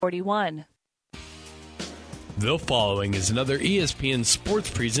41. The following is another ESPN sports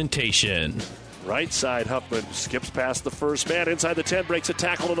presentation. Right side, Huffman skips past the first man. Inside the 10, breaks a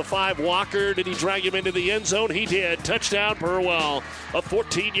tackle to the 5. Walker, did he drag him into the end zone? He did. Touchdown, Burwell. A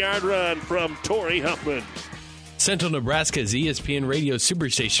 14-yard run from Torrey Huffman. Central Nebraska's ESPN Radio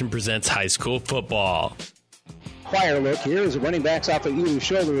Superstation presents high school football. Choir look here as the running backs off of either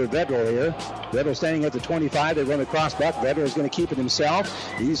shoulder of Vedral here. Vedral standing at the 25. They run the crossbuck. Vedral is going to keep it himself.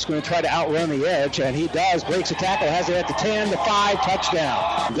 He's going to try to outrun the edge, and he does. Breaks a tackle, has it at the 10, the 5,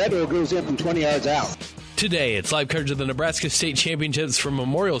 touchdown. Vedral goes in from 20 yards out. Today, it's live coverage of the Nebraska State Championships from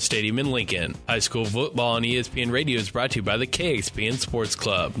Memorial Stadium in Lincoln. High school football on ESPN Radio is brought to you by the KXPN Sports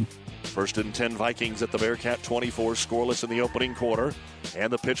Club. 1st and 10 Vikings at the Bearcat 24, scoreless in the opening quarter.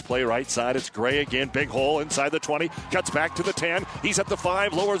 And the pitch play right side. It's Gray again. Big hole inside the 20. Cuts back to the 10. He's at the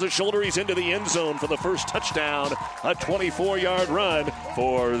 5. Lowers his shoulder. He's into the end zone for the first touchdown. A 24-yard run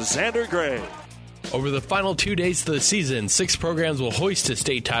for Xander Gray. Over the final 2 days of the season, 6 programs will hoist a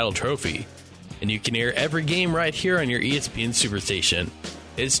state title trophy. And you can hear every game right here on your ESPN Superstation.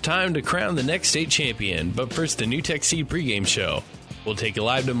 It's time to crown the next state champion. But first, the New Tech Seed pregame show. We'll take you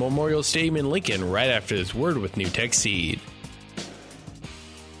live to Memorial Stadium in Lincoln right after this word with New Tech Seed.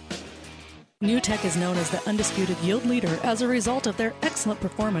 New Tech is known as the undisputed yield leader as a result of their excellent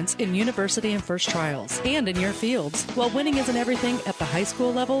performance in university and first trials and in your fields. While winning isn't everything at the high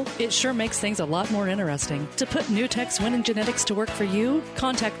school level, it sure makes things a lot more interesting. To put New Tech's winning genetics to work for you,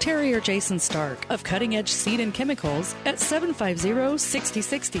 contact Terry or Jason Stark of Cutting Edge Seed and Chemicals at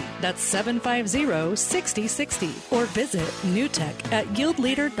 750-6060. That's 750-6060. Or visit newtech at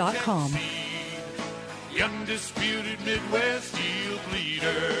yieldleader.com. The undisputed Midwest yield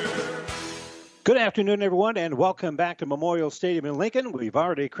leader. Good afternoon, everyone, and welcome back to Memorial Stadium in Lincoln. We've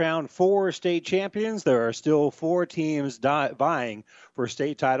already crowned 4 state champions. There are still 4 teams vying for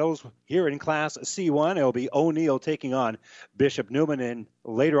state titles. Here in Class C1, it'll be O'Neill taking on Bishop Neumann, and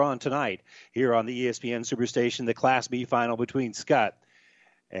later on tonight, here on the ESPN Superstation, the Class B final between Scott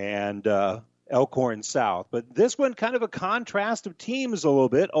and Elkhorn South. But this one, kind of a contrast of teams a little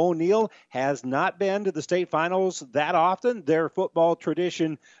bit. O'Neill has not been to the state finals that often. Their football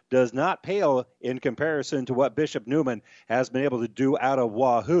tradition does not pale in comparison to what Bishop Neumann has been able to do out of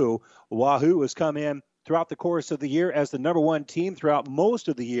Wahoo. Wahoo has come in throughout the course of the year as the number 1 team throughout most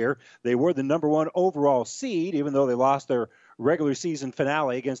of the year. They were the number 1 overall seed, even though they lost their regular season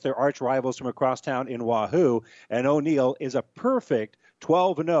finale against their arch rivals from across town in Wahoo. And O'Neill is a perfect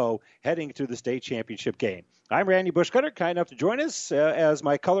 12-0 heading to the state championship game. I'm Randy Bushcutter, kind enough to join us as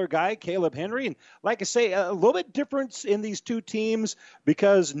my color guy, Caleb Henry. And like I say, a little bit difference in these two teams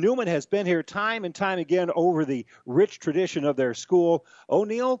because Neumann has been here time and time again over the rich tradition of their school.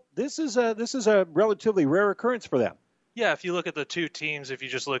 O'Neill, this is a relatively rare occurrence for them. Yeah, if you look at the two teams, if you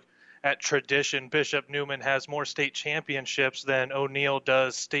just look at tradition, Bishop Neumann has more state championships than O'Neill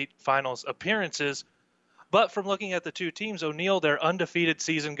does state finals appearances. But from looking at the two teams, O'Neill, their undefeated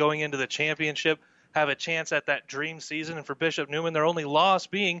season going into the championship, have a chance at that dream season. And for Bishop Neumann, their only loss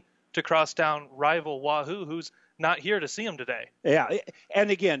being to crosstown rival Wahoo, who's not here to see them today. Yeah, and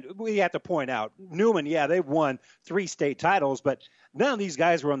again, we have to point out, Neumann, yeah, they've won 3 state titles, but none of these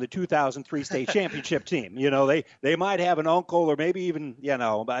guys were on the 2003 state championship team. You know, they might have an uncle or maybe even, you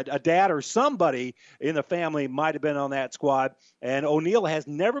know, a dad or somebody in the family might have been on that squad. And O'Neill has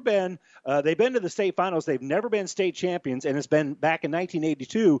never been, they've been to the state finals. They've never been state champions, and it's been back in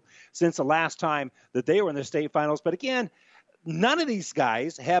 1982 since the last time that they were in the state finals. But again, none of these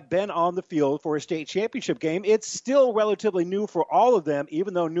guys have been on the field for a state championship game. It's still relatively new for all of them,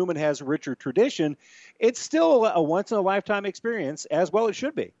 even though Neumann has a richer tradition. It's still a once-in-a-lifetime experience, as well it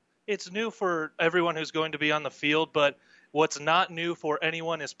should be. It's new for everyone who's going to be on the field, but what's not new for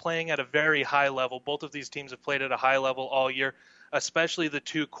anyone is playing at a very high level. Both of these teams have played at a high level all year, especially the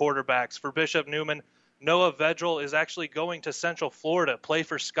two quarterbacks. For Bishop Neumann, Noah Vedral is actually going to Central Florida, play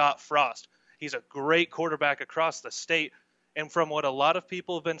for Scott Frost. He's a great quarterback across the state. And from what a lot of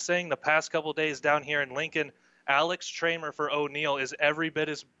people have been saying the past couple of days down here in Lincoln, Alex Tramer for O'Neill is every bit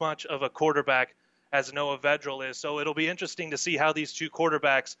as much of a quarterback as Noah Vedral is. So it'll be interesting to see how these two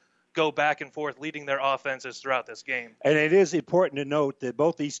quarterbacks go back and forth leading their offenses throughout this game. And it is important to note that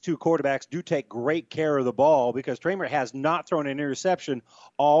both these two quarterbacks do take great care of the ball because Tramer has not thrown an interception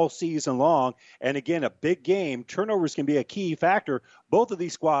all season long. And again, a big game. Turnovers can be a key factor. Both of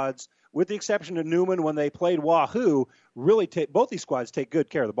these squads, with the exception of Neumann when they played Wahoo, really both these squads take good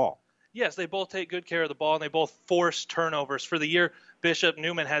care of the ball. Yes, they both take good care of the ball, and they both force turnovers. For the year, Bishop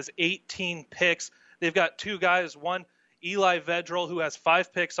Neumann has 18 picks. They've got two guys, one Eli Vedral, who has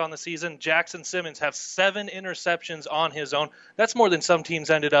 5 picks on the season. Jackson Simmons have 7 interceptions on his own. That's more than some teams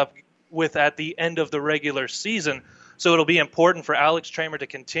ended up with at the end of the regular season. So it'll be important for Alex Tramer to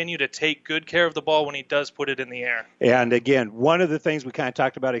continue to take good care of the ball when he does put it in the air. And again, one of the things we kind of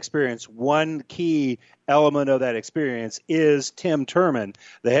talked about experience, one key element of that experience is Tim Turman,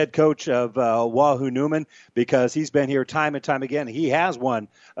 the head coach of Wahoo Neumann, because he's been here time and time again. He has won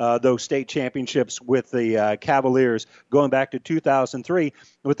those state championships with the Cavaliers going back to 2003.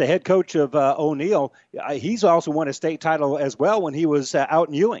 With the head coach of O'Neill, he's also won a state title as well when he was out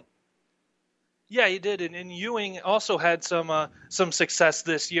in Ewing. Yeah, he did, and Ewing also had some success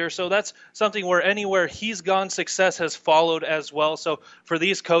this year. So that's something where anywhere he's gone, success has followed as well. So for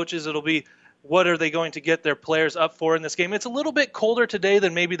these coaches, it'll be what are they going to get their players up for in this game. It's a little bit colder today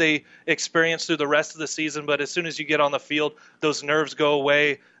than maybe they experienced through the rest of the season, but as soon as you get on the field, those nerves go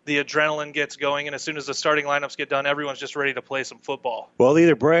away, the adrenaline gets going, and as soon as the starting lineups get done, everyone's just ready to play some football. Well,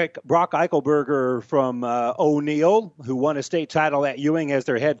 either Brock Eichelberger from O'Neill, who won a state title at Ewing as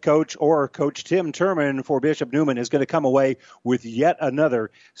their head coach, or Coach Tim Turman for Bishop Neumann is going to come away with yet another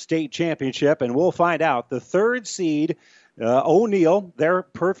state championship, and we'll find out. The third seed, O'Neill, they're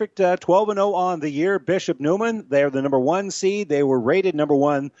perfect 12-0 on the year. Bishop Neumann, they're the number 1 seed. They were rated number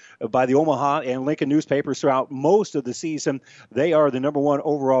 1 by the Omaha and Lincoln newspapers throughout most of the season. They are the number 1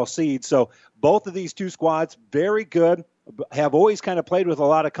 overall seed. So both of these two squads, very good, have always kind of played with a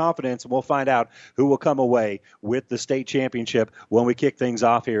lot of confidence, and we'll find out who will come away with the state championship when we kick things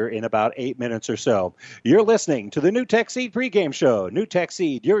off here in about 8 minutes or so. You're listening to the New Tech Seed pregame show. New Tech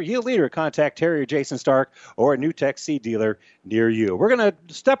Seed, your yield leader. Contact Terry or Jason Stark or a New Tech Seed dealer near you. We're going to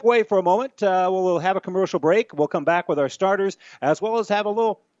step away for a moment. We'll have a commercial break. We'll come back with our starters, as well as have a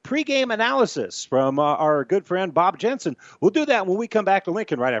little pregame analysis from our good friend Bob Jensen. We'll do that when we come back to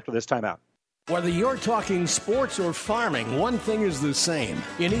Lincoln right after this timeout. Whether you're talking sports or farming, one thing is the same.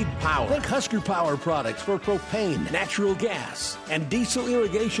 You need power. Think Husker Power products for propane, natural gas, and diesel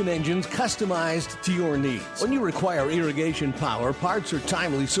irrigation engines customized to your needs. When you require irrigation power, parts, or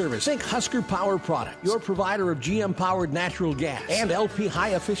timely service, think Husker Power products, your provider of GM-powered natural gas and LP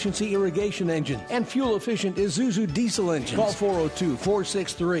high-efficiency irrigation engines and fuel-efficient Isuzu diesel engines. Call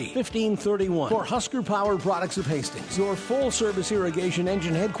 402-463-1531 for Husker Power products of Hastings, your full-service irrigation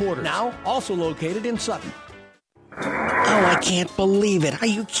engine headquarters. Now, also located in Sutton. Oh, I can't believe it. Are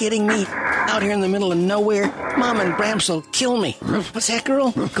you kidding me? Out here in the middle of nowhere, Mom and Gramps will kill me. What's that,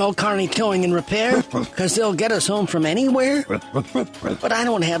 girl? Call Carney Towing and Repair? Because they'll get us home from anywhere? But I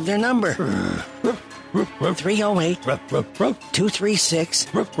don't have their number.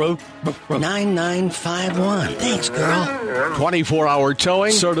 308-236-9951. Thanks, girl. 24-hour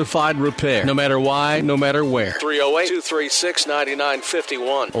towing, certified repair. No matter why, no matter where.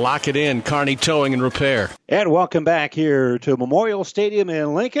 308-236-9951. Lock it in, Carney Towing and Repair. And welcome back here to Memorial Stadium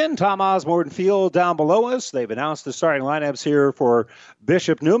in Lincoln. Tom Osborne Field down below us. They've announced the starting lineups here for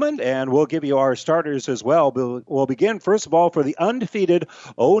Bishop Neumann, and we'll give you our starters as well. We'll begin, first of all, for the undefeated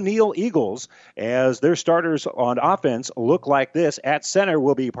O'Neill Eagles, as their starters on offense look like this. At center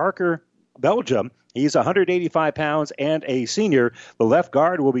will be Parker Belgium. He's 185 pounds and a senior. The left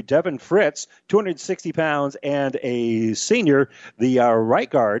guard will be Devin Fritz, 260 pounds and a senior. The right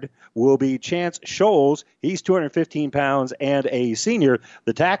guard will be Chance Scholes. He's 215 pounds and a senior.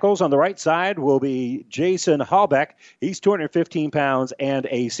 The tackles on the right side will be Jason Hallbeck. He's 215 pounds and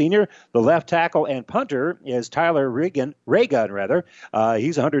a senior. The left tackle and punter is Tyler Reagan.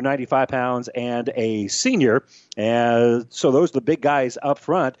 He's 195 pounds and a senior. And so those are the big guys up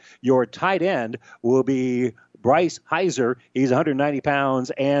front. Your tight end will be Bryce Heiser. He's 190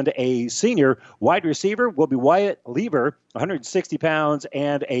 pounds and a senior. Wide receiver will be Wyatt Lever, 160 pounds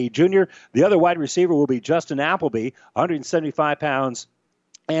and a junior. The other wide receiver will be Justin Appleby, 175 pounds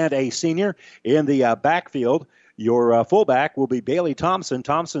and a senior. In the backfield, your fullback will be Bailey Thompson.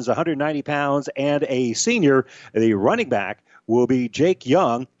 Thompson's 190 pounds and a senior. The running back will be Jake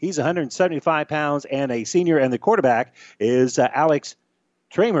Young. He's 175 pounds and a senior. And the quarterback is Alex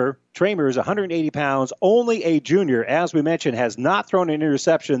Tramer. Tramer is 180 pounds, only a junior. As we mentioned, has not thrown an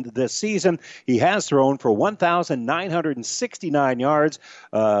interception this season. He has thrown for 1,969 yards,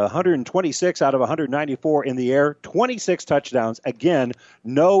 126 out of 194 in the air, 26 touchdowns. Again,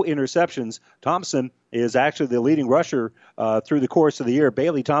 no interceptions. Thompson is actually the leading rusher through the course of the year.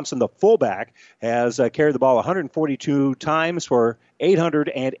 Bailey Thompson, the fullback, has carried the ball 142 times for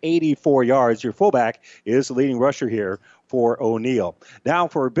 884 yards. Your fullback is the leading rusher here for O'Neill. Now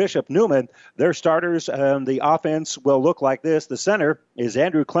for Bishop Neumann, their starters on the offense will look like this. The center is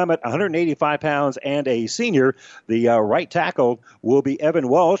Andrew Clement, 185 pounds and a senior. The right tackle will be Evan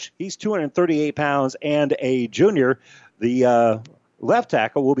Walsh. He's 238 pounds and a junior. The left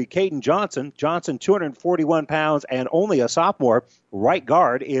tackle will be Caden Johnson. Johnson, 241 pounds and only a sophomore. Right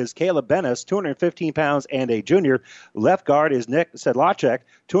guard is Caleb Bennis, 215 pounds and a junior. Left guard is Nick Sedlacek,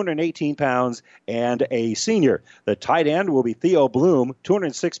 218 pounds and a senior. The tight end will be Theo Bloom,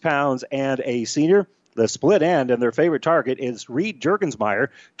 206 pounds and a senior. The split end and their favorite target is Reed Juergensmeyer,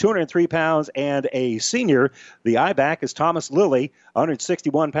 203 pounds and a senior. The I-back is Thomas Lilly,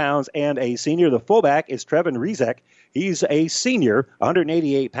 161 pounds and a senior. The fullback is Trevin Rizek. He's a senior,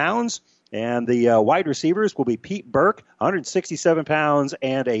 188 pounds. And the wide receivers will be Pete Burke, 167 pounds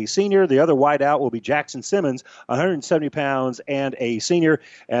and a senior. The other wide out will be Jackson Simmons, 170 pounds and a senior.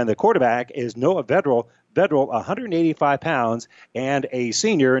 And the quarterback is Noah Vedral, 185 pounds and a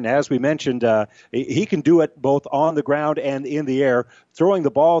senior. And as we mentioned, he can do it both on the ground and in the air, throwing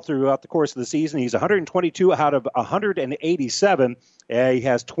the ball throughout the course of the season. He's 122 out of 187. He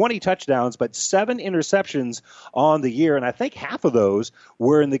has 20 touchdowns, but 7 interceptions on the year, and I think half of those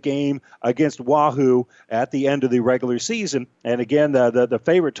were in the game against Wahoo at the end of the regular season. And again, the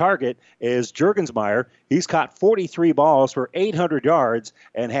favorite target is Juergensmeyer. He's caught 43 balls for 800 yards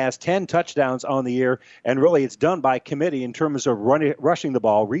and has 10 touchdowns on the year, and really it's done by committee in terms of rushing the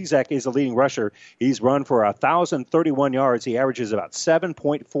ball. Rizek is the leading rusher. He's run for 1,031 yards. He averages about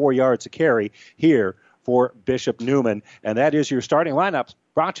 7.4 yards a carry here for Bishop Neumann. And that is your starting lineups,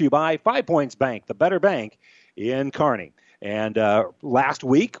 brought to you by 5 Points Bank, the better bank in Kearney. And last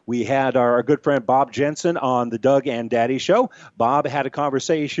week, we had our good friend Bob Jensen on the Doug and Daddy Show. Bob had a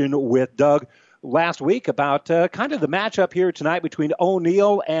conversation with Doug last week about kind of the matchup here tonight between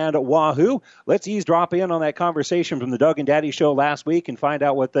O'Neill and Wahoo. Let's eavesdrop in on that conversation from the Doug and Daddy Show last week and find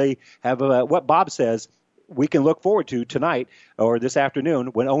out what they have, what Bob says we can look forward to tonight or this afternoon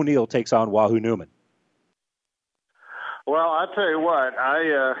when O'Neill takes on Wahoo Neumann. Well, I'll tell you what,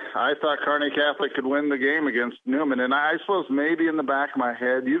 I thought Kearney Catholic could win the game against Neumann, and I suppose maybe in the back of my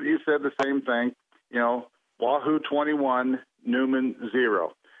head, you said the same thing, Wahoo 21, Neumann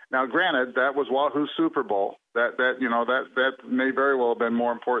 0. Now, granted, that was Wahoo's Super Bowl. That may very well have been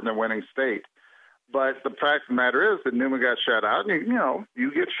more important than winning state. But the fact of the matter is that Neumann got shut out, and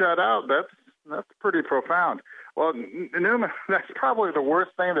you get shut out, that's pretty profound. Well, Neumann, that's probably the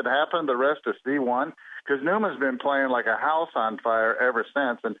worst thing that happened the rest of C1, because Newman's been playing like a house on fire ever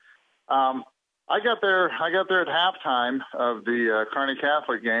since. And I got there at halftime of the Kearney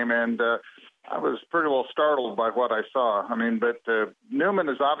Catholic game, and I was pretty well startled by what I saw. But Neumann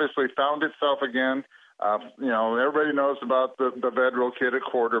has obviously found itself again. Everybody knows about the Vedral kid at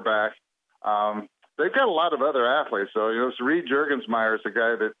quarterback. They've got a lot of other athletes, though. Reed Juergensmeyer is a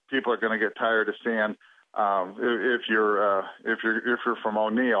guy that people are going to get tired of seeing if you're from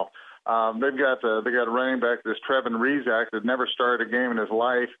O'Neill. They got a running back, this Trevin Rizek, that never started a game in his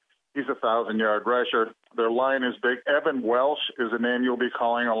life. He's a 1,000-yard rusher. Their line is big. Evan Welsh is a name you'll be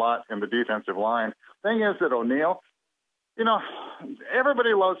calling a lot in the defensive line. Thing is that O'Neill,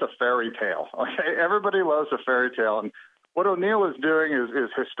 everybody loves a fairy tale. Okay, everybody loves a fairy tale, and what O'Neill is doing is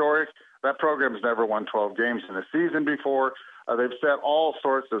historic. That program's never won 12 games in a season before. They've set all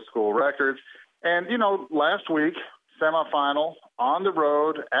sorts of school records. And, last week, semifinal, on the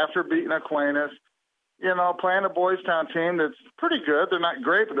road, after beating Aquinas, playing a Boys Town team that's pretty good. They're not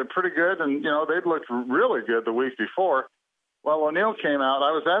great, but they're pretty good. And, they'd looked really good the week before. Well, O'Neill came out.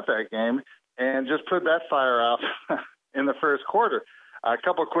 I was at that game and just put that fire out in the first quarter. A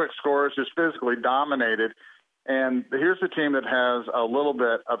couple of quick scores, just physically dominated. And here's a team that has a little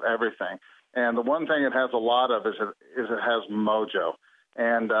bit of everything. And the one thing it has a lot of is it has mojo.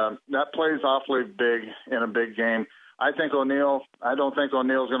 And that plays awfully big in a big game. I don't think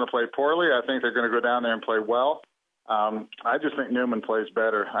O'Neill's going to play poorly. I think they're going to go down there and play well. I just think Neumann plays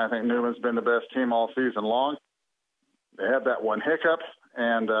better. I think Neumann's been the best team all season long. They had that one hiccup,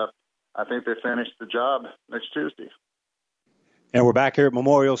 and I think they finished the job next Tuesday. And we're back here at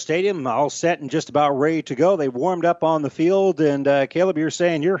Memorial Stadium, all set and just about ready to go. They warmed up on the field, and Caleb, you're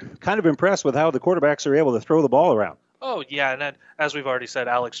saying you're kind of impressed with how the quarterbacks are able to throw the ball around. Oh, yeah, and as we've already said,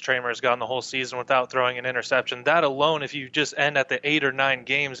 Alex Tramer has gone the whole season without throwing an interception. That alone, if you just end at the 8 or 9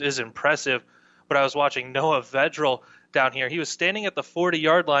 games, is impressive. But I was watching Noah Vedral down here. He was standing at the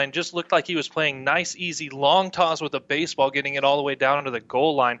 40-yard line, just looked like he was playing nice, easy, long toss with a baseball, getting it all the way down to the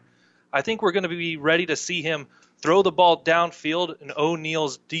goal line. I think we're going to be ready to see him throw the ball downfield, and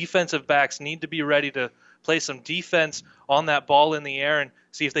O'Neill's defensive backs need to be ready to play some defense on that ball in the air and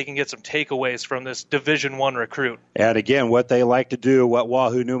see if they can get some takeaways from this Division I recruit. And again, what they like to do, what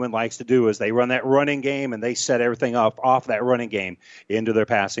Wahoo Neumann likes to do, is they run that running game and they set everything off that running game into their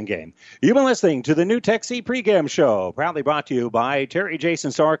passing game. You've been listening to the New Tech Seed pregame show, proudly brought to you by Terry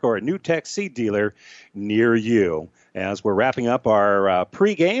Jason Sarkor, a New Tech Seed dealer near you. As we're wrapping up our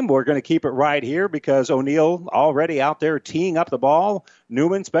pregame, we're going to keep it right here because O'Neill already out there teeing up the ball.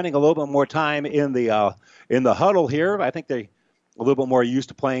 Neumann spending a little bit more time in the huddle here. I think they a little bit more used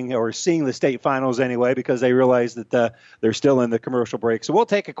to playing or seeing the state finals anyway because they realize that they're still in the commercial break. So we'll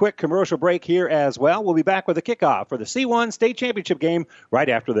take a quick commercial break here as well. We'll be back with a kickoff for the C1 state championship game right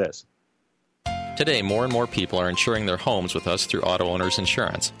after this. Today, more and more people are insuring their homes with us through Auto Owners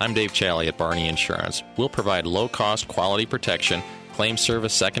Insurance. I'm Dave Challey at Barney Insurance. We'll provide low-cost, quality protection, claim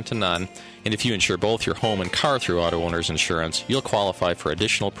service second to none, and if you insure both your home and car through Auto Owners Insurance, you'll qualify for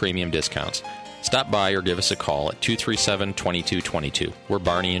additional premium discounts. Stop by or give us a call at 237-2222. We're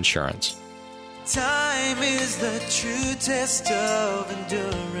Barney Insurance. Time is the true test of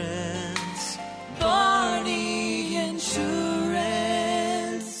endurance. Barney Insurance.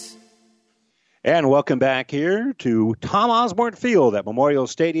 And welcome back here to Tom Osborne Field at Memorial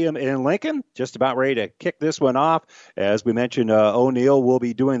Stadium in Lincoln. Just about ready to kick this one off. As we mentioned, O'Neill will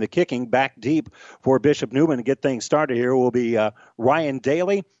be doing the kicking back deep for Bishop Neumann to get things started here. Will be Ryan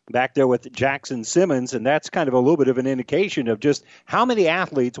Daly back there with Jackson Simmons, and that's kind of a little bit of an indication of just how many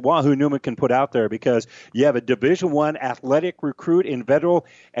athletes Wahoo Neumann can put out there because you have a Division I athletic recruit in Vedral,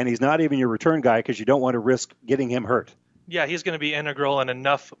 and he's not even your return guy because you don't want to risk getting him hurt. Yeah, he's going to be integral in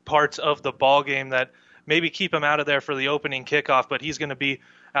enough parts of the ball game that maybe keep him out of there for the opening kickoff, but he's going to be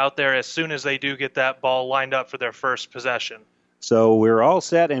out there as soon as they do get that ball lined up for their first possession. So we're all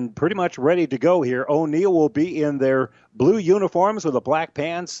set and pretty much ready to go here. O'Neill will be in their blue uniforms with the black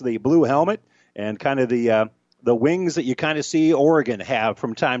pants, the blue helmet, and kind of the wings that you kind of see Oregon have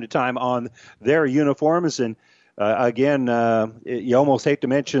from time to time on their uniforms. And again, you almost hate to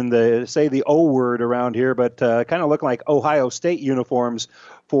mention the O word around here, but kind of look like Ohio State uniforms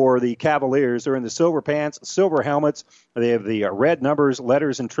for the Cavaliers. They're in the silver pants, silver helmets. They have the red numbers,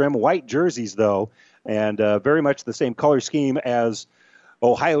 letters, and trim. White jerseys, though, and very much the same color scheme as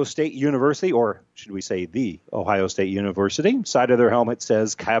Ohio State University, or should we say the Ohio State University. Side of their helmet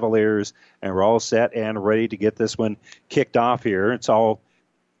says Cavaliers, and we're all set and ready to get this one kicked off here. It's all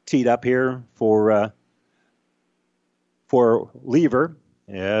teed up here for Lever,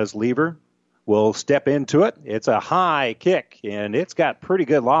 as Lever will step into it. It's a high kick, and it's got pretty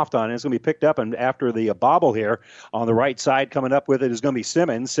good loft on it. It's going to be picked up, and after the bobble here on the right side coming up with it is going to be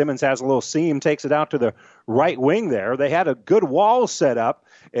Simmons. Simmons has a little seam, takes it out to the right wing there. They had a good wall set up.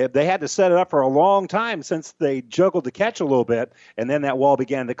 They had to set it up for a long time since they juggled the catch a little bit, and then that wall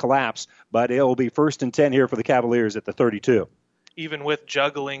began to collapse. But it will be 1st and 10 here for the Cavaliers at the 32. Even with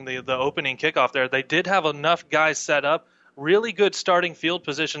juggling the opening kickoff there, they did have enough guys set up. Really good starting field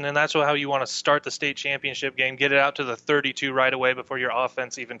position, and that's how you want to start the state championship game. Get it out to the 32 right away before your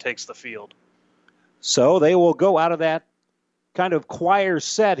offense even takes the field. So they will go out of that kind of choir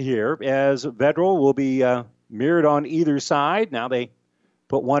set here as Vedral will be mirrored on either side. Now they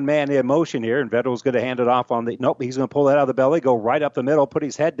put one man in motion here, and Vedral's going to hand it off on the – nope, he's going to pull that out of the belly, go right up the middle, put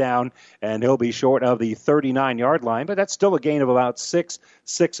his head down, and he'll be short of the 39-yard line. But that's still a gain of about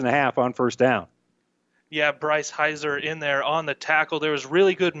 6.5 on first down. Yeah, Bryce Heiser in there on the tackle. There was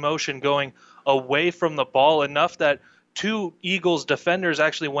really good motion going away from the ball, enough that two Eagles defenders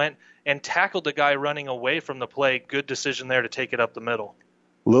actually went and tackled the guy running away from the play. Good decision there to take it up the middle.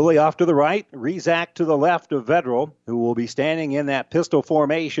 Lilly off to the right, Rezac to the left of Vedral, who will be standing in that pistol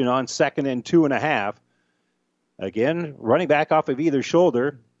formation on 2nd and 2.5. Again, running back off of either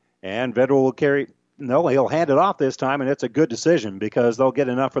shoulder, and Vedral will carry... No, he'll hand it off this time, and it's a good decision because they'll get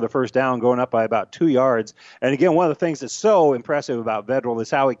enough for the first down, going up by about 2 yards. And again, one of the things that's so impressive about Vedral is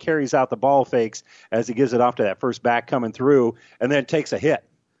how he carries out the ball fakes as he gives it off to that first back coming through and then takes a hit.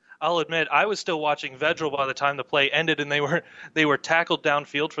 I'll admit, I was still watching Vedral by the time the play ended, and they were tackled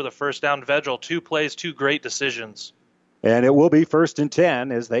downfield for the first down. Vedral, 2 plays, 2 great decisions. And it will be 1st and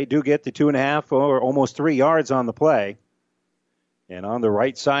 10 as they do get the 2.5 or almost 3 yards on the play. And on the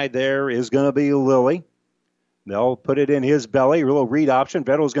right side there is going to be Lilly. They'll put it in his belly, a little read option.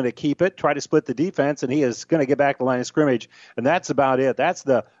 Vedral's going to keep it, try to split the defense, and he is going to get back to the line of scrimmage. And that's about it. That's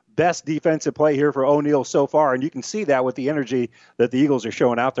the best defensive play here for O'Neill so far, and you can see that with the energy that the Eagles are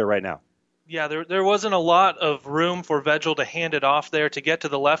showing out there right now. Yeah, there wasn't a lot of room for Vedral to hand it off there to get to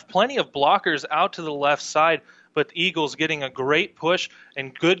the left. Plenty of blockers out to the left side, but the Eagles getting a great push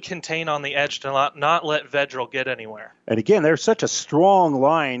and good contain on the edge to not let Vedral get anywhere. And again, there's such a strong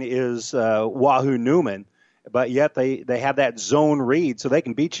line is Wahoo Neumann, but yet they have that zone read, so they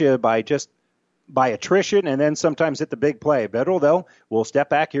can beat you by attrition and then sometimes hit the big play. Vedral, though, will step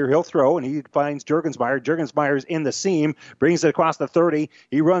back here. He'll throw, and he finds Juergensmeyer. Juergensmeyer's in the seam, brings it across the 30.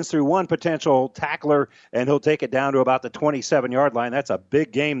 He runs through one potential tackler, and he'll take it down to about the 27-yard line. That's a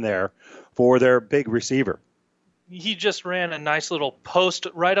big game there for their big receiver. He just ran a nice little post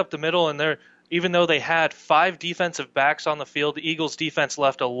right up the middle, and even though they had 5 defensive backs on the field, the Eagles defense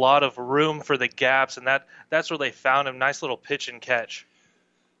left a lot of room for the gaps, and that's where they found him. Nice little pitch and catch.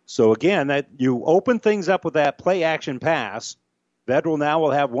 So again, that you open things up with that play action pass. Vedral now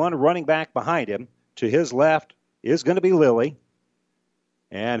will have one running back behind him. To his left is going to be Lilly,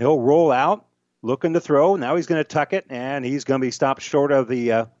 and he'll roll out, looking to throw. Now he's going to tuck it, and he's going to be stopped short of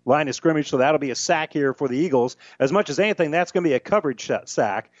the line of scrimmage, so that'll be a sack here for the Eagles. As much as anything, that's going to be a coverage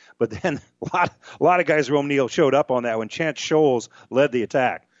sack, but then a lot of guys from O'Neill showed up on that when Chance Scholes led the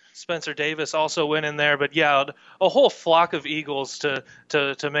attack. Spencer Davis also went in there, but yeah, a whole flock of Eagles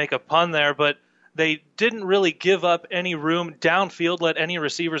to make a pun there, but they didn't really give up any room downfield, let any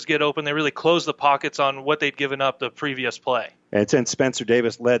receivers get open. They really closed the pockets on what they'd given up the previous play. And since Spencer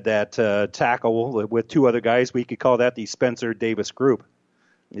Davis led that tackle with 2 other guys, we could call that the Spencer Davis group.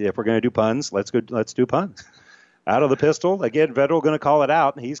 If we're going to do puns, let's do puns. Out of the pistol. Again, Vedral going to call it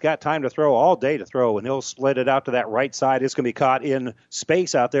out. He's got time to throw all day to throw, and he'll split it out to that right side. It's going to be caught in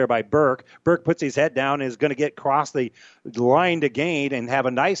space out there by Burke. Burke puts his head down and is going to get across the line to gain and have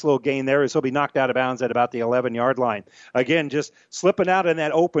a nice little gain there as he'll be knocked out of bounds at about the 11-yard line. Again, just slipping out in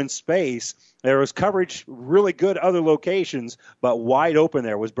that open space. There was coverage, really good other locations, but wide open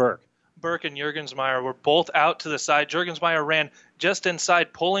there was Burke. Burke and Juergensmeyer were both out to the side. Juergensmeyer ran just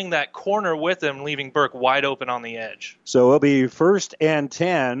inside, pulling that corner with him, leaving Burke wide open on the edge. So it'll be 1st and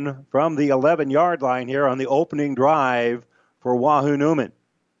 10 from the 11-yard line here on the opening drive for Wahoo Neumann.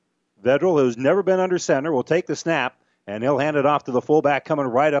 Vedral, who's never been under center, will take the snap, and he'll hand it off to the fullback coming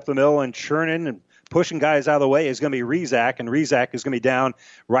right up the middle and churning and pushing guys out of the way is going to be Rizak, and Rizak is going to be down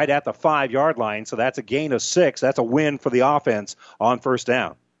right at the 5-yard line. So that's a gain of 6. That's a win for the offense on first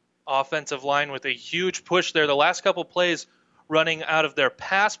down. Offensive line with a huge push there. The last couple plays running out of their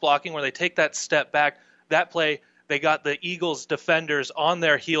pass blocking where they take that step back, that play they got the Eagles defenders on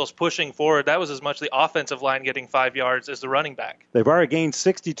their heels pushing forward. That was as much the offensive line getting 5 yards as the running back. They've already gained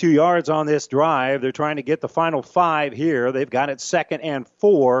 62 yards on this drive. They're trying to get the final 5 here. They've got it 2nd and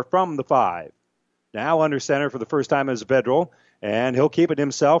 4 from the 5. Now under center for the first time is Vedral. And he'll keep it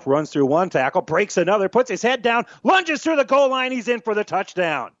himself, runs through one tackle, breaks another, puts his head down, lunges through the goal line. He's in for the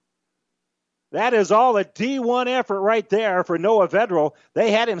touchdown. That is all a D1 effort right there for Noah Vedral.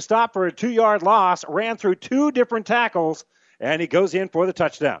 They had him stopped for a 2-yard loss, ran through 2 different tackles, and he goes in for the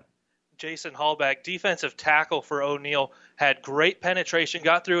touchdown. Jason Hallback, defensive tackle for O'Neill, had great penetration,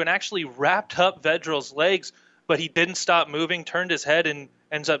 got through and actually wrapped up Vedral's legs, but he didn't stop moving, turned his head, and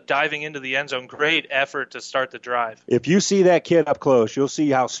ends up diving into the end zone. Great effort to start the drive. If you see that kid up close, you'll see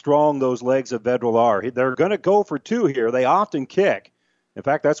how strong those legs of Vedral are. They're going to go for 2 here. They often kick. In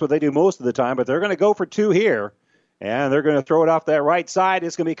fact, that's what they do most of the time, but they're going to go for 2 here, and they're going to throw it off that right side.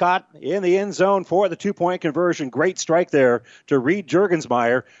 It's going to be caught in the end zone for the 2-point conversion. Great strike there to Reed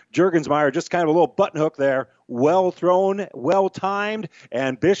Juergensmeyer. Juergensmeyer just kind of a little button hook there. Well thrown, well timed,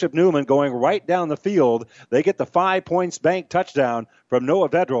 and Bishop Neumann going right down the field. They get the 5 points bank touchdown from Noah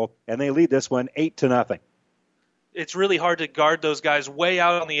Vedral, and they lead this one 8-0. It's really hard to guard those guys way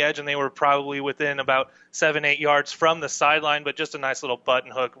out on the edge, and they were probably within about 7-8 yards from the sideline, but just a nice little button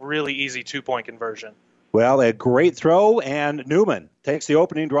hook, really easy 2-point conversion. Well, a great throw, and Neumann takes the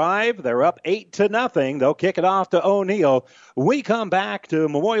opening drive. They're up 8-0. They'll kick it off to O'Neill. We come back to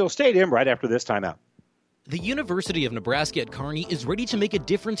Memorial Stadium right after this timeout. The University of Nebraska at Kearney is ready to make a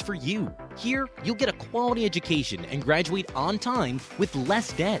difference for you. Here, you'll get a quality education and graduate on time with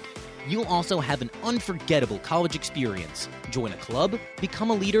less debt. You'll also have an unforgettable college experience. Join a club,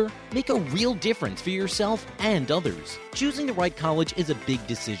 become a leader, make a real difference for yourself and others. Choosing the right college is a big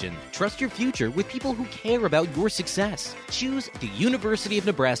decision. Trust your future with people who care about your success. Choose the University of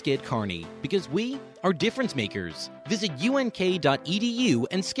Nebraska at Kearney because we are difference makers. Visit unk.edu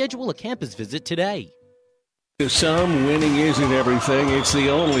and schedule a campus visit today. To some, winning isn't everything, it's the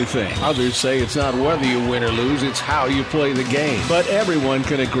only thing. Others say it's not whether you win or lose, it's how you play the game. But everyone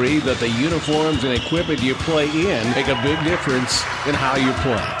can agree that the uniforms and equipment you play in make a big difference in how you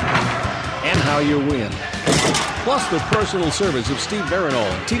play and how you win. Plus the personal service of Steve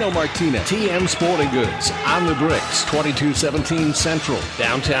Barinol, Tino Martinez, TM Sporting Goods, on the bricks, 2217 Central,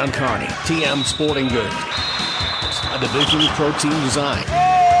 downtown Kearney. TM Sporting Goods, a division of Pro Team Design.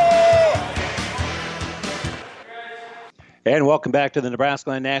 And welcome back to the Nebraska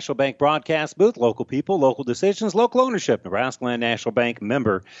Land National Bank broadcast booth. Local people, local decisions, local ownership. Nebraska Land National Bank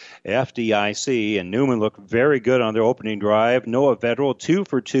member FDIC. And Neumann looked very good on their opening drive. Noah Vedral, 2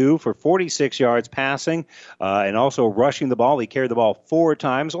 for 2 for 46 yards passing and also rushing the ball. He carried the ball 4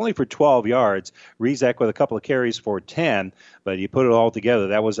 times, only for 12 yards. Rizek with a couple of carries for 10. But you put it all together,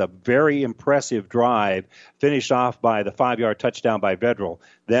 that was a very impressive drive, finished off by the 5-yard touchdown by Vedral.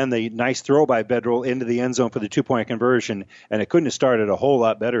 Then the nice throw by Vedral into the end zone for the 2-point conversion, and it couldn't have started a whole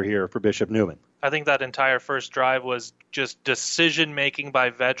lot better here for Bishop Neumann. I think that entire first drive was just decision-making by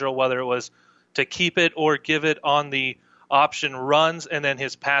Vedral, whether it was to keep it or give it on the option runs, and then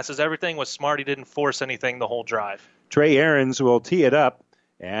his passes. Everything was smart. He didn't force anything the whole drive. Trey Ahrens will tee it up,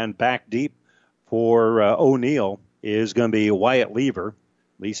 and back deep for O'Neill is going to be Wyatt Lever.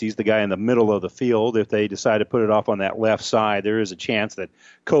 At least he's the guy in the middle of the field. If they decide to put it off on that left side, there is a chance that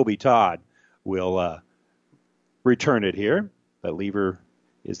Kobe Todd will return it here. But Lever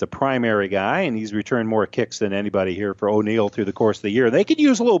is the primary guy, and he's returned more kicks than anybody here for O'Neill through the course of the year. They could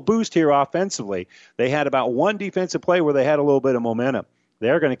use a little boost here offensively. They had about one defensive play where they had a little bit of momentum.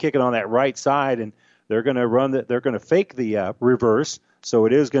 They're going to kick it on that right side, and they're going to they're going to fake the reverse. So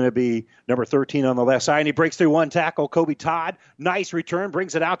it is going to be number 13 on the left side, and he breaks through one tackle. Kobe Todd, nice return,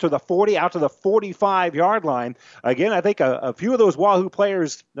 brings it out to the 40, out to the 45-yard line. Again, I think a few of those Wahoo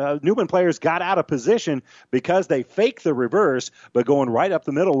players, Neumann players, got out of position because they faked the reverse, but going right up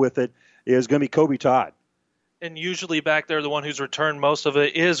the middle with it is going to be Kobe Todd. And usually back there, the one who's returned most of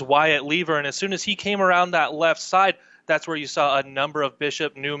it is Wyatt Lever, and as soon as he came around that left side, that's where you saw a number of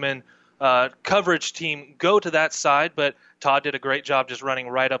Bishop Neumann coverage team go to that side, but Todd did a great job just running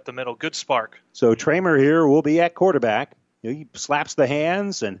right up the middle. Good spark. So Tramer here will be at quarterback. He slaps the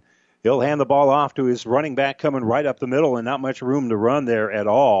hands, and he'll hand the ball off to his running back coming right up the middle, and not much room to run there at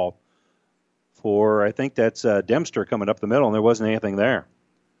all for, I think that's Dempster coming up the middle, and there wasn't anything there.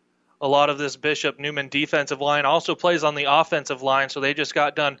 A lot of this Bishop Neumann defensive line also plays on the offensive line, so they just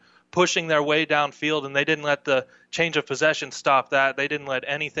got done pushing their way downfield, and they didn't let the change of possession stop that. They didn't let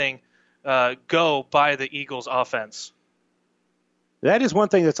anything go by the Eagles' offense. That is one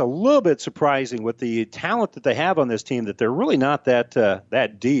thing that's a little bit surprising with the talent that they have on this team, that they're really not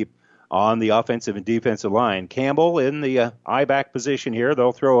that deep on the offensive and defensive line. Campbell in the I-back position here.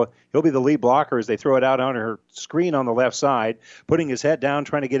 He'll be the lead blocker as they throw it out on her screen on the left side. Putting his head down,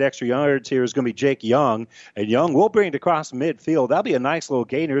 trying to get extra yards here is going to be Jake Young. And Young will bring it across midfield. That'll be a nice little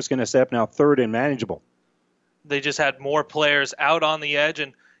gainer. It's going to set up now 3rd and manageable. They just had more players out on the edge,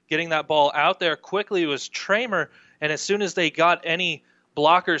 and getting that ball out there quickly was Tramer. And as soon as they got any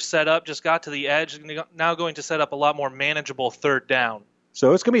blockers set up, just got to the edge, now going to set up a lot more manageable 3rd down.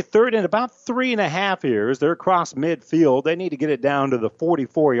 So it's going to be 3rd and about 3.5 here as they're across midfield. They need to get it down to the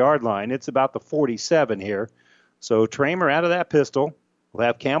 44-yard line. It's about the 47 here. So Tramer out of that pistol. We'll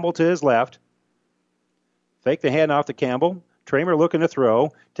have Campbell to his left. Fake the handoff to Campbell. Tramer looking to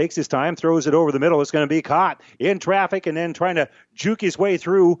throw, takes his time, throws it over the middle. It's going to be caught in traffic, and then trying to juke his way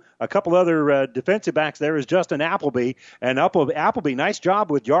through a couple other defensive backs there is Justin Appleby. And Appleby, nice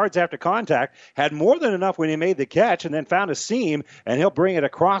job with yards after contact, had more than enough when he made the catch, and then found a seam, and he'll bring it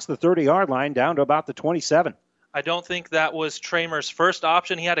across the 30-yard line down to about the 27. I don't think that was Tramer's first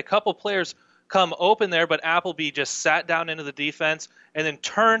option. He had a couple players come open there, but Appleby just sat down into the defense and then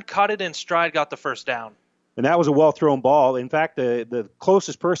turned, caught it in stride, got the first down. And that was a well-thrown ball. In fact, the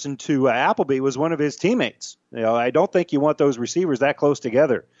closest person to Appleby was one of his teammates. I don't think you want those receivers that close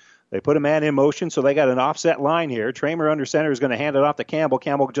together. They put a man in motion, so they got an offset line here. Tramer under center is going to hand it off to Campbell.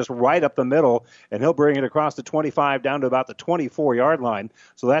 Campbell just right up the middle, and he'll bring it across the 25 down to about the 24-yard line.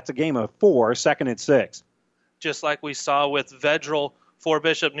 So that's a game of 4, 2nd and 6. Just like we saw with Vedral for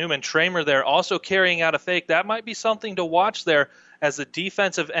Bishop Neumann, Tramer there also carrying out a fake. That might be something to watch there as the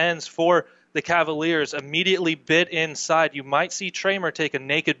defensive ends for the Cavaliers immediately bit inside. You might see Tramer take a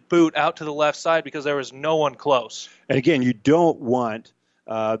naked boot out to the left side because there was no one close. And again, you don't want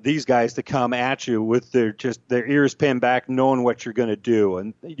these guys to come at you with their ears pinned back, knowing what you're going to do.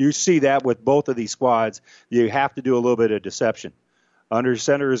 And you see that with both of these squads. You have to do a little bit of deception. Under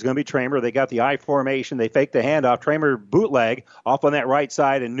center is going to be Tramer. They got the I formation. They faked the handoff. Tramer bootleg off on that right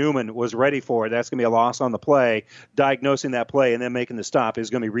side, and Neumann was ready for it. That's going to be a loss on the play. Diagnosing that play and then making the stop is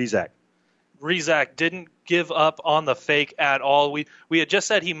going to be Rizek. Rizek didn't give up on the fake at all. We had just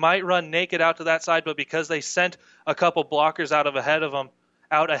said he might run naked out to that side, but because they sent a couple blockers out ahead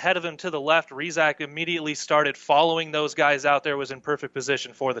of him to the left, Rizek immediately started following those guys out there, was in perfect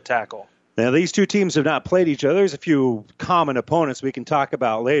position for the tackle. Now, these two teams have not played each other. There's a few common opponents we can talk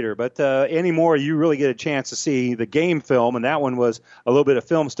about later, but anymore you really get a chance to see the game film, and that one was a little bit of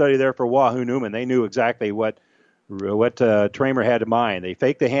film study there for Wahoo Neumann. They knew exactly what what Tramer had in mind. They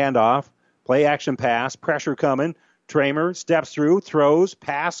fake the handoff, play action pass, pressure coming. Tramer steps through, throws,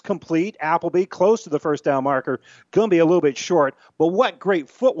 pass complete. Appleby close to the first down marker. Going to be a little bit short, but what great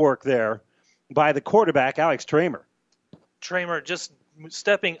footwork there by the quarterback, Alex Tramer. Tramer just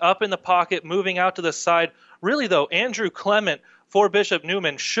stepping up in the pocket, moving out to the side. Really, though, Andrew Clement for Bishop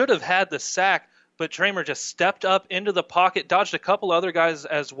Neumann should have had the sack, but Tramer just stepped up into the pocket, dodged a couple other guys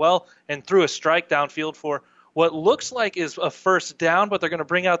as well, and threw a strike downfield for what looks like is a first down, but they're going to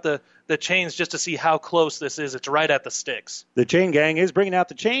bring out the chains just to see how close this is. It's right at the sticks. The chain gang is bringing out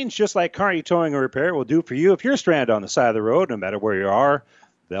the chains, just like Kearney Towing and Repair will do for you. If you're stranded on the side of the road, no matter where you are,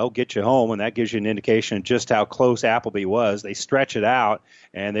 they'll get you home, and that gives you an indication of just how close Appleby was. They stretch it out,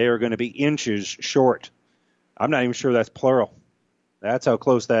 and they are going to be inches short. I'm not even sure that's plural. That's how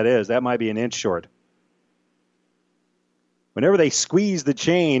close that is. That might be an inch short. Whenever they squeeze the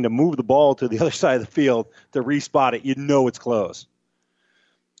chain to move the ball to the other side of the field to respot it, you know it's close.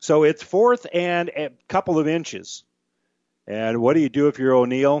 So it's 4th and a couple of inches. And what do you do if you're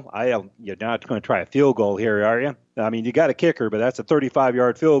O'Neill? You're not going to try a field goal here, are you? I mean, you got a kicker, but that's a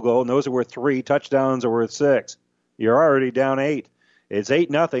 35-yard field goal, and those are worth 3. Touchdowns are worth 6. You're already down 8. It's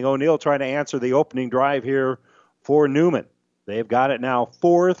 8-0. O'Neill trying to answer the opening drive here for Neumann. They've got it now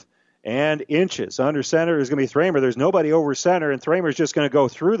 4th and inches. Under center is going to be Thramer. There's nobody over center, and Thramer's just going to go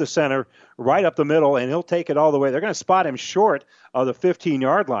through the center right up the middle, and he'll take it all the way. They're going to spot him short of the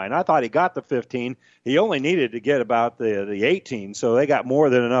 15-yard line. I thought he got the 15. He only needed to get about the 18, so they got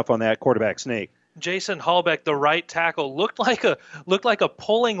more than enough on that quarterback sneak. Jason Hallbeck, the right tackle, looked like a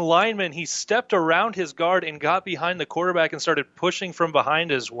pulling lineman. He stepped around his guard and got behind the quarterback and started pushing from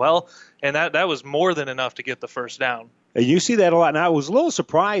behind as well, and that was more than enough to get the first down. You see that a lot. And I was a little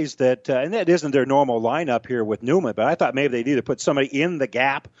surprised that, and that isn't their normal lineup here with Neumann, but I thought maybe they'd either put somebody in the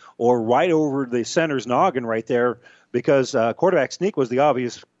gap or right over the center's noggin right there, because quarterback sneak was the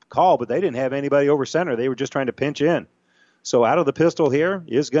obvious call, but they didn't have anybody over center. They were just trying to pinch in. So out of the pistol here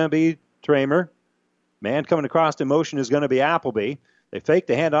is going to be Tramer. Man coming across in motion is going to be Appleby. They fake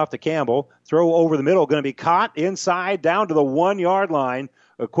the handoff to Campbell. Throw over the middle, going to be caught inside down to the 1-yard line.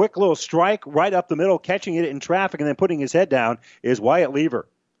 A quick little strike right up the middle, catching it in traffic and then putting his head down is Wyatt Lever.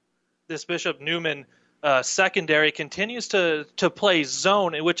 This Bishop Neumann secondary continues to play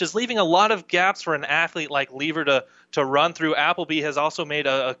zone, which is leaving a lot of gaps for an athlete like Lever to run through. Appleby has also made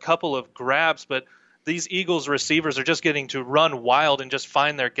a couple of grabs, but these Eagles receivers are just getting to run wild and just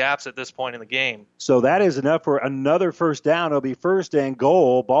find their gaps at this point in the game. So that is enough for another first down. It'll be 1st and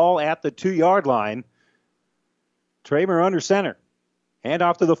goal. Ball at the 2-yard line. Tramer under center. Hand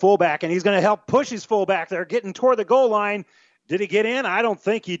off to the fullback, and he's going to help push his fullback there, getting toward the goal line. Did he get in? I don't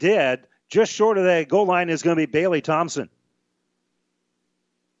think he did. Just short of the goal line is going to be Bailey Thompson.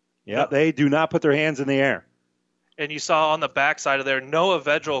 Yeah, they do not put their hands in the air. And you saw on the backside of there, Noah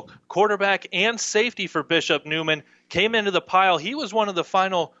Vedral, quarterback and safety for Bishop Neumann, came into the pile. He was one of the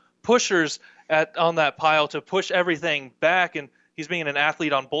final pushers on that pile to push everything back, and he's being an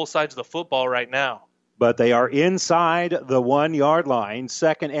athlete on both sides of the football right now. But they are inside the 1-yard line.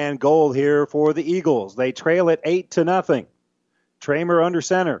 2nd and goal here for the Eagles. They trail it 8-0. Tramer under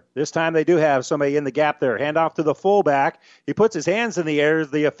center. This time they do have somebody in the gap there. Hand off to the fullback. He puts his hands in the air.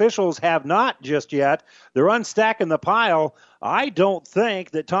 The officials have not just yet. They're unstacking the pile. I don't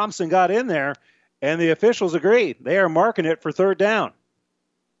think that Thompson got in there, and the officials agree. They are marking it for 3rd down.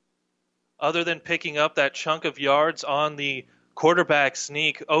 Other than picking up that chunk of yards on the quarterback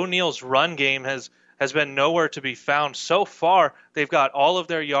sneak, O'Neill's run game has been nowhere to be found. So far, they've got all of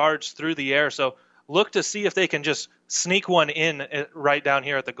their yards through the air, so look to see if they can just sneak one in right down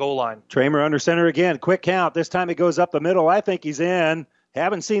here at the goal line. Tramer under center again. Quick count. This time it goes up the middle. I think he's in.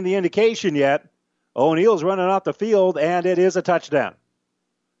 Haven't seen the indication yet. O'Neill's running off the field, and it is a touchdown.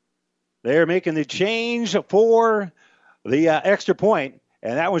 They're making the change for the extra point,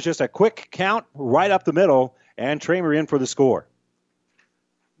 and that was just a quick count right up the middle, and Tramer in for the score.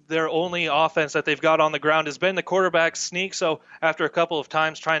 Their only offense that they've got on the ground has been the quarterback sneak, so after a couple of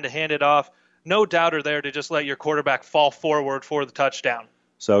times trying to hand it off, no doubter there to just let your quarterback fall forward for the touchdown.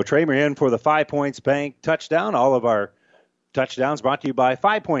 So Tramer in for the 5 Points Bank touchdown. All of our touchdowns brought to you by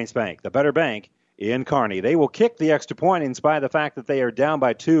 5 Points Bank, the better bank in Kearney. They will kick the extra point in spite of the fact that they are down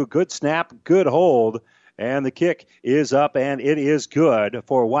by 2. Good snap, good hold. And the kick is up, and it is good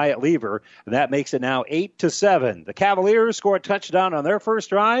for Wyatt Lever. And that makes it now 8-7. The Cavaliers score a touchdown on their first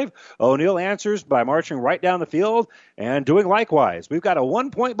drive. O'Neill answers by marching right down the field and doing likewise. We've got a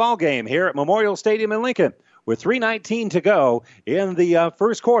 1-point ball game here at Memorial Stadium in Lincoln. With 3:19 to go in the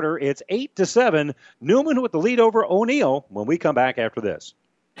first quarter, it's 8-7. Neumann with the lead over O'Neill when we come back after this.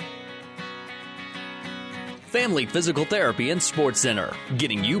 Family Physical Therapy and Sports Center,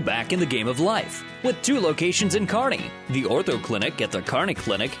 getting you back in the game of life. With 2 locations in Kearney, the Ortho Clinic at the Kearney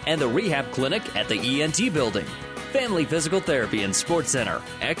Clinic and the Rehab Clinic at the ENT Building. Family Physical Therapy and Sports Center,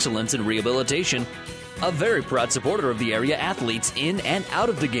 excellence in rehabilitation. A very proud supporter of the area athletes in and out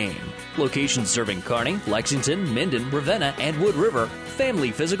of the game. Locations serving Kearney, Lexington, Minden, Ravenna, and Wood River.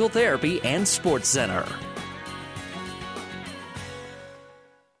 Family Physical Therapy and Sports Center.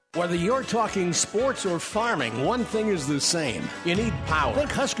 Whether you're talking sports or farming, one thing is the same. You need power. Think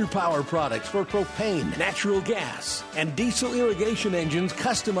Husker Power products for propane, natural gas, and diesel irrigation engines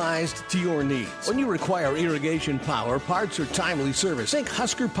customized to your needs. When you require irrigation power, parts, or timely service, think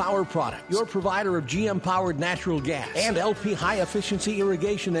Husker Power products, your provider of GM-powered natural gas and LP high-efficiency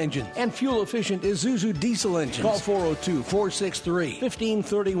irrigation engines and fuel-efficient Isuzu diesel engines. Call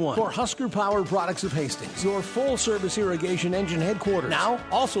 402-463-1531 for Husker Power Products of Hastings, your full-service irrigation engine headquarters. Now,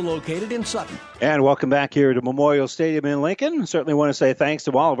 also located in Sutton. And welcome back here to Memorial Stadium in Lincoln. Certainly want to say thanks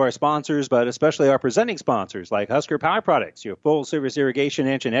to all of our sponsors, but especially our presenting sponsors like Husker Power Products, your full-service irrigation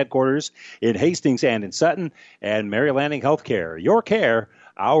engine headquarters in Hastings and in Sutton, and Mary Lanning Healthcare. Your care,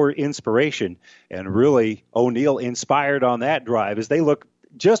 our inspiration. And really, O'Neill inspired on that drive as they look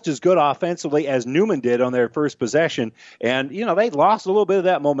just as good offensively as Neumann did on their first possession. And, you know, they lost a little bit of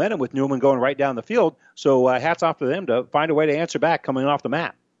that momentum with Neumann going right down the field. So hats off to them to find a way to answer back coming off the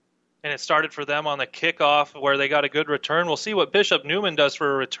mat. And it started for them on the kickoff where they got a good return. We'll see what Bishop Neumann does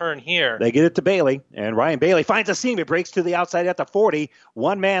for a return here. They get it to Bailey, and Ryan Bailey finds a seam. It breaks to the outside at the 40.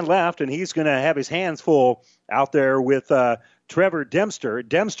 One man left, and he's going to have his hands full out there with Trevor Dempster.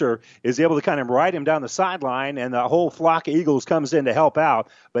 Dempster is able to kind of ride him down the sideline, and the whole flock of Eagles comes in to help out.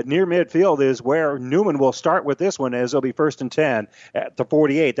 But near midfield is where Neumann will start with this one, as it'll be 1st and 10 at the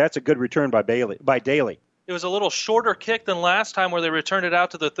 48. That's a good return by Daly. It was a little shorter kick than last time where they returned it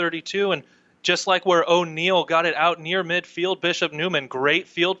out to the 32, and just like where O'Neill got it out near midfield, Bishop Neumann, great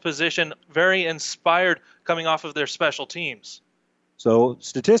field position, very inspired coming off of their special teams. So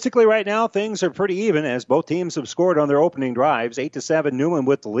statistically right now, things are pretty even as both teams have scored on their opening drives. 8-7, Neumann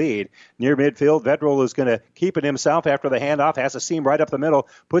with the lead. Near midfield, Vedral is going to keep it himself after the handoff, has a seam right up the middle,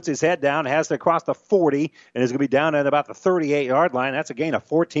 puts his head down, has to cross the 40, and is going to be down at about the 38-yard line. That's a gain of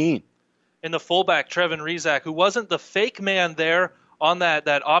 14. In the fullback, Trevin Rizak, who wasn't the fake man there on that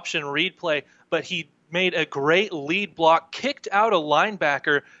option read play, but he made a great lead block, kicked out a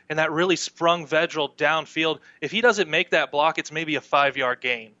linebacker, and that really sprung Vedral downfield. If he doesn't make that block, it's maybe a 5-yard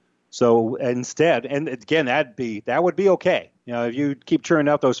gain. So instead, and again, that would be okay. You know, if you keep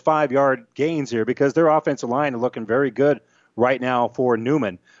churning out those 5-yard gains here, because their offensive line is looking very good right now for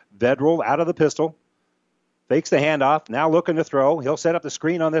Neumann. Vedral out of the pistol. Fakes the handoff, now looking to throw. He'll set up the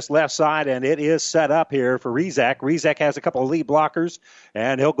screen on this left side, and it is set up here for Rizak. Rizak has a couple of lead blockers,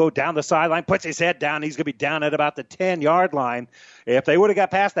 and he'll go down the sideline, puts his head down. He's going to be down at about the 10-yard line. If they would have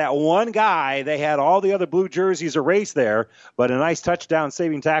got past that one guy, they had all the other blue jerseys erased there, but a nice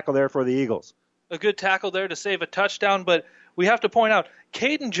touchdown-saving tackle there for the Eagles. A good tackle there to save a touchdown, but we have to point out,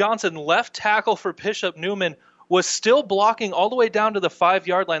 Caden Johnson, left tackle for Bishop Neumann, was still blocking all the way down to the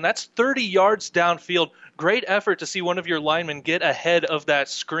 5-yard line. That's 30 yards downfield. Great effort to see one of your linemen get ahead of that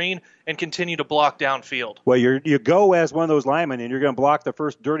screen and continue to block downfield. Well, you go as one of those linemen, and you're going to block the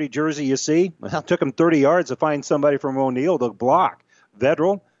first dirty jersey you see. Well, it took him 30 yards to find somebody from O'Neill to block.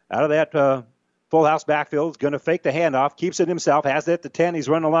 Vedral, out of that full house backfield, is going to fake the handoff, keeps it himself, has it at the 10. He's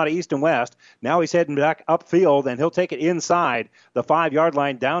running a lot of east and west. Now he's heading back upfield, and he'll take it inside the 5-yard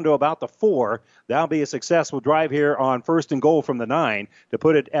line down to about the 4. That'll be a successful drive here on 1st and goal from the 9 to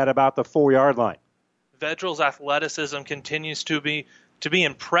put it at about the 4-yard line. Vedral's athleticism continues to be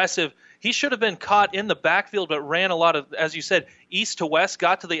impressive. He should have been caught in the backfield, but ran a lot of, as you said, east to west,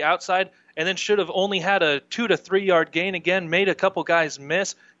 got to the outside, and then should have only had a 2 to 3 yard gain again, made a couple guys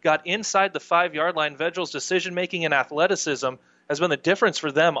miss, got inside the 5-yard line. Vedral's decision-making and athleticism has been the difference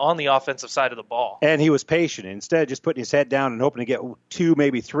for them on the offensive side of the ball. And he was patient. Instead of just putting his head down and hoping to get 2,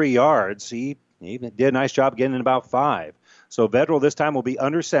 maybe 3 yards, he did a nice job getting in about 5. So Vedral this time will be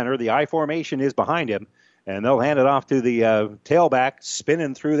under center. The I formation is behind him, and they'll hand it off to the tailback,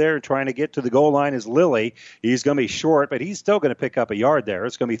 spinning through there, trying to get to the goal line is Lilly. He's going to be short, but he's still going to pick up a yard there.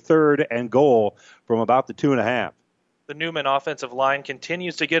 It's going to be 3rd and goal from about the 2.5. The Neumann offensive line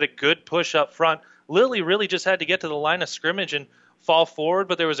continues to get a good push up front. Lilly really just had to get to the line of scrimmage and fall forward,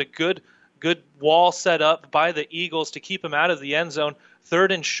 but there was a good wall set up by the Eagles to keep him out of the end zone.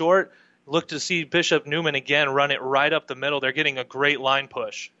 3rd and short. Look to see Bishop Neumann again run it right up the middle. They're getting a great line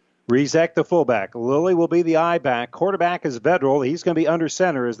push. Rizak the fullback. Lilly will be the I back. Quarterback is Vedral. He's going to be under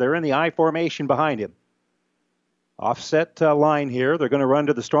center as they're in the I formation behind him. Offset line here. They're going to run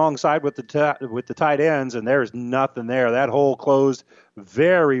to the strong side with the tight ends, and there's nothing there. That hole closed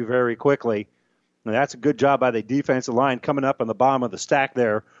very, very quickly. And that's a good job by the defensive line. Coming up on the bottom of the stack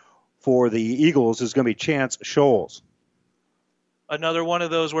there for the Eagles is going to be Chance Scholes. Another one of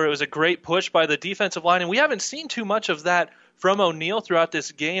those where it was a great push by the defensive line, and we haven't seen too much of that from O'Neill throughout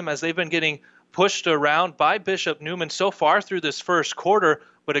this game as they've been getting pushed around by Bishop Neumann so far through this first quarter,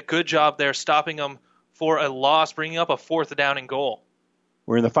 but a good job there stopping them for a loss, bringing up a 4th down and goal.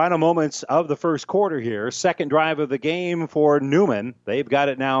 We're in the final moments of the first quarter here. Second drive of the game for Neumann. They've got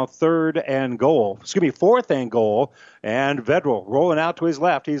it now 3rd and goal. 4th and goal. And Vedral rolling out to his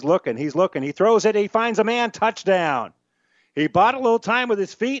left. He's looking. He throws it. He finds a man. Touchdown. He bought a little time with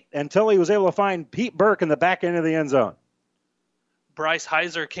his feet until he was able to find Pete Burke in the back end of the end zone. Bryce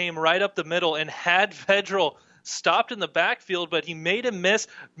Heiser came right up the middle and had Vedral stopped in the backfield, but he made a miss,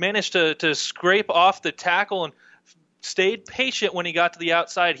 managed to scrape off the tackle and stayed patient when he got to the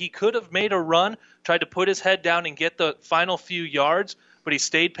outside. He could have made a run, tried to put his head down and get the final few yards, but he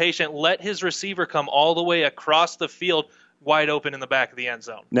stayed patient, let his receiver come all the way across the field, wide open in the back of the end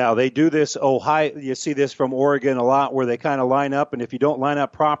zone. Now, they do this, you see this from Oregon a lot, where they kind of line up, and if you don't line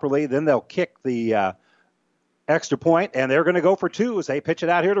up properly, then they'll kick the extra point, and they're going to go for 2 as they pitch it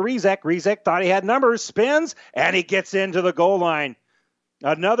out here to Rizek. Rizek thought he had numbers, spins, and he gets into the goal line.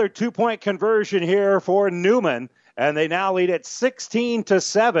 Another 2-point conversion here for Neumann, and they now lead at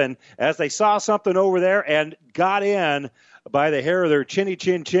 16-7 as they saw something over there and got in by the hair of their chinny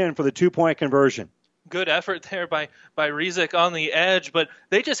chin chin for the 2-point conversion. Good effort there by Rizek on the edge, but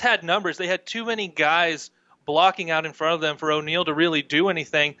they just had numbers. They had too many guys blocking out in front of them for O'Neill to really do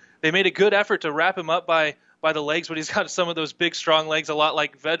anything. They made a good effort to wrap him up by the legs, but he's got some of those big, strong legs, a lot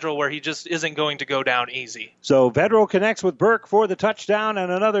like Vedral, where he just isn't going to go down easy. So Vedral connects with Burke for the touchdown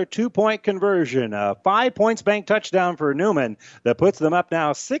and another 2-point conversion. A 5-points bank touchdown for Neumann that puts them up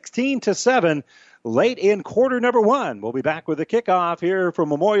now 16-7 late in quarter number 1. We'll be back with the kickoff here from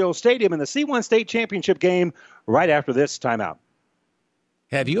Memorial Stadium in the C1 State Championship game right after this timeout.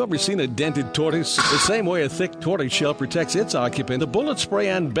 Have you ever seen a dented tortoise? The same way a thick tortoise shell protects its occupant, the bullet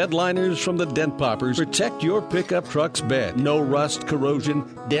spray-on bed liners from the Dent Poppers protect your pickup truck's bed. No rust, corrosion,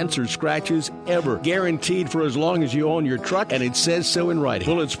 dents, or scratches ever. Guaranteed for as long as you own your truck, and it says so in writing.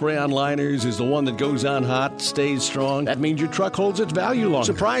 Bullet spray-on liners is the one that goes on hot, stays strong. That means your truck holds its value longer.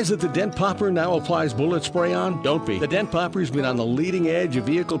 Surprised that the Dent Popper now applies bullet spray-on? Don't be. The Dent Popper's been on the leading edge of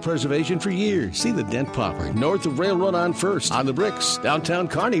vehicle preservation for years. See the Dent Popper north of Railroad on First, on the Bricks, downtown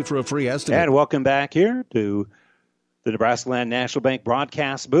Kearney for a free estimate. And welcome back here to the Nebraska Land National Bank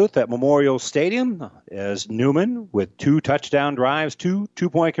broadcast booth at Memorial Stadium as Neumann with 2 touchdown drives, 2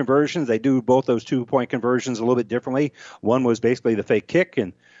 2-point conversions. They do both those 2-point conversions a little bit differently. One was basically the fake kick,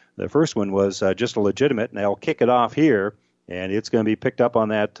 and the first one was just a legitimate, and they'll kick it off here, and it's going to be picked up on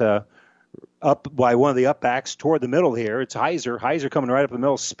that up by one of the upbacks toward the middle here. It's Heiser. Heiser coming right up the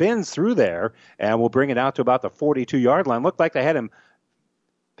middle, spins through there, and will bring it out to about the 42-yard line. Looked like they had him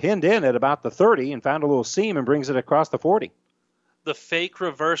pinned in at about the 30 and found a little seam and brings it across the 40. The fake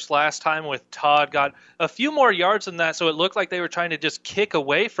reverse last time with Todd got a few more yards than that, so it looked like they were trying to just kick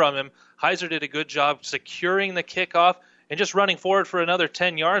away from him. Heiser did a good job securing the kickoff and just running forward for another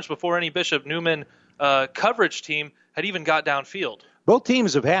 10 yards before any Bishop Neumann coverage team had even got downfield. Both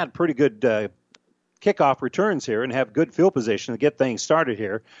teams have had pretty good kickoff returns here and have good field position to get things started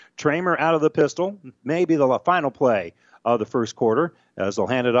here. Tramer out of the pistol, maybe the final play of the first quarter, as they'll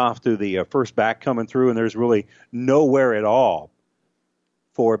hand it off to the first back coming through, and there's really nowhere at all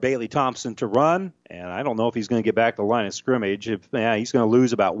for Bailey Thompson to run, and I don't know if he's going to get back to the line of scrimmage. He's going to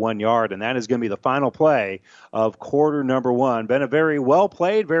lose about 1 yard, and that is going to be the final play of quarter number 1. Been a very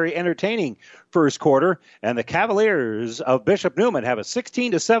well-played, very entertaining first quarter, and the Cavaliers of Bishop Neumann have a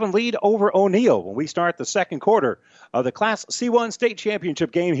 16-7 lead over O'Neill when we start the second quarter of the Class C1 State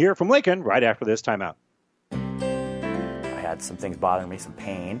Championship game here from Lincoln right after this timeout. Had some things bothering me, some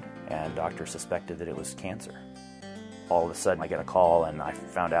pain, and doctor suspected that it was cancer. All of a sudden I get a call and I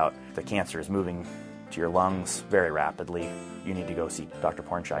found out the cancer is moving to your lungs very rapidly. You need to go see Dr.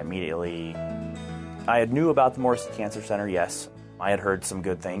 Pornchai immediately. I had knew about the Morris Cancer Center, yes. I had heard some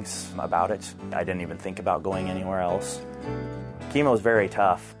good things about it. I didn't even think about going anywhere else. Chemo is very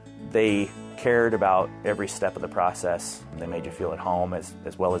tough. They cared about every step of the process. They made you feel at home as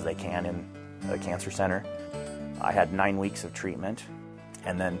well as they can in a cancer center. I had 9 weeks of treatment,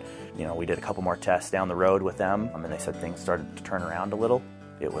 and then, we did a couple more tests down the road with them, and they said things started to turn around a little.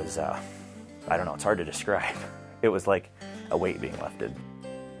 It was, I don't know, it's hard to describe. It was like a weight being lifted.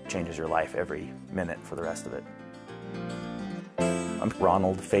 It changes your life every minute for the rest of it. I'm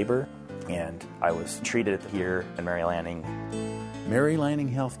Ronald Faber, and I was treated here in Mary Lanning. Mary Lanning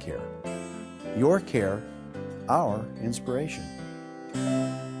Healthcare. Your care, our inspiration.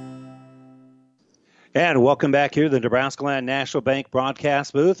 And welcome back here to the Nebraska Land National Bank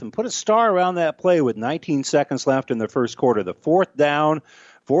broadcast booth, and put a star around that play with 19 seconds left in the first quarter. The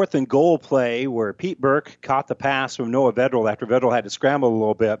fourth and goal play where Pete Burke caught the pass from Noah Vedral after Vedral had to scramble a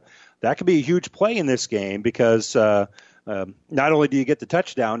little bit. That could be a huge play in this game because not only do you get the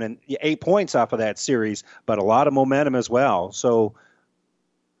touchdown and 8 points off of that series, but a lot of momentum as well. So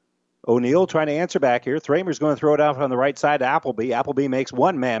O'Neill trying to answer back here. Thramer's going to throw it out on the right side to Appleby. Appleby makes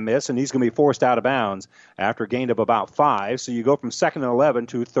one man miss, and he's going to be forced out of bounds after a gain of about 5. So you go from 2nd and 11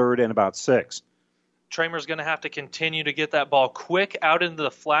 to 3rd and about 6. Tramer's going to have to continue to get that ball quick out into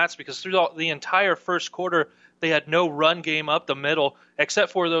the flats because through the entire first quarter, they had no run game up the middle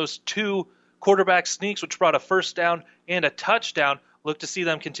except for those 2 quarterback sneaks, which brought a first down and a touchdown. Look to see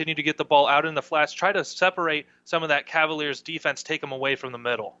them continue to get the ball out in the flats, try to separate some of that Cavaliers defense, take them away from the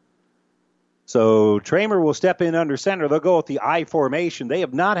middle. So Tramer will step in under center. They'll go with the I formation. They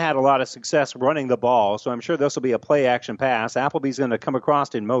have not had a lot of success running the ball, so I'm sure this will be a play-action pass. Appleby's going to come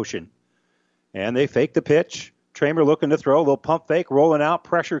across in motion. And they fake the pitch. Tramer looking to throw. A little pump fake, rolling out,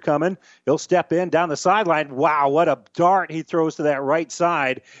 pressure coming. He'll step in down the sideline. Wow, what a dart he throws to that right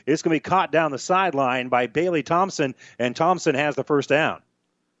side. It's going to be caught down the sideline by Bailey Thompson, and Thompson has the first down.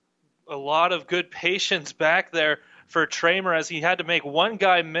 A lot of good patience back there for Tramer as he had to make one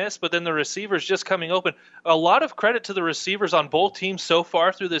guy miss, but then the receivers just coming open. A lot of credit to the receivers on both teams so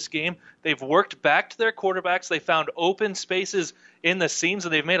far through this game. They've worked back to their quarterbacks. They found open spaces in the seams,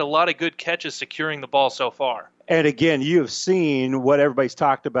 and they've made a lot of good catches securing the ball so far. And again, you have seen what everybody's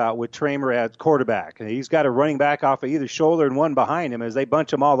talked about with Tramer as quarterback. He's got a running back off of either shoulder and one behind him. As they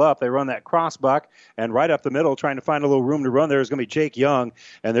bunch them all up, they run that cross buck, and right up the middle, trying to find a little room to run there is going to be Jake Young,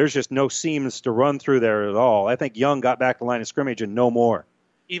 and there's just no seams to run through there at all. I think Young got back to the line of scrimmage and no more.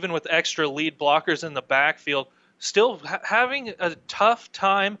 Even with extra lead blockers in the backfield, still having a tough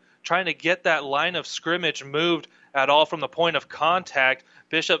time trying to get that line of scrimmage moved at all from the point of contact.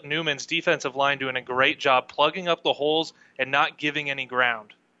 Bishop Neumann's defensive line doing a great job plugging up the holes and not giving any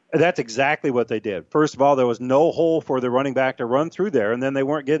ground. That's exactly what they did. First of all, there was no hole for the running back to run through there, and then they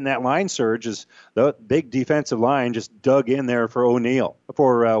weren't getting that line surge as the big defensive line just dug in there for O'Neill,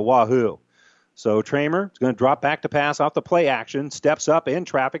 for Wahoo. So Tramer is going to drop back to pass off the play action, steps up in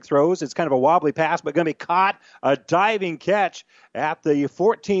traffic, throws. It's kind of a wobbly pass, but going to be caught. A diving catch at the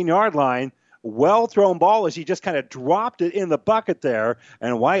 14-yard line. Well-thrown ball as he just kind of dropped it in the bucket there,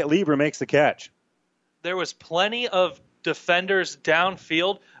 and Wyatt Lever makes the catch. There was plenty of defenders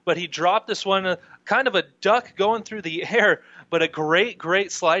downfield, but he dropped this one, kind of a duck going through the air, but a great,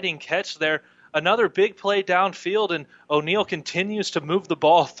 great sliding catch there. Another big play downfield, and O'Neill continues to move the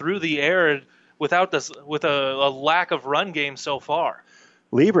ball through the air with a lack of run game so far.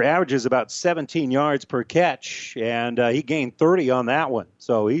 Lever averages about 17 yards per catch, and he gained 30 on that one.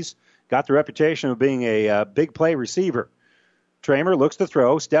 So he's got the reputation of being a big play receiver. Tramer looks to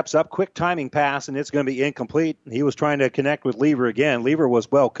throw, steps up, quick timing pass, and it's going to be incomplete. He was trying to connect with Lever again. Lever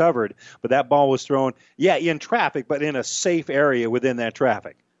was well covered, but that ball was thrown, in traffic, but in a safe area within that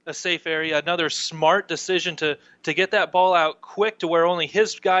traffic. A safe area, another smart decision to get that ball out quick to where only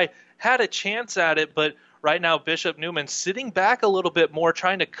his guy had a chance at it, but right now, Bishop Neumann sitting back a little bit more,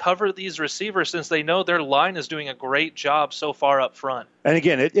 trying to cover these receivers since they know their line is doing a great job so far up front. And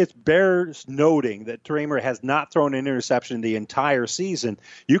again, it bears noting that Tramer has not thrown an interception the entire season.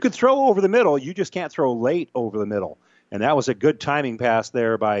 You could throw over the middle, you just can't throw late over the middle. And that was a good timing pass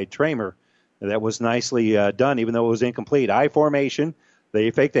there by Tramer. That was nicely done, even though it was incomplete. I formation. They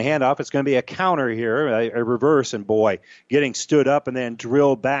fake the handoff. It's going to be a counter here, a reverse, and boy, getting stood up and then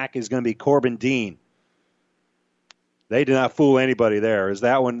drilled back is going to be Corbin Dean. They did not fool anybody there. Is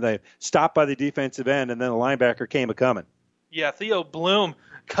that when they stopped by the defensive end and then the linebacker came a-coming? Yeah, Theo Bloom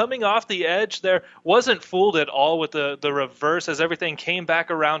coming off the edge there, wasn't fooled at all with the reverse as everything came back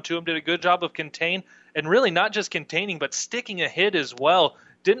around to him, did a good job of contain, and really not just containing but sticking a hit as well.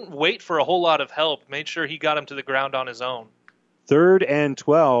 Didn't wait for a whole lot of help, made sure he got him to the ground on his own. 3rd and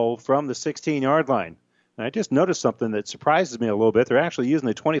 12 from the 16-yard line. And I just noticed something that surprises me a little bit. They're actually using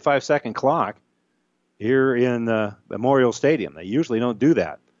the 25-second clock here in Memorial Stadium. They usually don't do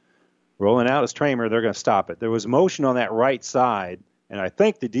that. Rolling out is Tramer. They're going to stop it. There was motion on that right side, and I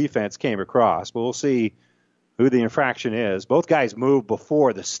think the defense came across. But we'll see who the infraction is. Both guys moved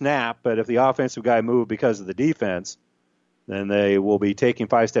before the snap, but if the offensive guy moved because of the defense, then they will be taking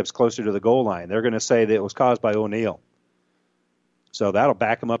 5 steps closer to the goal line. They're going to say that it was caused by O'Neill. So that'll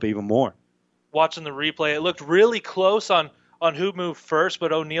back them up even more. Watching the replay, it looked really close on on who moved first,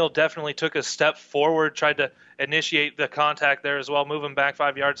 but O'Neal definitely took a step forward, tried to initiate the contact there as well, moving back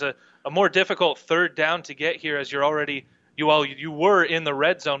 5 yards. A more difficult third down to get here as you were in the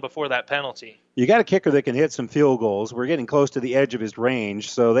red zone before that penalty. You got a kicker that can hit some field goals. We're getting close to the edge of his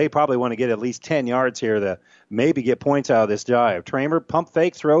range, so they probably want to get at least 10 yards here to maybe get points out of this drive. Tramer, pump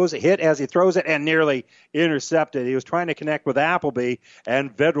fake, throws, hit as he throws it, and nearly intercepted. He was trying to connect with Appleby,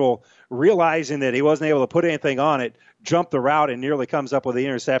 and Vedral, realizing that he wasn't able to put anything on it, jumped the route and nearly comes up with the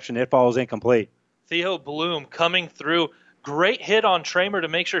interception. It falls incomplete. Theo Bloom coming through. Great hit on Tramer to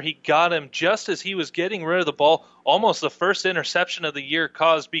make sure he got him just as he was getting rid of the ball. Almost the first interception of the year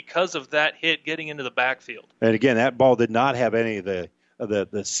caused because of that hit getting into the backfield. And again, that ball did not have any of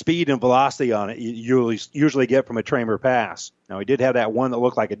the speed and velocity on it you usually get from a Tramer pass. Now, he did have that one that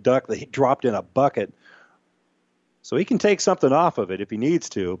looked like a duck that he dropped in a bucket. So he can take something off of it if he needs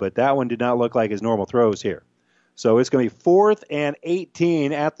to, but that one did not look like his normal throws here. So it's going to be 4th and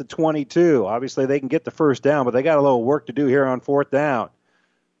 18 at the 22. Obviously, they can get the first down, but they got a little work to do here on 4th down.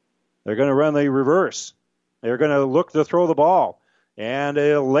 They're going to run the reverse. They're going to look to throw the ball. And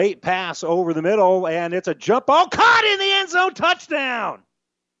a late pass over the middle, and it's a jump ball caught in the end zone, touchdown.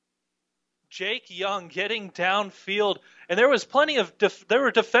 Jake Young getting downfield, and there was plenty of there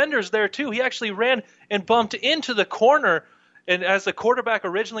were defenders there too. He actually ran and bumped into the corner. And as the quarterback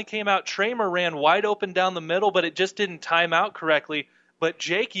originally came out, Tramer ran wide open down the middle, but it just didn't time out correctly. But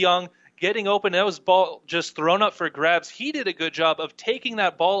Jake Young getting open, that was ball just thrown up for grabs. He did a good job of taking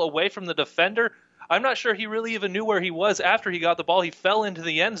that ball away from the defender. I'm not sure he really even knew where he was after he got the ball. He fell into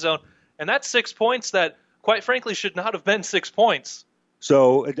the end zone. And that's 6 points that, quite frankly, should not have been 6 points.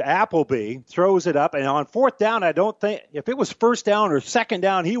 So Appleby throws it up, and on 4th down, I don't think, if it was 1st down or 2nd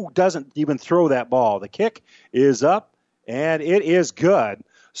down, he doesn't even throw that ball. The kick is up. And it is good.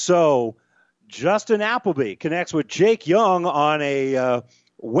 So Justin Appleby connects with Jake Young on a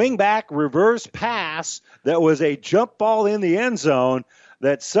wingback reverse pass that was a jump ball in the end zone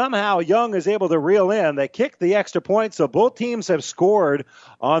that somehow Young is able to reel in. They kicked the extra point, so both teams have scored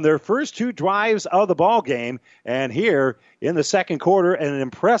on their first 2 drives of the ball game. And here in the second quarter, an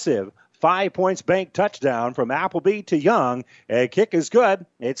impressive 5 points bank touchdown from Appleby to Young. A kick is good.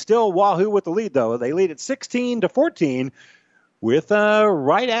 It's still Wahoo with the lead, though. They lead at 16-14 with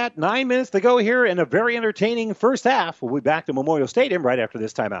right at 9 minutes to go here in a very entertaining first half. We'll be back to Memorial Stadium right after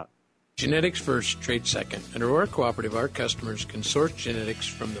this timeout. Genetics first, trade second. At Aurora Cooperative, our customers can source genetics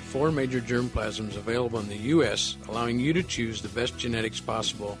from the 4 major germplasms available in the U.S., allowing you to choose the best genetics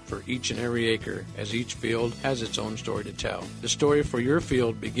possible for each and every acre, as each field has its own story to tell. The story for your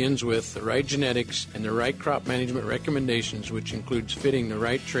field begins with the right genetics and the right crop management recommendations, which includes fitting the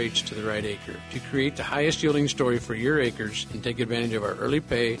right traits to the right acre. To create the highest yielding story for your acres and take advantage of our early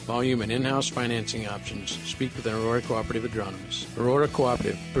pay, volume, and in-house financing options, speak with an Aurora Cooperative agronomist. Aurora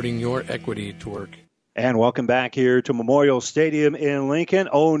Cooperative, putting your equity to work. And welcome back here to Memorial Stadium in Lincoln.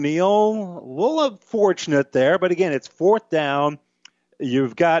 O'Neal, a little unfortunate there, but again, it's 4th down.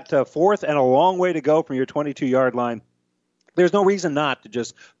 You've got 4th and a long way to go from your 22-yard line. There's no reason not to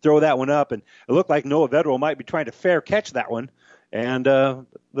just throw that one up, and it looked like Noah Vedral might be trying to fair catch that one, and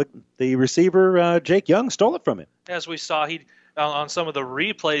the receiver, Jake Young, stole it from him. As we saw, he on some of the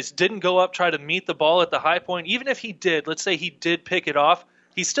replays, didn't go up, try to meet the ball at the high point. Even if he did, let's say he did pick it off,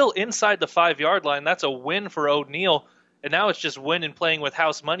 he's still inside the 5-yard line. That's a win for O'Neal. And now it's just winning, playing with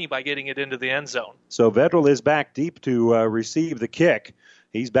house money by getting it into the end zone. So Vedral is back deep to receive the kick.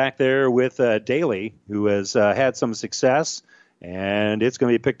 He's back there with Daly, who has had some success. And it's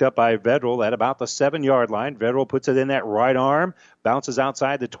going to be picked up by Vedral at about the 7-yard line. Vedral puts it in that right arm, bounces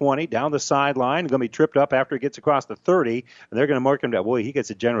outside the 20, down the sideline. Going to be tripped up after it gets across the 30. And they're going to mark him down. Boy, he gets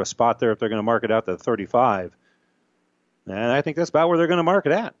a generous spot there if they're going to mark it out to the 35. And I think that's about where they're going to mark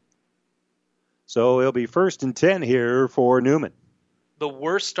it at. So it'll be 1st and 10 here for Neumann. The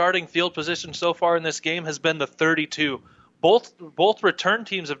worst starting field position so far in this game has been the 32. Both return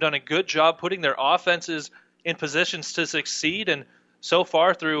teams have done a good job putting their offenses in positions to succeed, and so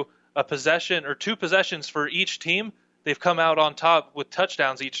far through a possession or 2 possessions for each team, they've come out on top with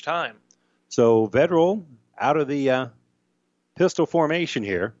touchdowns each time. So Vedral out of the pistol formation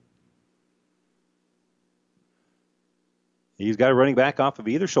here. He's got a running back off of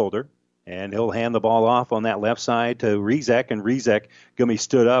either shoulder, and he'll hand the ball off on that left side to Rizek, and Rizek going to be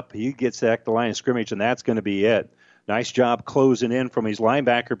stood up. He gets at the line of scrimmage, and that's going to be it. Nice job closing in from his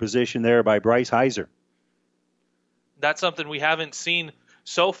linebacker position there by Bryce Heiser. That's something we haven't seen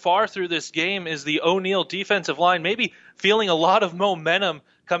so far through this game is the O'Neal defensive line maybe feeling a lot of momentum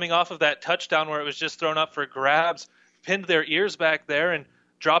coming off of that touchdown where it was just thrown up for grabs, pinned their ears back there, and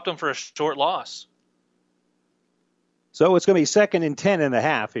dropped them for a short loss. So it's going to be 2nd and 10 and a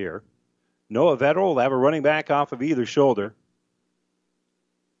half here. Noah Vedral will have a running back off of either shoulder.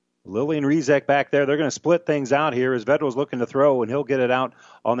 Lilly and Rizek back there. They're going to split things out here as Vedral's looking to throw, and he'll get it out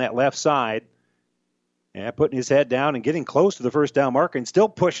on that left side. And putting his head down and getting close to the first down marker and still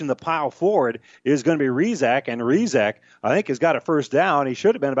pushing the pile forward is going to be Rizek. And Rizek, I think, has got a first down. He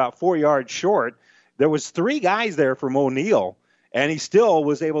should have been about 4 yards short. There was 3 guys there from O'Neill, and he still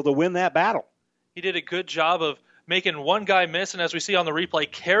was able to win that battle. He did a good job of making one guy miss, and as we see on the replay,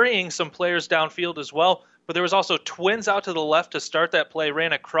 carrying some players downfield as well. But there was also twins out to the left to start that play,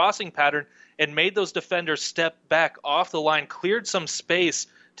 ran a crossing pattern, and made those defenders step back off the line, cleared some space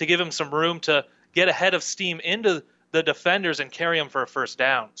to give him some room to get ahead of steam into the defenders and carry them for a first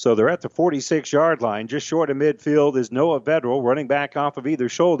down. So they're at the 46-yard line. Just short of midfield is Noah Vedral, running back off of either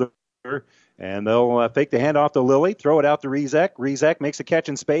shoulder. And they'll fake the handoff to Lilly, throw it out to Rizek. Rizek makes a catch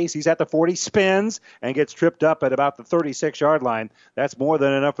in space. He's at the 40, spins, and gets tripped up at about the 36-yard line. That's more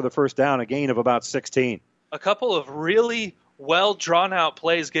than enough for the first down, a gain of about 16. A couple of really well drawn-out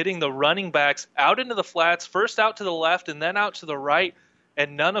plays, getting the running backs out into the flats, first out to the left and then out to the right,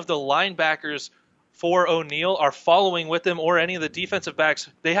 and none of the linebackers for O'Neill are following with them or any of the defensive backs.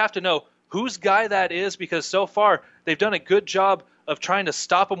 They have to know whose guy that is because so far they've done a good job of trying to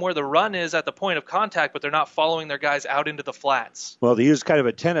stop them where the run is at the point of contact, but they're not following their guys out into the flats. Well, to use kind of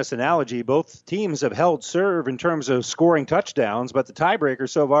a tennis analogy, both teams have held serve in terms of scoring touchdowns, but the tiebreaker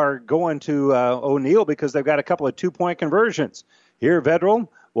so far going to O'Neill because they've got a couple of two-point conversions. Here, Vedral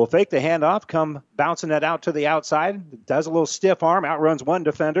will fake the handoff, come bouncing that out to the outside, does a little stiff arm, outruns one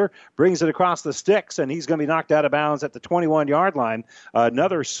defender, brings it across the sticks, and he's going to be knocked out of bounds at the 21-yard line.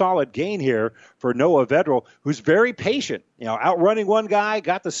 Another solid gain here for Noah Vedral, who's very patient. Outrunning one guy,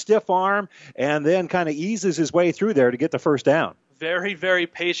 got the stiff arm, and then kind of eases his way through there to get the first down. Very, very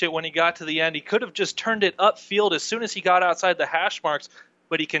patient when he got to the end. He could have just turned it upfield as soon as he got outside the hash marks,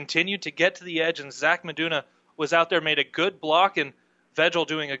 but he continued to get to the edge, and Zach Meduna was out there, made a good block, and Vedral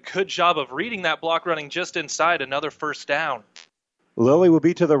doing a good job of reading that block, running just inside, another first down. Lilly will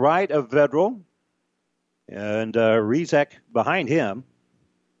be to the right of Vedral, and Rizek behind him.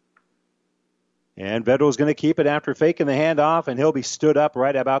 And Vedral's going to keep it after faking the handoff, and he'll be stood up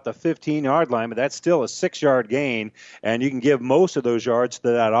right about the 15-yard line, but that's still a 6-yard gain, and you can give most of those yards to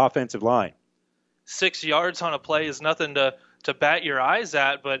that offensive line. 6 yards on a play is nothing to bat your eyes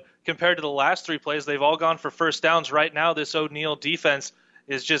at, but compared to the last 3 plays, they've all gone for first downs. Right now, this O'Neill defense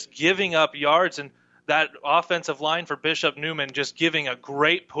is just giving up yards, and that offensive line for Bishop Neumann just giving a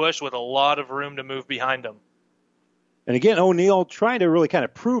great push with a lot of room to move behind them. And again, O'Neill trying to really kind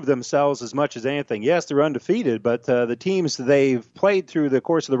of prove themselves as much as anything. Yes, they're undefeated, but the teams they've played through the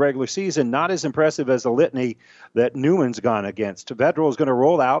course of the regular season, not as impressive as the litany that Newman's gone against. Vedral is going to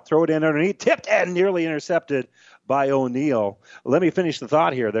roll out, throw it in underneath, tipped and nearly intercepted by O'Neill. Let me finish the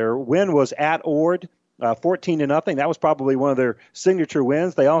thought here. Their win was at Ord, 14-0. That was probably one of their signature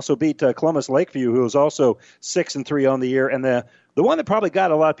wins. They also beat Columbus Lakeview, who was also 6-3 on the year. And the one that probably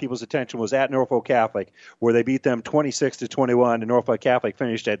got a lot of people's attention was at Norfolk Catholic, where they beat them 26-21, and Norfolk Catholic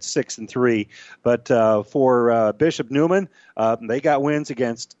finished at 6-3. But for Bishop Neumann, they got wins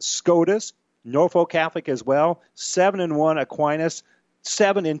against Scotus, Norfolk Catholic as well, 7-1 Aquinas,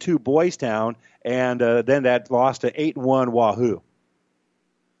 7-2 Boys Town, and then that loss to 8-1 Wahoo.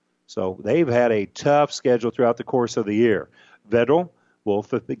 So they've had a tough schedule throughout the course of the year. Vedral will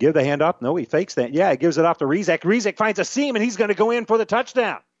give the handoff. No, he fakes that. Yeah, he gives it off to Rizek. Rizek finds a seam, and he's going to go in for the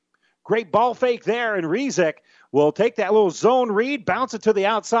touchdown. Great ball fake there, and Rizek will take that little zone read, bounce it to the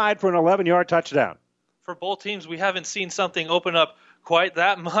outside for an 11-yard touchdown. For both teams, we haven't seen something open up quite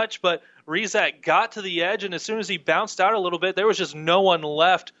that much, but Rizek got to the edge, and as soon as he bounced out a little bit, there was just no one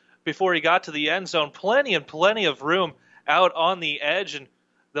left before he got to the end zone. Plenty of room out on the edge, and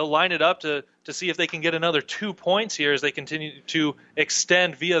they'll line it up to see if they can get another 2 points here as they continue to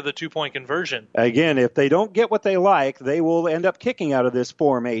extend via the 2-point conversion. Again, if they don't get what they like, they will end up kicking out of this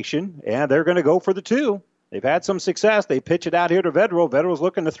formation, and they're going to go for the 2. They've had some success. They pitch it out here to Vedral. Vedral's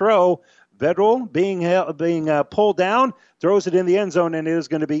looking to throw. Vedral being pulled down, throws it in the end zone, and it is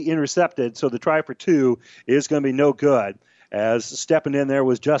going to be intercepted. So the try for 2 is going to be no good, as stepping in there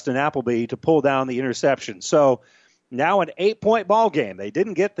was Justin Appleby to pull down the interception. So now an 8-point ball game. They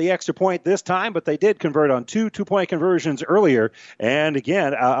didn't get the extra point this time, but they did convert on 2 2-point conversions earlier. And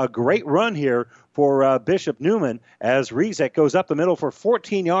again, a great run here for Bishop Neumann as Rizek goes up the middle for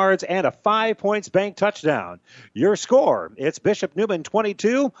 14 yards and a 5-points bank touchdown. Your score, it's Bishop Neumann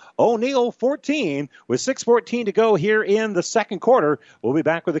 22, O'Neill 14, with 6:14 to go here in the second quarter. We'll be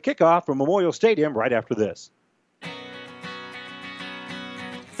back with the kickoff from Memorial Stadium right after this.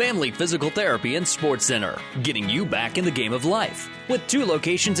 Family Physical Therapy and Sports Center, getting you back in the game of life. With 2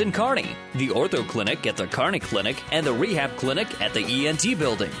 locations in Kearney, the Ortho Clinic at the Kearney Clinic and the Rehab Clinic at the ENT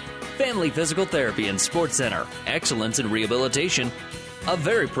Building. Family Physical Therapy and Sports Center, excellence in rehabilitation. A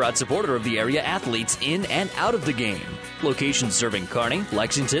very proud supporter of the area athletes in and out of the game. Locations serving Kearney,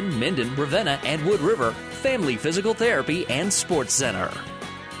 Lexington, Minden, Ravenna, and Wood River. Family Physical Therapy and Sports Center.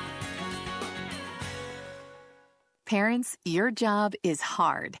 Parents, your job is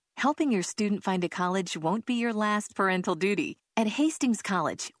hard. Helping your student find a college won't be your last parental duty. At Hastings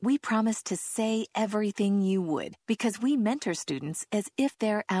College, we promise to say everything you would because we mentor students as if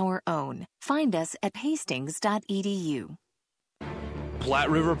they're our own. Find us at hastings.edu.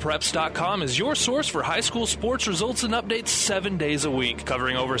 PlatteRiverPreps.com is your source for high school sports results and updates 7 days a week,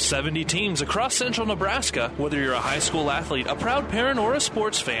 covering over 70 teams across central Nebraska. Whether you're a high school athlete, a proud parent, or a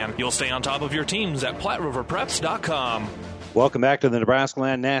sports fan, you'll stay on top of your teams at PlatteRiverPreps.com. Welcome back to the Nebraska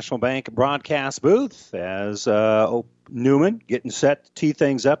Land National Bank broadcast booth as Neumann getting set to tee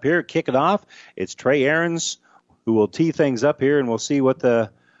things up here, kick it off. It's Trey Ahrens who will tee things up here, and we'll see what the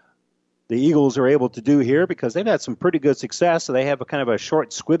Eagles are able to do here because they've had some pretty good success. So they have a kind of a short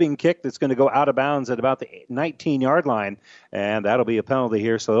squibbing kick that's going to go out of bounds at about the 19-yard line, and that'll be a penalty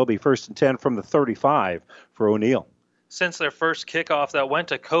here. So it'll be 1st and 10 from the 35 for O'Neill. Since their first kickoff that went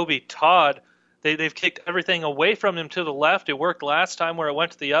to Kobe Todd, they've kicked everything away from him to the left. It worked last time where it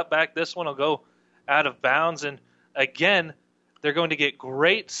went to the up back. This one will go out of bounds. And again, they're going to get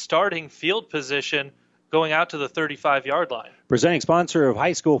great starting field position going out to the 35-yard line. Presenting sponsor of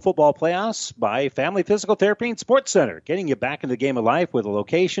high school football playoffs by Family Physical Therapy and Sports Center, getting you back in the game of life with a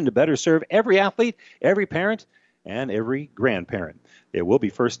location to better serve every athlete, every parent, and every grandparent. It will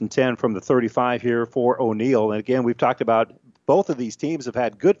be 1st and 10 from the 35 here for O'Neill. And again, we've talked about both of these teams have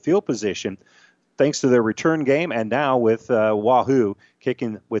had good field position thanks to their return game, and now with Wahoo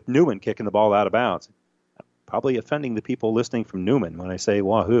with Neumann kicking the ball out of bounds. Probably offending the people listening from Neumann when I say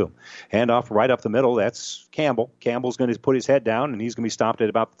Wahoo. Handoff right up the middle. That's Campbell. Campbell's going to put his head down, and he's going to be stopped at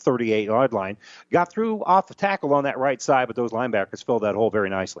about the 38-yard line. Got through off the tackle on that right side, but those linebackers filled that hole very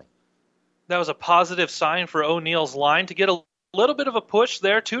nicely. That was a positive sign for O'Neill's line to get a little bit of a push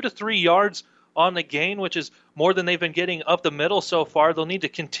there, 2 to 3 yards on the gain, which is more than they've been getting up the middle so far. They'll need to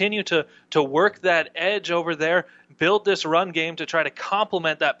continue to work that edge over there, build this run game to try to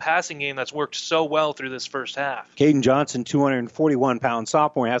complement that passing game that's worked so well through this first half. Caden Johnson, 241-pound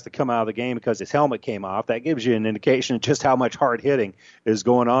sophomore, has to come out of the game because his helmet came off. That gives you an indication of just how much hard hitting is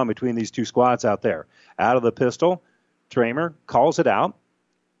going on between these two squads out there. Out of the pistol, Tramer calls it out.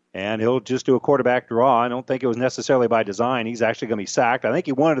 And he'll just do a quarterback draw. I don't think it was necessarily by design. He's actually going to be sacked. I think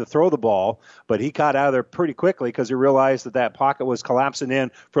he wanted to throw the ball, but he got out of there pretty quickly because he realized that pocket was collapsing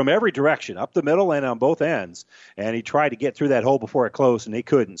in from every direction, up the middle and on both ends. And he tried to get through that hole before it closed, and he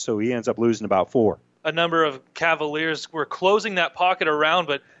couldn't. So he ends up losing about 4. A number of Cavaliers were closing that pocket around,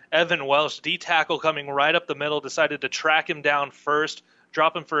 but Evan Welsh, D-tackle coming right up the middle, decided to track him down first,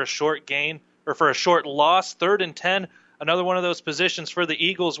 drop him for a short gain, or for a short loss, 3rd and 10. Another one of those positions for the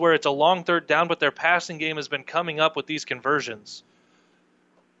Eagles where it's a long 3rd down, but their passing game has been coming up with these conversions.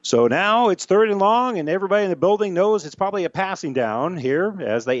 So now it's 3rd and long, and everybody in the building knows it's probably a passing down here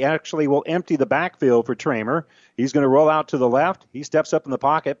as they actually will empty the backfield for Tramer. He's going to roll out to the left. He steps up in the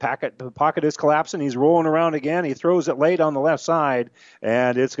pocket. The pocket is collapsing. He's rolling around again. He throws it late on the left side,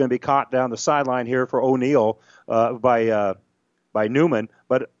 and it's going to be caught down the sideline here for O'Neill by Neumann,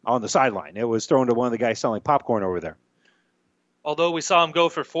 but on the sideline. It was thrown to one of the guys selling popcorn over there. Although we saw them go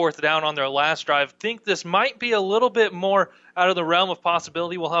for 4th down on their last drive, think this might be a little bit more out of the realm of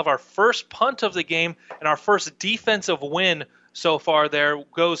possibility. We'll have our first punt of the game, and our first defensive win so far there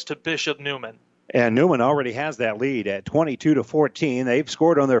goes to Bishop Neumann. And Neumann already has that lead at 22-14. They've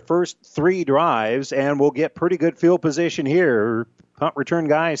scored on their first 3 drives and will get pretty good field position here. Punt return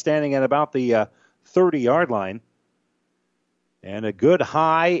guy standing at about the 30-yard line. And a good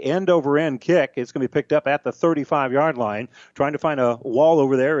high end-over-end kick. It's going to be picked up at the 35-yard line. Trying to find a wall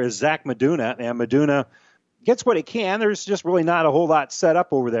over there is Zach Meduna. And Meduna gets what he can. There's just really not a whole lot set up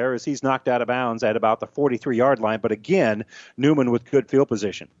over there as he's knocked out of bounds at about the 43-yard line. But again, Neumann with good field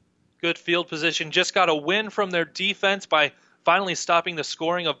position. Good field position. Just got a win from their defense by finally stopping the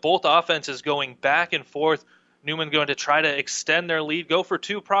scoring of both offenses going back and forth. Neumann going to try to extend their lead. Go for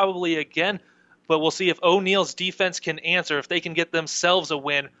 2 probably again. But we'll see if O'Neill's defense can answer, if they can get themselves a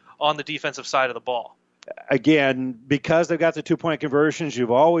win on the defensive side of the ball. Again, because they've got the 2-point conversions,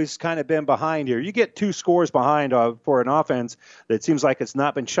 you've always kind of been behind here. You get 2 scores behind for an offense that seems like it's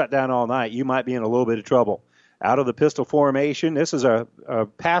not been shut down all night, you might be in a little bit of trouble. Out of the pistol formation, this is a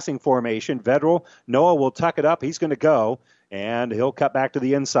passing formation. Vedral, Noah will tuck it up. He's going to go. And he'll cut back to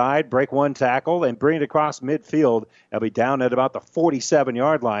the inside, break one tackle, and bring it across midfield. He'll be down at about the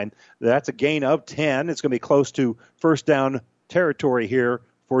 47-yard line. That's a gain of 10. It's going to be close to first down territory here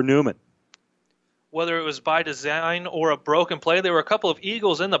for Neumann. Whether it was by design or a broken play, there were a couple of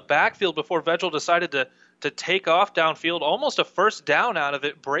Eagles in the backfield before Vedral decided to take off downfield, almost a first down out of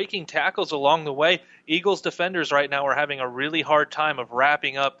it, breaking tackles along the way. Eagles defenders right now are having a really hard time of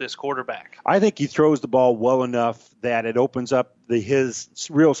wrapping up this quarterback. I think he throws the ball well enough that it opens up his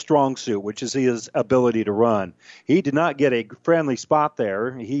real strong suit, which is his ability to run. He did not get a friendly spot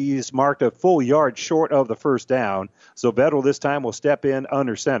there. He's marked a full yard short of the first down, so Vedral this time will step in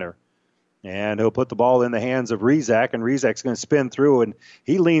under center. And he'll put the ball in the hands of Rizak, and Rizak's going to spin through, and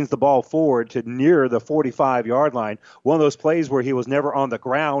he leans the ball forward to near the 45-yard line. One of those plays where he was never on the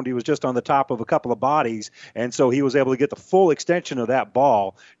ground. He was just on the top of a couple of bodies, and so he was able to get the full extension of that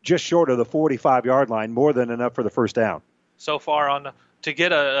ball just short of the 45-yard line, more than enough for the first down. So far, to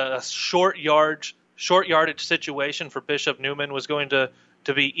get a short yardage situation for Bishop Neumann was going to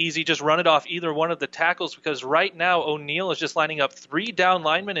be easy. Just run it off either one of the tackles, because right now O'Neill is just lining up 3 down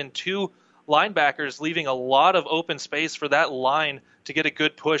linemen and 2 linebackers, leaving a lot of open space for that line to get a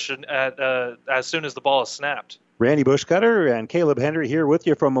good push as soon as the ball is snapped. Randy Bushcutter and Caleb Henry here with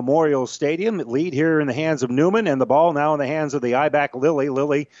you from Memorial Stadium. Lead here in the hands of Neumann, and the ball now in the hands of the I-back Lilly.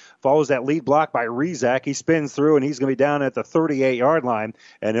 Lilly follows that lead block by Rizak. He spins through, and he's going to be down at the 38-yard line,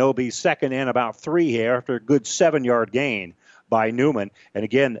 and it'll be second and about 3 here after a good 7-yard gain by Neumann. And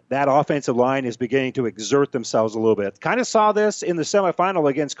again, that offensive line is beginning to exert themselves a little bit. Kind of saw this in the semifinal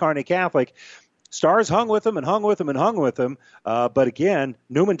against Kearney Catholic. Stars hung with them and hung with them and hung with them. But again,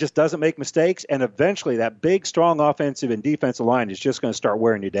 Neumann just doesn't make mistakes, and eventually that big, strong offensive and defensive line is just going to start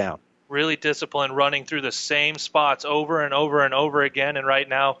wearing you down. Really disciplined, running through the same spots over and over and over again, and right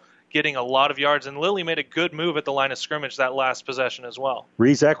now getting a lot of yards. And Lilly made a good move at the line of scrimmage that last possession as well.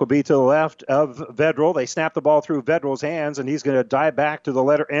 Rizak will be to the left of Vedral. They snap the ball through Vedral's hands, and he's going to dive back to the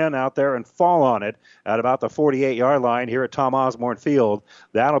letter N out there and fall on it at about the 48-yard line here at Tom Osborne Field.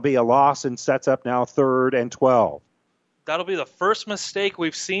 That'll be a loss and sets up now 3rd and 12. That'll be the first mistake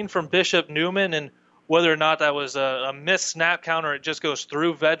we've seen from Bishop Neumann, and whether or not that was a missed snap count or it just goes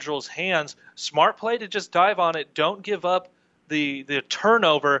through Vedral's hands, smart play to just dive on it. Don't give up the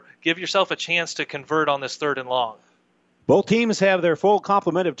turnover. Give yourself a chance to convert on this 3rd and long. Both teams have their full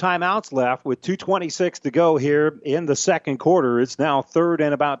complement of timeouts left with 2:26 to go here in the second quarter. It's now 3rd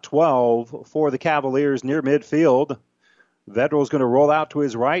and about 12 for the Cavaliers near midfield. Vedral's going to roll out to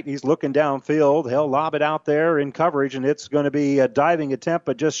his right. He's looking downfield. He'll lob it out there in coverage, and it's going to be a diving attempt,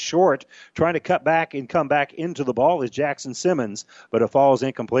 but just short. Trying to cut back and come back into the ball is Jackson Simmons, but it falls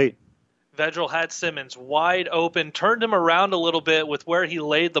incomplete. Vedral had Simmons wide open, turned him around a little bit with where he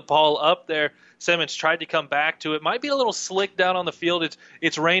laid the ball up there. Simmons tried to come back to it. Might be a little slick down on the field.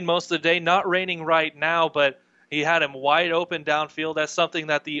 It's rained most of the day. Not raining right now, but he had him wide open downfield. That's something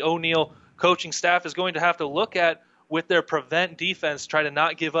that the O'Neill coaching staff is going to have to look at with their prevent defense, try to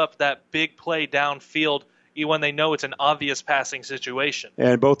not give up that big play downfield when they know it's an obvious passing situation.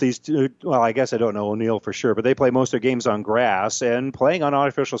 And both these two, well, I guess I don't know O'Neill for sure, but they play most of their games on grass, and playing on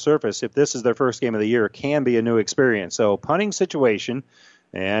artificial surface, if this is their first game of the year, can be a new experience. So punting situation,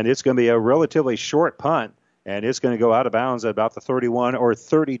 and it's going to be a relatively short punt, and it's going to go out of bounds at about the 31 or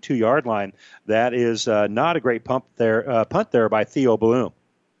 32-yard line. That is not a great punt there by Theo Bloom.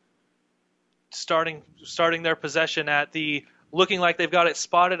 Starting their possession at the looking like they've got it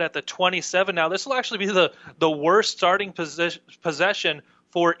spotted at the 27 now. This will actually be the worst starting possession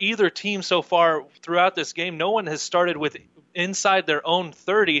for either team so far throughout this game. No one has started with inside their own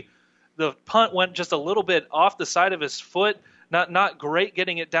 30. The punt went just a little bit off the side of his foot. Not great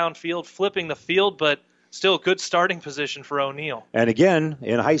getting it downfield, flipping the field, but still good starting position for O'Neill. And again,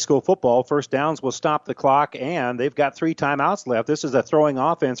 in high school football, first downs will stop the clock, and they've got 3 timeouts left. This is a throwing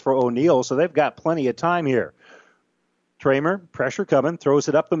offense for O'Neill, so they've got plenty of time here. Tramer, pressure coming, throws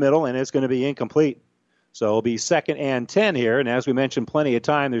it up the middle, and it's going to be incomplete. So it'll be 2nd and 10 here, and as we mentioned, plenty of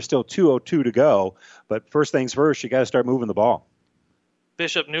time. There's still 2:02 to go, but first things first, you got to start moving the ball.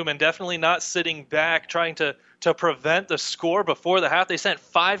 Bishop Neumann definitely not sitting back, trying to prevent the score before the half. They sent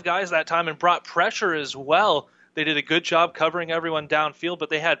 5 guys that time and brought pressure as well. They did a good job covering everyone downfield, but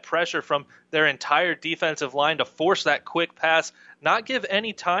they had pressure from their entire defensive line to force that quick pass, not give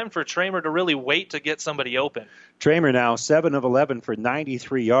any time for Tramer to really wait to get somebody open. Tramer now 7 of 11 for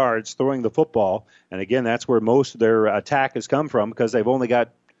 93 yards throwing the football. And again, that's where most of their attack has come from because they've only got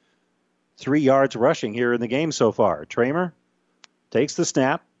 3 yards rushing here in the game so far. Tramer takes the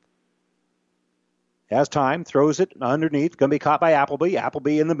snap has time, throws it underneath, going to be caught by Appleby.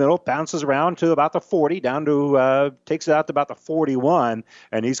 Appleby in the middle, bounces around to about the 40, down to, takes it out to about the 41,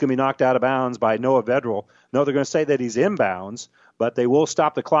 and he's going to be knocked out of bounds by Noah Vedral. No, they're going to say that he's inbounds, but they will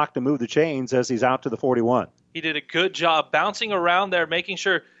stop the clock to move the chains as he's out to the 41. He did a good job bouncing around there, making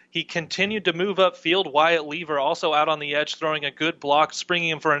sure he continued to move upfield. Wyatt Lever also out on the edge, throwing a good block, springing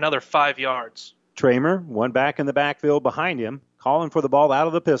him for another 5 yards. Tramer, one back in the backfield behind him, calling for the ball out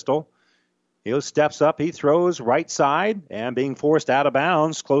of the pistol. He steps up, he throws right side, and being forced out of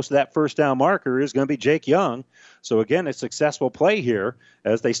bounds close to that first down marker is going to be Jake Young. So again, a successful play here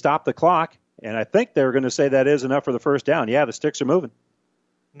as they stop the clock, and I think they're going to say that is enough for the first down. Yeah, the sticks are moving.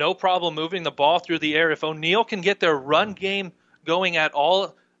 No problem moving the ball through the air. If O'Neill can get their run game going at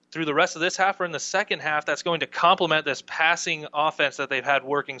all through the rest of this half or in the second half, that's going to complement this passing offense that they've had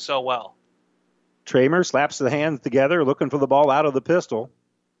working so well. Tramer slaps the hands together, looking for the ball out of the pistol.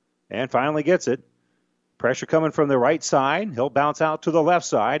 And finally gets it. Pressure coming from the right side. He'll bounce out to the left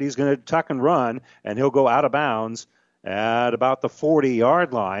side. He's going to tuck and run, and he'll go out of bounds at about the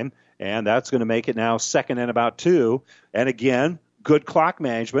 40-yard line. And that's going to make it now second and about 2. And again, good clock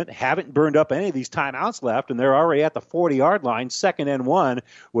management. Haven't burned up any of these timeouts left, and they're already at the 40-yard line, second and 1,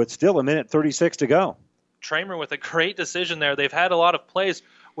 with still a minute 36 to go. Tramer with a great decision there. They've had a lot of plays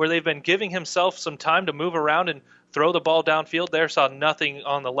where they've been giving himself some time to move around and throw the ball downfield. There, saw nothing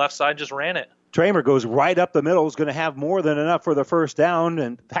on the left side, just ran it. Tramer goes right up the middle, is going to have more than enough for the first down.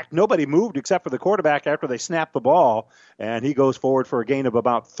 And in fact, nobody moved except for the quarterback after they snapped the ball. And he goes forward for a gain of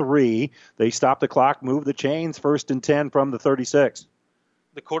about 3. They stop the clock, move the chains, 1st and 10 from the 36.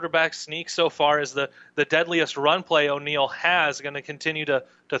 The quarterback sneak so far is the deadliest run play O'Neill has. Going to continue to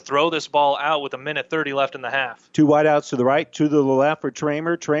throw this ball out with a minute 30 left in the half. 2 wideouts to the right, 2 to the left for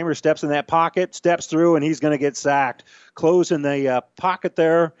Tramer. Tramer steps in that pocket, steps through, and he's going to get sacked. Closing the pocket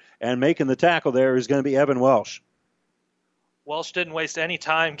there and making the tackle there is going to be Evan Welsh. Welsh didn't waste any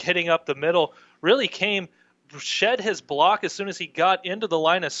time getting up the middle. Really shed his block as soon as he got into the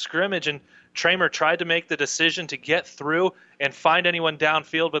line of scrimmage, and Tramer tried to make the decision to get through and find anyone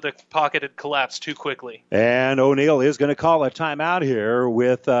downfield, but the pocket had collapsed too quickly. And O'Neill is going to call a timeout here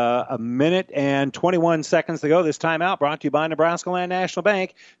with a minute and 21 seconds to go. This timeout brought to you by Nebraska Land National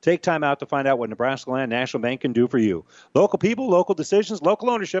Bank. Take time out to find out what Nebraska Land National Bank can do for you. Local people, local decisions, local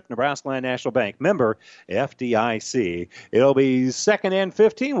ownership, Nebraska Land National Bank. Member FDIC. It'll be 2nd and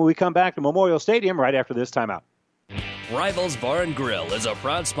 15 when we come back to Memorial Stadium right after this timeout. Rivals Bar and Grill is a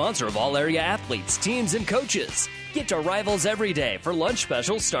proud sponsor of all area athletes, teams, and coaches. Get to Rivals every day for lunch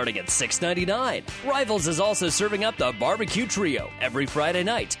specials starting at $6.99. Rivals is also serving up the Barbecue Trio every Friday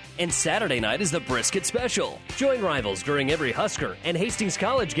night, and Saturday night is the Brisket Special. Join Rivals during every Husker and Hastings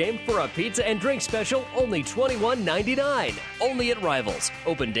College game for a pizza and drink special, only $21.99. Only at Rivals,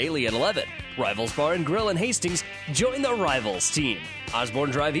 open daily at 11. Rivals Bar and Grill in Hastings. Join the Rivals team.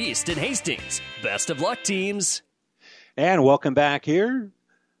 Osborne Drive East in Hastings. Best of luck, teams. And welcome back here.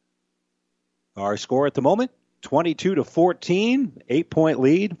 Our score at the moment, 22-14, 8-point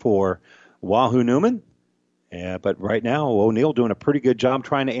lead for Wahoo Neumann. But right now, O'Neill doing a pretty good job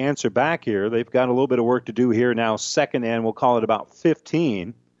trying to answer back here. They've got a little bit of work to do here now. 2nd and we'll call it about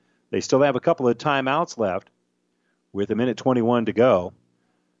 15. They still have a couple of timeouts left with a minute 21 to go.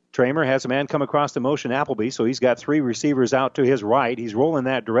 Tramer has a man come across the motion, Appleby, so he's got 3 receivers out to his right. He's rolling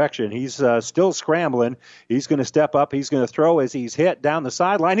that direction. He's still scrambling. He's going to step up. He's going to throw as he's hit down the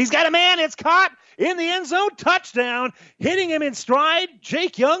sideline. He's got a man. It's caught in the end zone. Touchdown. Hitting him in stride.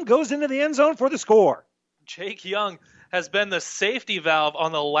 Jake Young goes into the end zone for the score. Jake Young has been the safety valve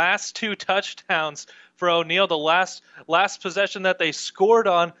on the last 2 touchdowns for O'Neill. The last possession that they scored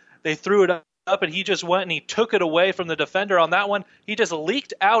on, they threw it up, and he just went and he took it away from the defender on that one. He just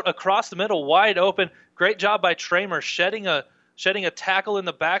leaked out across the middle, wide open. Great job by Tramer, shedding a tackle in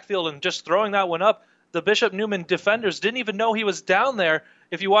the backfield and just throwing that one up. The Bishop Neumann defenders didn't even know he was down there.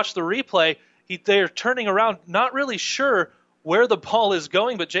 If you watch the replay, they're turning around, not really sure where the ball is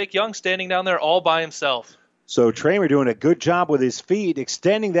going, but Jake Young standing down there all by himself. So Tramer doing a good job with his feet,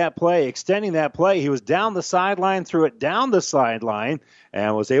 extending that play. He was down the sideline, threw it down the sideline,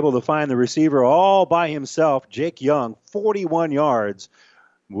 and was able to find the receiver all by himself. Jake Young, 41 yards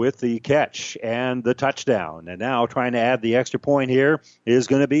with the catch and the touchdown. And now trying to add the extra point here is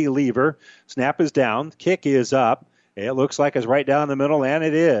going to be Lever. Snap is down. Kick is up. It looks like it's right down the middle, and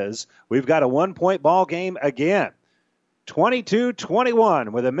it is. We've got a 1-point ball game again.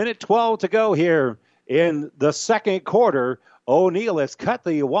 22-21 with a minute 12 to go here in the second quarter. O'Neill has cut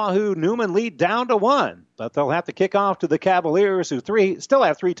the Wahoo Neumann lead down to 1, but they'll have to kick off to the Cavaliers, who still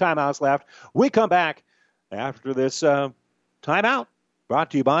have 3 timeouts left. We come back after this timeout,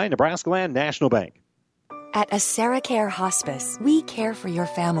 brought to you by Nebraska Land National Bank. At AseraCare Hospice, we care for your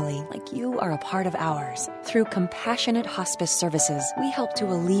family like you are a part of ours. Through compassionate hospice services, we help to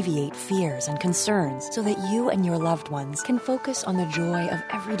alleviate fears and concerns so that you and your loved ones can focus on the joy of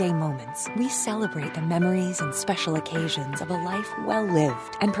everyday moments. We celebrate the memories and special occasions of a life well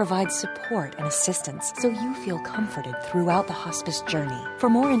lived and provide support and assistance so you feel comforted throughout the hospice journey. For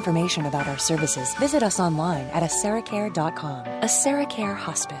more information about our services, visit us online at aseracare.com. AseraCare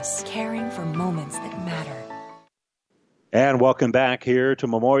Hospice, caring for moments that matter. And welcome back here to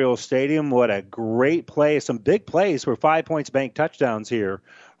Memorial Stadium. What a great play. Some big plays for 5 Points Bank touchdowns here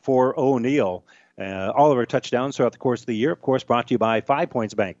for O'Neill. All of our touchdowns throughout the course of the year, of course, brought to you by 5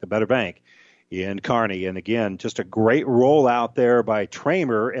 Points Bank, the better bank in Kearney. And again, just a great roll out there by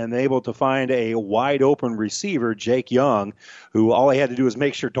Tramer and able to find a wide open receiver, Jake Young, who all he had to do was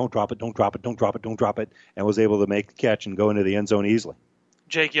make sure don't drop it, and was able to make the catch and go into the end zone easily.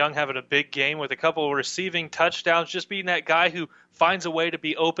 Jake Young having a big game with a couple of receiving touchdowns, just being that guy who finds a way to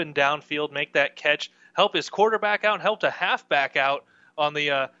be open downfield, make that catch, help his quarterback out, and helped a halfback out on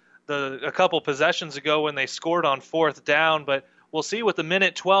a couple possessions ago when they scored on 4th down. But we'll see with the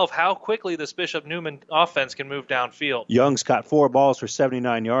minute 12 how quickly this Bishop Neumann offense can move downfield. Young's caught 4 balls for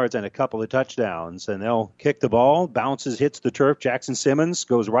 79 yards and a couple of touchdowns, and they'll kick the ball, bounces, hits the turf. Jackson Simmons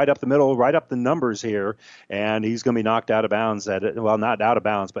goes right up the middle, right up the numbers here, and he's going to be knocked out of bounds not out of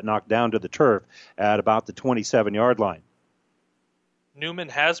bounds, but knocked down to the turf at about the 27-yard line. Neumann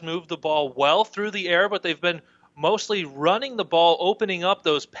has moved the ball well through the air, but they've been mostly running the ball, opening up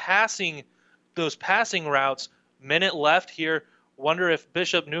those passing routes. Minute left here. Wonder if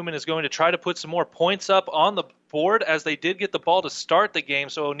Bishop Neumann is going to try to put some more points up on the board, as they did get the ball to start the game,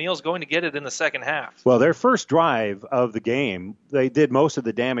 so O'Neill's going to get it in the second half. Well, their first drive of the game, they did most of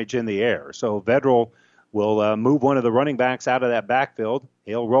the damage in the air. So Vedral will move one of the running backs out of that backfield.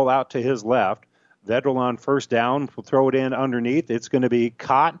 He'll roll out to his left. Vedral on first down will throw it in underneath. It's going to be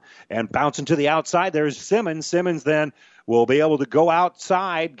caught and bouncing to the outside. There's Simmons. Simmons then will be able to go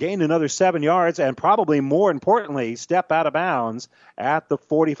outside, gain another 7 yards, and probably more importantly, step out of bounds at the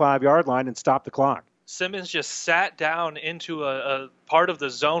 45-yard line and stop the clock. Simmons just sat down into a part of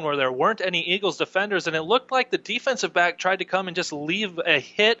the zone where there weren't any Eagles defenders, and it looked like the defensive back tried to come and just leave a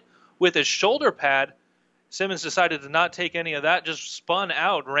hit with his shoulder pad. Simmons decided to not take any of that, just spun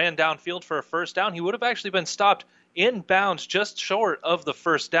out, ran downfield for a first down. He would have actually been stopped in bounds just short of the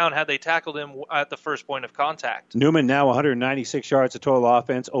first down had they tackled him at the first point of contact. Neumann now 196 yards of total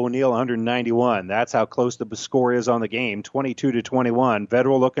offense. O'Neill 191. That's how close the score is on the game, 22-21.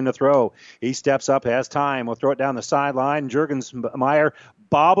 Vedral looking to throw. He steps up, has time. Will throw it down the sideline. Juergensmeyer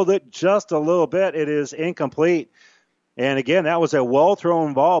bobbled it just a little bit. It is incomplete. And again, that was a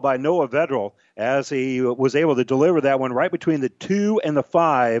well-thrown ball by Noah Vedral as he was able to deliver that one right between the 2 and the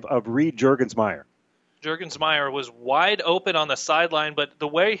 5 of Reed Juergensmeyer. Juergensmeyer was wide open on the sideline, but the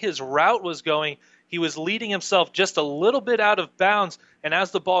way his route was going, he was leading himself just a little bit out of bounds, and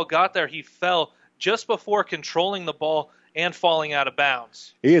as the ball got there, he fell just before controlling the ball and falling out of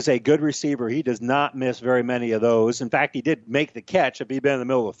bounds. He is a good receiver. He does not miss very many of those. In fact, he did make the catch. If he'd been in the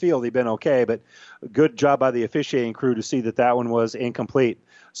middle of the field, he'd been okay, but good job by the officiating crew to see that one was incomplete.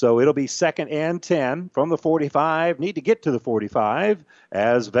 So it'll be 2nd and 10 from the 45. Need to get to the 45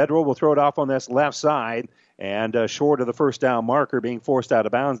 as Vedral will throw it off on this left side. And short of the first down marker being forced out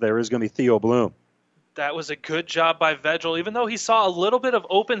of bounds, there is going to be Theo Bloom. That was a good job by Vedral. Even though he saw a little bit of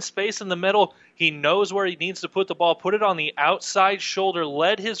open space in the middle, he knows where he needs to put the ball, put it on the outside shoulder,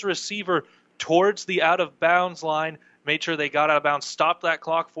 led his receiver towards the out-of-bounds line, made sure they got out of bounds, stopped that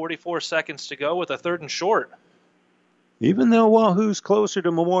clock, 44 seconds to go with a 3rd and short. Even though who's closer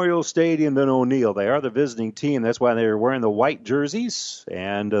to Memorial Stadium than O'Neill, they are the visiting team. That's why they're wearing the white jerseys,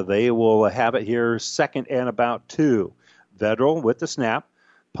 and they will have it here 2nd and about 2. Vedral with the snap.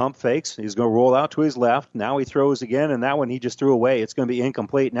 Pump fakes. He's going to roll out to his left. Now he throws again, and that one he just threw away. It's going to be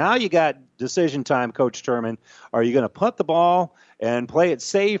incomplete. Now you got decision time, Coach Terman. Are you going to punt the ball and play it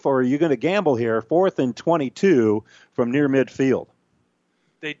safe, or are you going to gamble here? 4th and 22 from near midfield.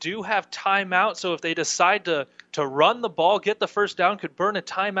 They do have timeout, so if they decide to run the ball, get the first down, could burn a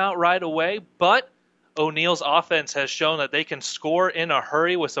timeout right away. But O'Neill's offense has shown that they can score in a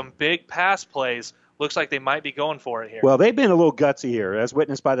hurry with some big pass plays. Looks like they might be going for it here. Well, they've been a little gutsy here, as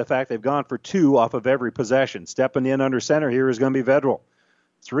witnessed by the fact they've gone for 2 off of every possession. Stepping in under center here is going to be Vedral.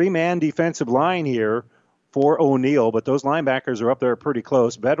 3-man defensive line here for O'Neill, but those linebackers are up there pretty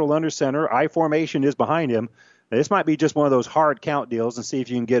close. Vedral under center. I formation is behind him. This might be just one of those hard count deals and see if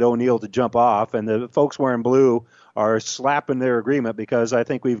you can get O'Neill to jump off. And the folks wearing blue are slapping their agreement because I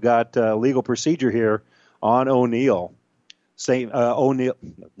think we've got legal procedure here on O'Neill.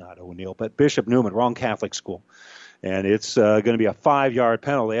 Bishop Neumann, wrong Catholic school. And it's going to be a 5-yard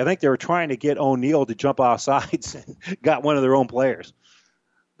penalty. I think they were trying to get O'Neill to jump off sides and got one of their own players.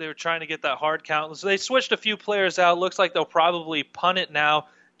 They were trying to get that hard count. So they switched a few players out. Looks like they'll probably punt it now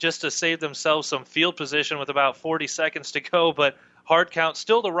just to save themselves some field position with about 40 seconds to go. But hard count,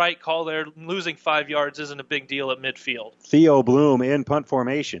 still the right call there. Losing 5 yards isn't a big deal at midfield. Theo Bloom in punt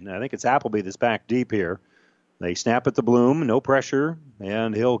formation. I think it's Appleby that's back deep here. They snap at the Bloom, no pressure,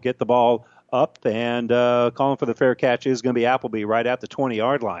 and he'll get the ball up, and calling for the fair catch is going to be Appleby right at the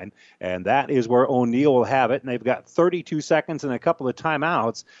 20-yard line, and that is where O'Neill will have it, and they've got 32 seconds and a couple of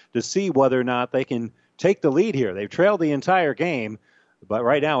timeouts to see whether or not they can take the lead here. They've trailed the entire game, but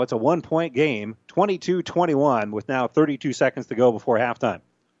right now it's a 1-point game, 22-21, with now 32 seconds to go before halftime.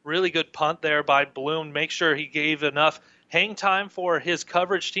 Really good punt there by Bloom. Make sure he gave enough hang time for his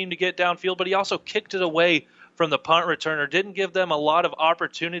coverage team to get downfield, but he also kicked it away from the punt returner. Didn't give them a lot of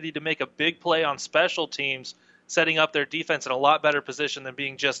opportunity to make a big play on special teams, setting up their defense in a lot better position than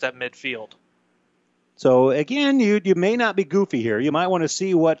being just at midfield. So, again, you may not be goofy here. You might want to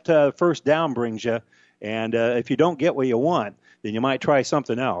see what first down brings you, and if you don't get what you want, then you might try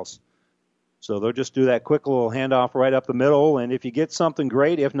something else. So they'll just do that quick little handoff right up the middle, and if you get something,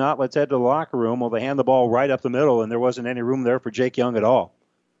 great. If not, let's head to the locker room. Well, they hand the ball right up the middle, and there wasn't any room there for Jake Young at all.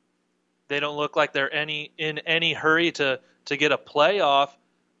 They don't look like they're in any hurry to get a playoff.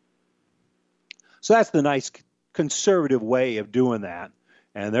 So that's the nice conservative way of doing that.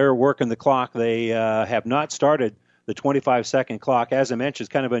 And they're working the clock. They have not started the 25-second clock. As I mentioned,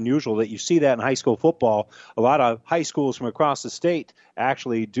 it's kind of unusual that you see that in high school football. A lot of high schools from across the state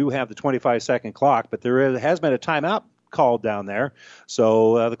actually do have the 25-second clock, but there has been a timeout called down there.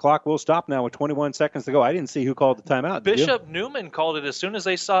 So the clock will stop now with 21 seconds to go. I didn't see who called the timeout. Bishop Neumann called it as soon as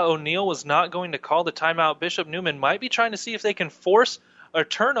they saw O'Neill was not going to call the timeout. Bishop Neumann might be trying to see if they can force a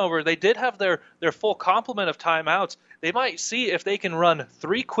turnover. They did have their full complement of timeouts. They might see if they can run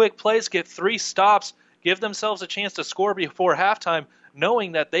 3 quick plays, get 3 stops, give themselves a chance to score before halftime,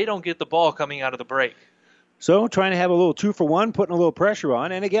 knowing that they don't get the ball coming out of the break. So trying to have a little 2-for-1, putting a little pressure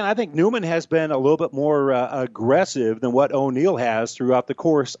on. And again, I think Neumann has been a little bit more aggressive than what O'Neill has throughout the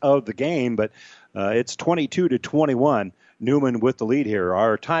course of the game. But it's 22-21. Neumann with the lead here.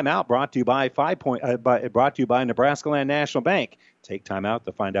 Our timeout brought to you by brought to you by Nebraska Land National Bank. Take time out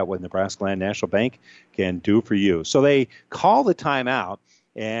to find out what Nebraska Land National Bank can do for you. So they call the timeout,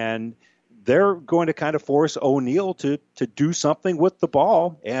 and they're going to kind of force O'Neill to do something with the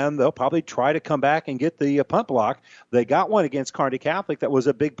ball, and they'll probably try to come back and get the punt block. They got one against Kearney Catholic that was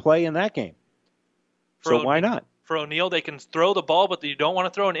a big play in that game. So why not? For O'Neill, they can throw the ball, but you don't want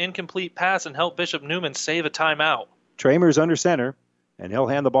to throw an incomplete pass and help Bishop Neumann save a timeout. Tramer's under center, and he'll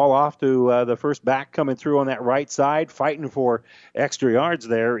hand the ball off to the first back coming through on that right side. Fighting for extra yards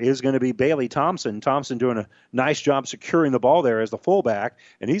there is going to be Bailey Thompson. Thompson doing a nice job securing the ball there as the fullback,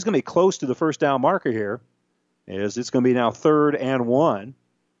 and he's going to be close to the first down marker here, as it's going to be now 3rd and 1.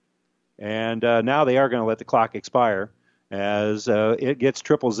 And now they are going to let the clock expire as it gets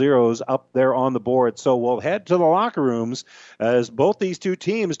 000 up there on the board. So we'll head to the locker rooms as both these two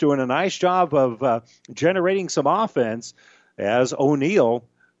teams doing a nice job of generating some offense, as O'Neill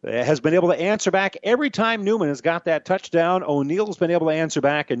has been able to answer back every time Neumann has got that touchdown. O'Neill's been able to answer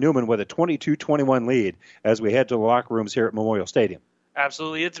back, and Neumann with a 22-21 lead as we head to the locker rooms here at Memorial Stadium.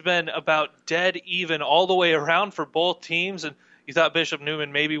 Absolutely. It's been about dead even all the way around for both teams, and you thought Bishop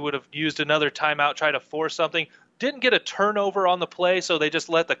Neumann maybe would have used another timeout, try to force something. Didn't get a turnover on the play, so they just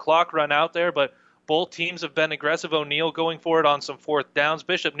let the clock run out there, but both teams have been aggressive. O'Neill going for it on some 4th downs.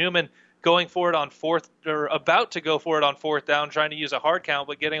 Bishop Neumann going for it on 4th, or about to go for it on 4th down, trying to use a hard count,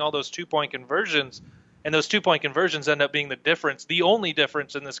 but getting all those 2-point conversions. And those 2-point conversions end up being the difference, the only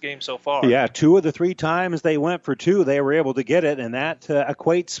difference in this game so far. Yeah, 2 of the 3 times they went for 2, they were able to get it, and that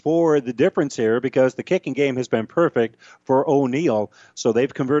equates for the difference here because the kicking game has been perfect for O'Neill. So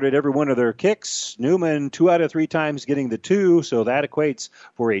they've converted every one of their kicks. Neumann 2 out of 3 times getting the 2, so that equates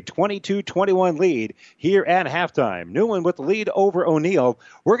for a 22-21 lead here at halftime. Neumann with the lead over O'Neill.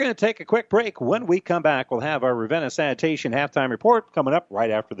 We're going to take a quick break. When we come back, we'll have our Ravenna Sanitation halftime report coming up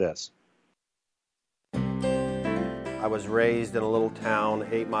right after this. I was raised in a little town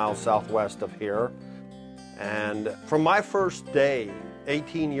 8 miles southwest of here. And from my first day,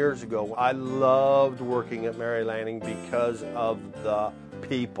 18 years ago, I loved working at Mary Lanning because of the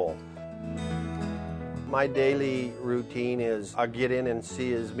people. My daily routine is I get in and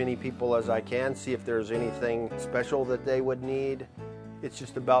see as many people as I can, see if there's anything special that they would need. It's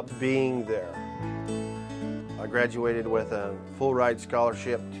just about being there. I graduated with a full ride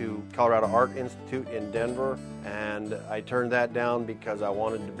scholarship to Colorado Art Institute in Denver, and I turned that down because I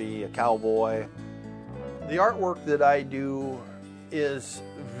wanted to be a cowboy. The artwork that I do is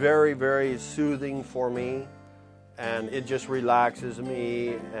very, very soothing for me, and it just relaxes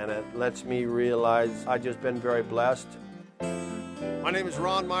me, and it lets me realize I've just been very blessed. My name is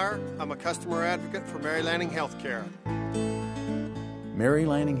Ron Meyer. I'm a customer advocate for Mary Lanning Healthcare. Mary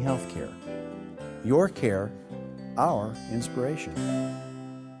Lanning Healthcare. Your care, our inspiration.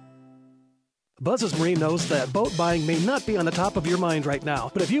 Buzz's Marine knows that boat buying may not be on the top of your mind right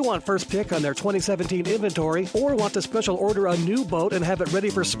now, but if you want first pick on their 2017 inventory or want to special order a new boat and have it ready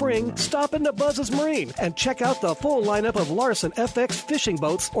for spring, stop into Buzz's Marine and check out the full lineup of Larson FX fishing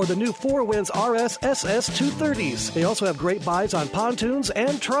boats or the new Four Winds RS SS 230s. They also have great buys on pontoons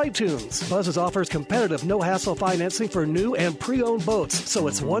and tri-toons. Buzz's offers competitive no-hassle financing for new and pre-owned boats, so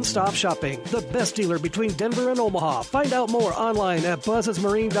it's one-stop shopping. The best dealer between Denver and Omaha. Find out more online at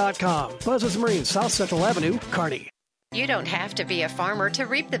buzzesmarine.com. Buzz's Marine, South Central Avenue, Kearney. You don't have to be a farmer to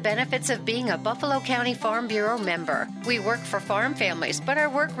reap the benefits of being a Buffalo County Farm Bureau member. We work for farm families, but our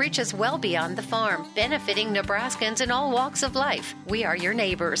work reaches well beyond the farm, benefiting Nebraskans in all walks of life. We are your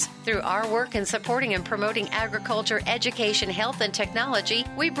neighbors. Through our work in supporting and promoting agriculture, education, health, and technology,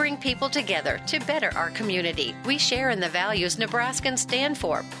 we bring people together to better our community. We share in the values Nebraskans stand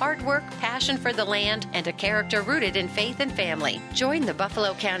for: hard work, passion for the land, and a character rooted in faith and family. Join the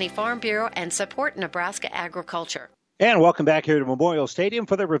Buffalo County Farm Bureau and support Nebraska agriculture. And welcome back here to Memorial Stadium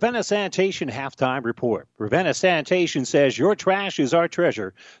for the Ravenna Sanitation Halftime Report. Ravenna Sanitation says your trash is our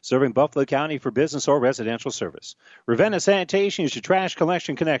treasure, serving Buffalo County for business or residential service. Ravenna Sanitation is your trash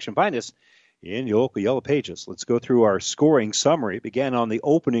collection connection. Find us in your local Yellow Pages. Let's go through our scoring summary. It began on the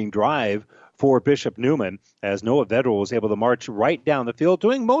opening drive for Bishop Neumann, as Noah Vedral was able to march right down the field,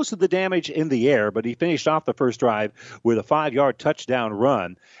 doing most of the damage in the air, but he finished off the first drive with a 5-yard touchdown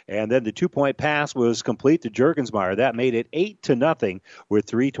run. And then the 2-point pass was complete to Juergensmeyer. That made it 8-0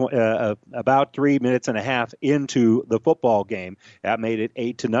 with about 3 minutes and a half into the football game. That made it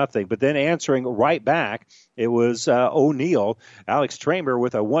 8-0. But then answering right back, it was O'Neill, Alex Tramer,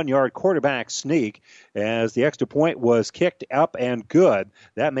 with a 1-yard quarterback sneak as the extra point was kicked up and good.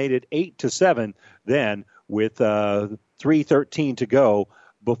 That made it 8-7 then with 3:13 to go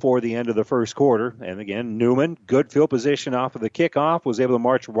before the end of the first quarter. And again, Neumann, good field position off of the kickoff, was able to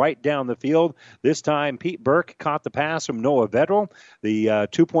march right down the field. This time, Pete Burke caught the pass from Noah Vedral. The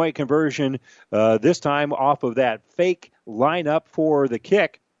 2-point conversion this time off of that fake lineup for the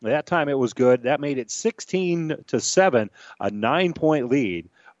kick. That time it was good. That made it 16-7, a 9-point lead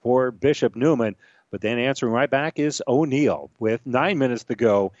for Bishop Neumann. But then answering right back is O'Neill. With 9 minutes to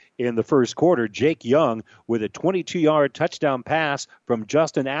go in the first quarter, Jake Young with a 22-yard touchdown pass from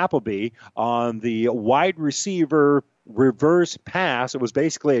Justin Appleby on the wide receiver reverse pass. It was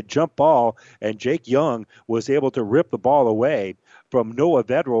basically a jump ball, and Jake Young was able to rip the ball away from Noah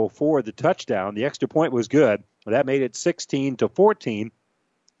Vedral for the touchdown. The extra point was good. That made it 16-14.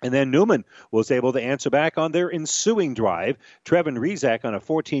 And then Neumann was able to answer back on their ensuing drive. Trevin Rizak on a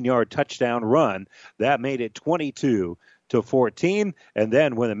 14-yard touchdown run. That made it 22-14. And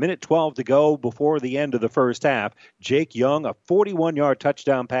then with 1:12 to go before the end of the first half, Jake Young, a 41-yard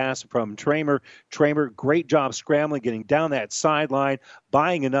touchdown pass from Tramer. Tramer, great job scrambling, getting down that sideline,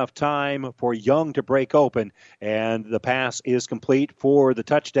 buying enough time for Young to break open. And the pass is complete for the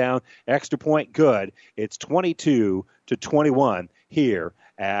touchdown. Extra point good. It's 22-21 here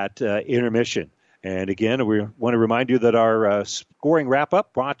at intermission. And again, we want to remind you that our scoring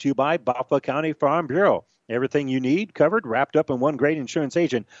wrap-up brought to you by Buffalo County Farm Bureau. Everything you need covered, wrapped up in one great insurance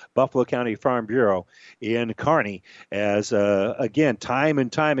agent, Buffalo County Farm Bureau in Kearney. As, again, time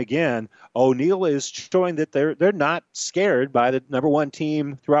and time again, O'Neill is showing that they're not scared by the number one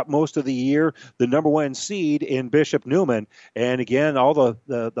team throughout most of the year, the number one seed in Bishop Neumann. And, again, all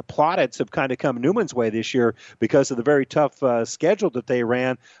the plaudits have kind of come Neumann's way this year because of the very tough schedule that they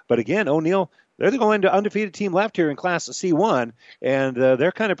ran. But, again, O'Neill, they're the only undefeated team left here in Class C1, and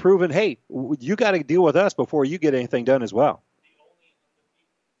they're kind of proving, hey, you got to deal with us before you get anything done as well.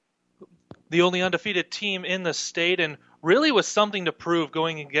 The only undefeated team in the state, and really was something to prove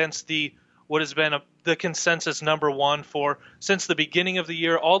going against what has been the consensus number one for since the beginning of the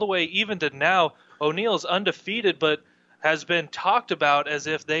year all the way even to now. O'Neill's undefeated, but has been talked about as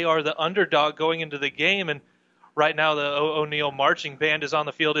if they are the underdog going into the game, and right now, the O'Neill marching band is on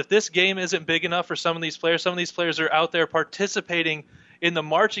the field. If this game isn't big enough for some of these players are out there participating in the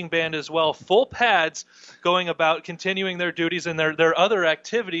marching band as well. Full pads going about continuing their duties and their other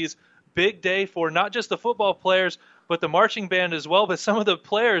activities. Big day for not just the football players, but the marching band as well. But some of the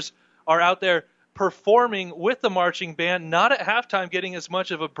players are out there performing with the marching band, not at halftime getting as much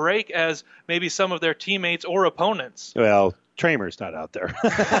of a break as maybe some of their teammates or opponents. Well, Tramer's not out there.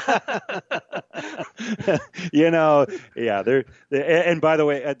 And by the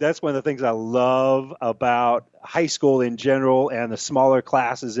way, that's one of the things I love about high school in general and the smaller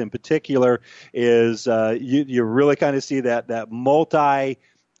classes in particular is you really kind of see that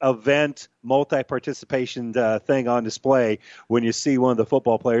multi-event, multi-participation thing on display when you see one of the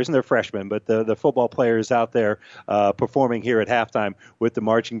football players, and they're freshmen, but the football players out there performing here at halftime with the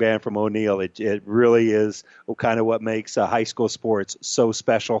marching band from O'Neill. It really is kind of what makes high school sports so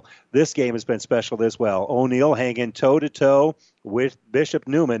special. This game has been special as well. O'Neill hanging toe-to-toe with Bishop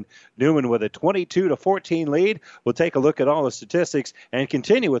Neumann. Neumann with a 22-14 lead. We'll take a look at all the statistics and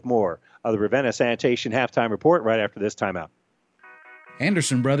continue with more of the Ravenna Sanitation Halftime Report right after this timeout.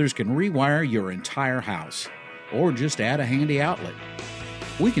 Anderson Brothers can rewire your entire house or just add a handy outlet.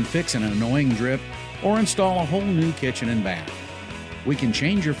 We can fix an annoying drip or install a whole new kitchen and bath. We can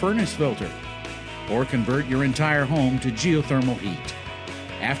change your furnace filter or convert your entire home to geothermal heat.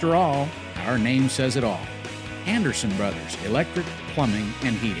 After all, our name says it all. Anderson Brothers, electric, plumbing,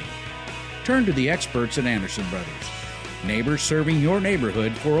 and heating. Turn to the experts at Anderson Brothers. Neighbors serving your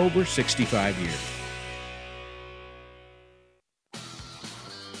neighborhood for over 65 years.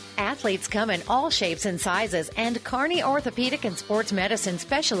 Athletes come in all shapes and sizes, and Kearney Orthopedic and Sports Medicine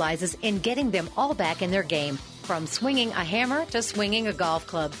specializes in getting them all back in their game. From swinging a hammer to swinging a golf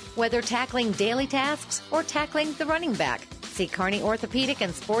club, whether tackling daily tasks or tackling the running back. See Kearney Orthopedic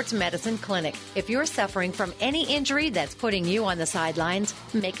and Sports Medicine Clinic. If you're suffering from any injury that's putting you on the sidelines,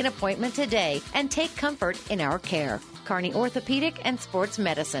 make an appointment today and take comfort in our care. Kearney Orthopedic and Sports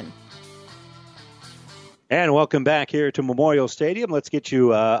Medicine. And welcome back here to Memorial Stadium. Let's get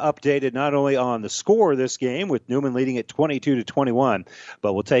you updated not only on the score of this game with Neumann leading at 22-21,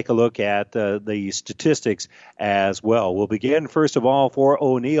 but we'll take a look at the statistics as well. We'll begin, first of all, for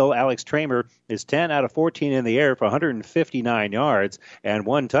O'Neill. Alex Tramer is 10 out of 14 in the air for 159 yards and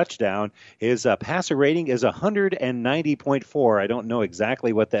 1 touchdown. His passer rating is 190.4. I don't know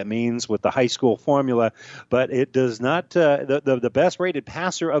exactly what that means with the high school formula, but it does not. The best rated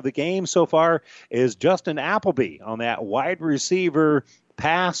passer of the game so far is Justin Appleby on that wide receiver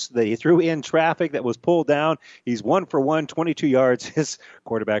pass that he threw in traffic that was pulled down. He's 1 for 1, 22 yards. His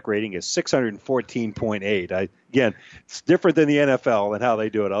quarterback rating is 614.8. Again, it's different than the NFL and how they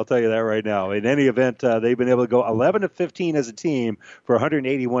do it. I'll tell you that right now. In any event, they've been able to go 11 of 15 as a team for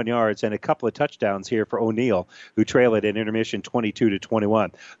 181 yards and a couple of touchdowns here for O'Neill, who trail it in intermission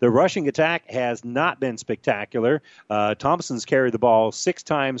 22-21. The rushing attack has not been spectacular. Thompson's carried the ball 6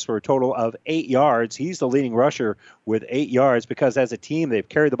 times for a total of 8 yards. He's the leading rusher with 8 yards because as a team they've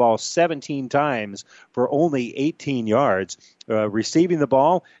carried the ball 17 times for only 18 yards. Receiving the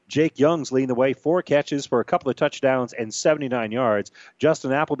ball, Jake Young's leading the way, 4 catches for a couple of touchdowns and 79 yards.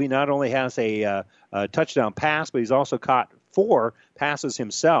 Justin Appleby not only has a touchdown pass, but he's also caught 4 passes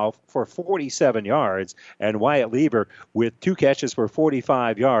himself for 47 yards. And Wyatt Lever with 2 catches for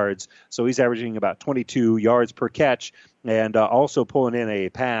 45 yards. So he's averaging about 22 yards per catch. And also pulling in a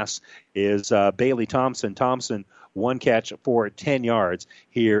pass is Bailey Thompson. Thompson, 1 catch for 10 yards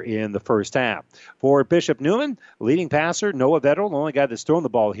here in the first half. For Bishop Neumann, leading passer, Noah Vettel, the only guy that's thrown the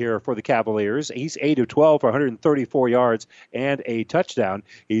ball here for the Cavaliers. He's 8 of 12 for 134 yards and a touchdown.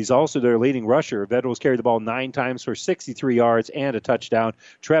 He's also their leading rusher. Vettel's carried the ball 9 times for 63 yards and a touchdown.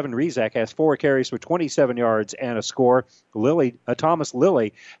 Trevin Rizak has 4 carries for 27 yards and a score. Thomas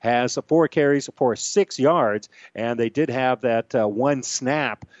Lilly has 4 carries for 6 yards, and they did have that 1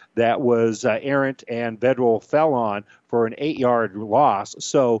 snap that was errant, and Vedral fell on for an 8-yard loss.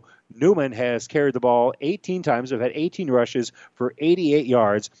 So Neumann has carried the ball 18 times. They've had 18 rushes for 88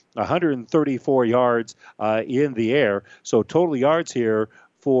 yards, 134 yards in the air. So total yards here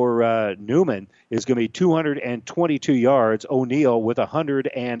for Neumann is going to be 222 yards. O'Neill with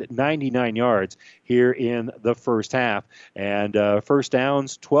 199 yards here in the first half. And first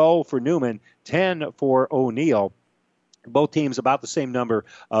downs, 12 for Neumann, 10 for O'Neill. Both teams about the same number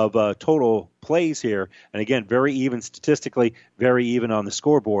of total plays here. And again, very even statistically, very even on the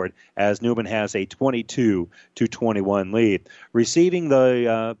scoreboard as Neumann has a 22-21 lead. Receiving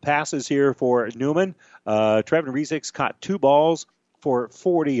the passes here for Neumann, Trevin Rizik's caught 2 balls for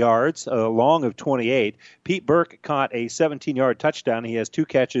 40 yards, a long of 28. Pete Burke caught a 17-yard touchdown. He has 2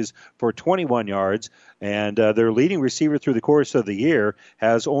 catches for 21 yards. And their leading receiver through the course of the year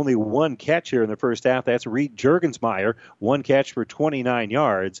has only 1 catch here in the first half. That's Reed Juergensmeyer, 1 catch for 29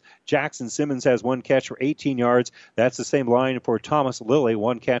 yards. Jackson Simmons has 1 catch for 18 yards. That's the same line for Thomas Lilly,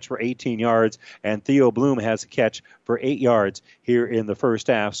 1 catch for 18 yards. And Theo Bloom has a catch for 8 yards here in the first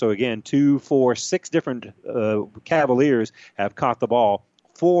half. So again, 2, 4, 6 different Cavaliers have caught the ball.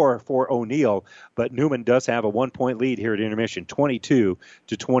 4 for O'Neill, but Neumann does have a 1-point lead here at intermission,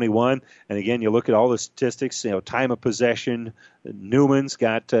 22-21. And again, you look at all the statistics, time of possession. Newman's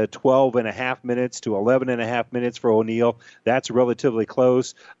got 12 and a half minutes to 11 and a half minutes for O'Neill. That's relatively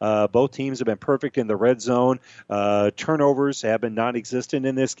close. Both teams have been perfect in the red zone. Turnovers have been non-existent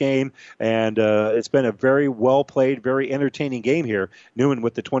in this game, and it's been a very well-played, very entertaining game here. Neumann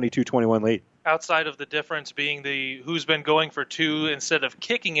with the 22-21 lead. Outside of the difference being the who's been going for 2 instead of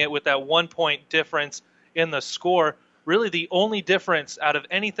kicking it with that 1-point difference in the score, really the only difference out of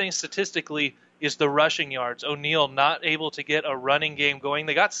anything statistically is the rushing yards. O'Neill not able to get a running game going.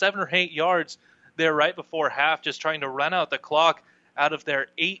 They got 7 or 8 yards there right before half, just trying to run out the clock. Out of their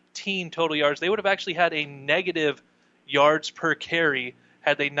 18 total yards, they would have actually had a negative yards per carry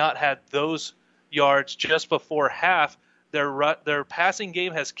had they not had those yards just before half. Their passing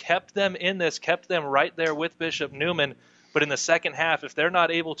game has kept them in this, kept them right there with Bishop Neumann. But in the second half, if they're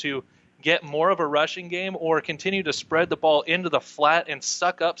not able to get more of a rushing game or continue to spread the ball into the flat and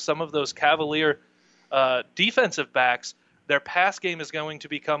suck up some of those Cavalier defensive backs, their pass game is going to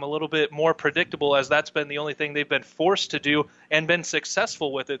become a little bit more predictable, as that's been the only thing they've been forced to do and been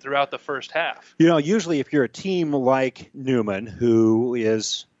successful with it throughout the first half. Usually if you're a team like Neumann, who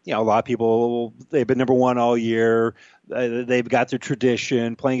is, a lot of people, they've been number 1 all year. They've got their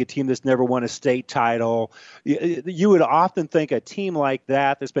tradition, playing a team that's never won a state title. You would often think a team like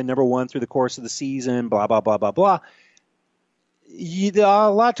that's been number 1 through the course of the season, blah, blah, blah, blah, blah.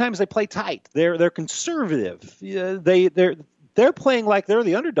 A lot of times they play tight. They're conservative. They're playing like they're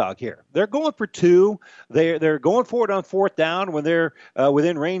the underdog here. They're going for 2. They're going for it on 4th down when they're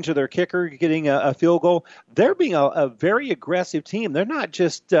within range of their kicker getting a field goal. They're being a very aggressive team. They're not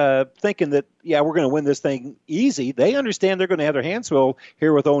just thinking that, we're going to win this thing easy. They understand they're going to have their hands full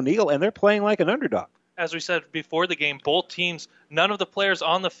here with O'Neill, and they're playing like an underdog. As we said before the game, both teams, none of the players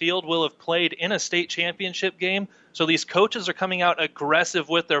on the field will have played in a state championship game. So these coaches are coming out aggressive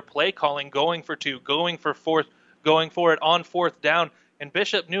with their play calling, going for 2, going for 4th, going for it on 4th down. And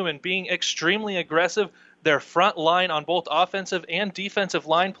Bishop Neumann being extremely aggressive. Their front line on both offensive and defensive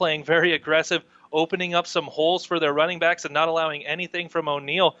line playing very aggressive, opening up some holes for their running backs and not allowing anything from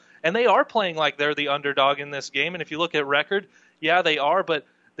O'Neill. And they are playing like they're the underdog in this game. And if you look at record, they are, but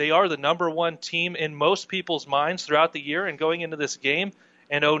they are the number 1 team in most people's minds throughout the year and going into this game.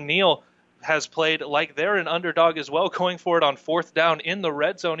 And O'Neill has played like they're an underdog as well, going for it on 4th down in the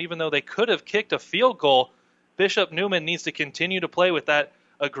red zone, even though they could have kicked a field goal. Bishop Neumann needs to continue to play with that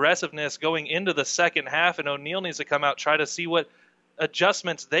aggressiveness going into the second half, and O'Neill needs to come out, try to see what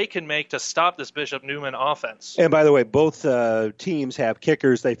adjustments they can make to stop this Bishop Neumann offense. And by the way, both teams have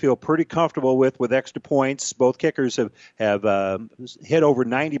kickers they feel pretty comfortable with extra points. Both kickers have hit over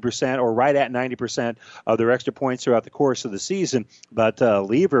 90% or right at 90% of their extra points throughout the course of the season. But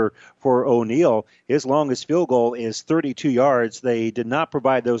Lever for O'Neill, his longest field goal is 32 yards. They did not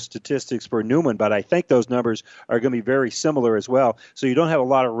provide those statistics for Neumann, but I think those numbers are going to be very similar as well. So you don't have a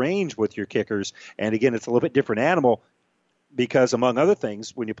lot of range with your kickers. And again, it's a little bit different animal, because, among other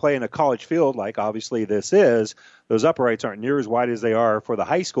things, when you play in a college field, like obviously this is, those uprights aren't near as wide as they are for the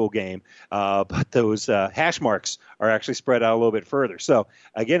high school game, but those hash marks are actually spread out a little bit further. So,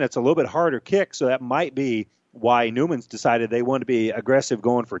 again, it's a little bit harder kick, so that might be why Newman's decided they want to be aggressive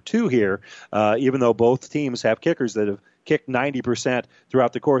going for 2 here, even though both teams have kickers that have kicked 90%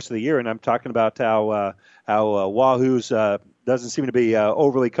 throughout the course of the year. And I'm talking about how Wahoo's doesn't seem to be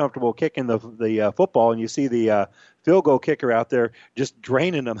overly comfortable kicking the football, and you see the field goal kicker out there just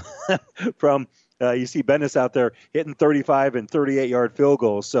draining them from you see Bennis out there hitting 35 and 38-yard field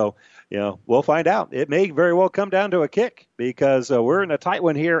goals. So, we'll find out. It may very well come down to a kick, because we're in a tight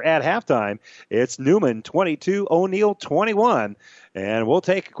one here at halftime. It's Neumann 22, O'Neill 21. And we'll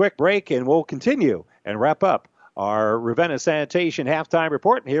take a quick break, and we'll continue and wrap up our Ravenna Sanitation halftime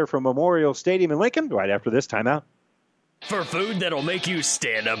report here from Memorial Stadium in Lincoln right after this timeout. For food that'll make you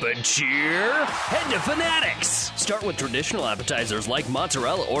stand up and cheer, head to Fanatics. Start with traditional appetizers like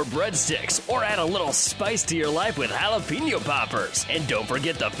mozzarella or breadsticks, or add a little spice to your life with jalapeno poppers. And don't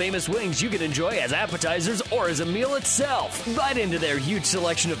forget the famous wings you can enjoy as appetizers or as a meal itself. Bite into their huge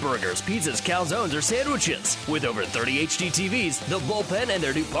selection of burgers, pizzas, calzones, or sandwiches. With over 30 HD TVs, the bullpen, and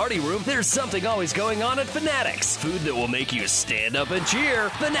their new party room, there's something always going on at Fanatics. Food that will make you stand up and cheer.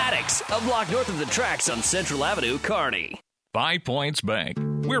 Fanatics, a block north of the tracks on Central Avenue, Kearney. 5 Points Bank.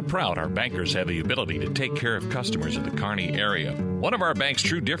 We're proud our bankers have the ability to take care of customers in the Kearney area. One of our bank's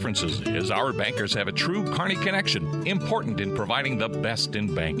true differences is our bankers have a true Kearney connection, important in providing the best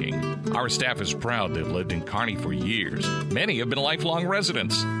in banking. Our staff is proud they've lived in Kearney for years. Many have been lifelong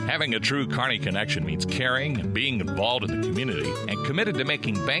residents. Having a true Kearney connection means caring and being involved in the community and committed to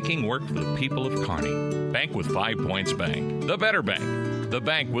making banking work for the people of Kearney. Bank with 5 Points Bank. The better bank. The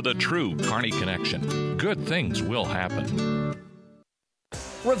bank with a true Kearney connection. Good things will happen.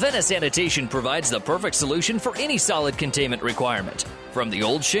 Ravenna Sanitation provides the perfect solution for any solid containment requirement. From the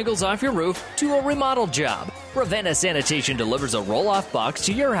old shingles off your roof to a remodel job, Ravenna Sanitation delivers a roll-off box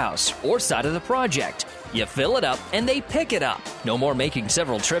to your house or side of the project. You fill it up and they pick it up. No more making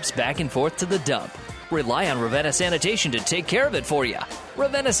several trips back and forth to the dump. Rely on Ravenna Sanitation to take care of it for you.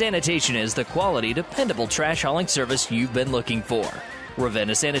 Ravenna Sanitation is the quality, dependable trash hauling service you've been looking for.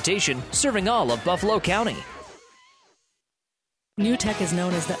 Ravenna Sanitation, serving all of Buffalo County. NewTek is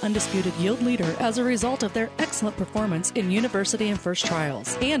known as the undisputed yield leader as a result of their excellent performance in university and first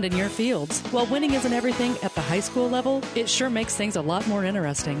trials and in your fields. While winning isn't everything at the high school level, it sure makes things a lot more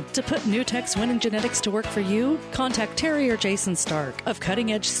interesting. To put NewTek's winning genetics to work for you, contact Terry or Jason Stark of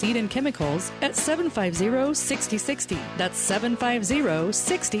Cutting Edge Seed and Chemicals at 750-6060. That's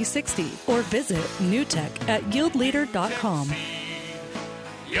 750-6060. Or visit NewTek at yieldleader.com.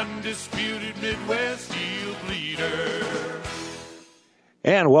 The undisputed Midwest yield leader.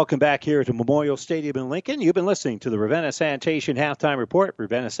 And welcome back here to Memorial Stadium in Lincoln. You've been listening to the Ravenna Sanitation Halftime Report.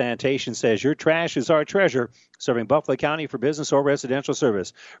 Ravenna Sanitation says your trash is our treasure, serving Buffalo County for business or residential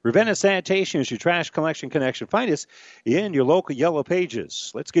service. Ravenna Sanitation is your trash collection connection. Find us in your local Yellow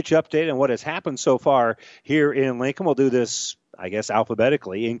Pages. Let's get you updated on what has happened so far here in Lincoln. We'll do this, I guess,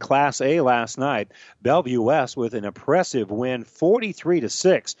 alphabetically. In Class A last night, Bellevue West with an impressive win,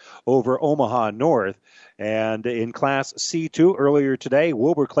 43-6 over Omaha North. And in Class C2 earlier today,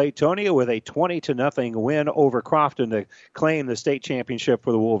 Wilbur-Claytonia with a 20-0 win over Crofton to claim the state championship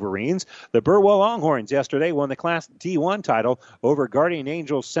for the Wolverines. The Burwell Longhorns yesterday won the Class D1 title over Guardian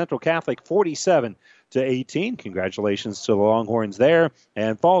Angels Central Catholic 47-18. Congratulations to the Longhorns there.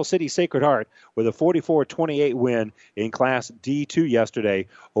 And Falls City Sacred Heart with a 44-28 win in Class D2 yesterday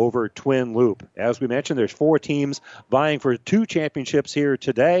over Twin Loop. As we mentioned, there's 4 teams vying for 2 championships here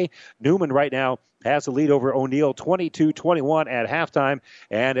today. Neumann right now has the lead over O'Neill 22-21 at halftime.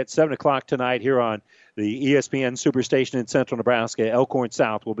 And at 7 o'clock tonight here on the ESPN Superstation in Central Nebraska, Elkhorn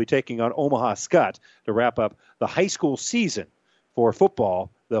South will be taking on Omaha Skutt to wrap up the high school season for football.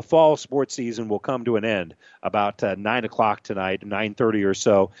 The fall sports season will come to an end about 9 o'clock tonight, 9:30 or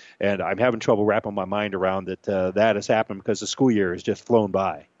so. And I'm having trouble wrapping my mind around that that has happened because the school year has just flown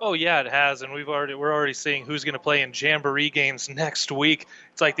by. Oh, yeah, it has. And we're already seeing who's going to play in Jamboree games next week.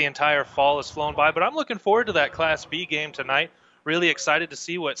 It's like the entire fall has flown by. But I'm looking forward to that Class B game tonight. Really excited to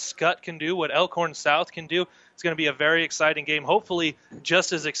see what Skutt can do, what Elkhorn South can do. It's going to be a very exciting game, hopefully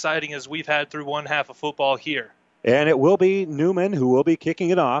just as exciting as we've had through one half of football here. And it will be Neumann who will be kicking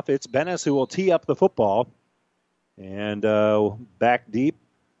it off. It's Bennis who will tee up the football. And back deep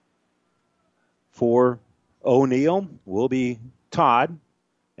for O'Neill will be Todd.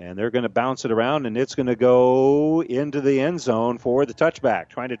 And they're going to bounce it around, and it's going to go into the end zone for the touchback.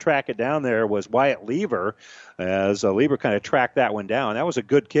 Trying to track it down there was Wyatt Lever, as Lever kind of tracked that one down. That was a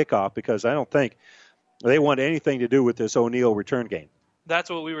good kickoff because I don't think they want anything to do with this O'Neill return game.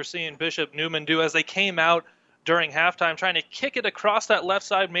 That's what we were seeing Bishop Neumann do as they came out during halftime, trying to kick it across that left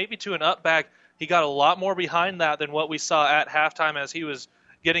side, maybe to an up back. He got a lot more behind that than what we saw at halftime as he was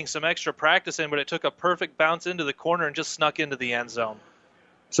getting some extra practice in, but it took a perfect bounce into the corner and just snuck into the end zone.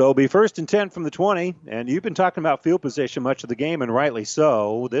 So it'll be 1st and 10 from the 20, and you've been talking about field position much of the game, and rightly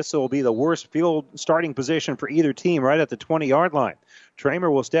so. This will be the worst field starting position for either team right at the 20-yard line. Tramer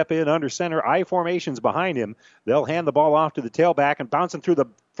will step in under center, I formations behind him. They'll hand the ball off to the tailback, and bouncing through the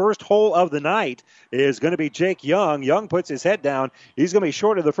first hole of the night is going to be Jake Young. Young puts his head down. He's going to be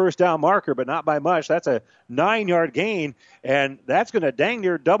short of the first down marker, but not by much. That's a 9-yard gain, and that's going to dang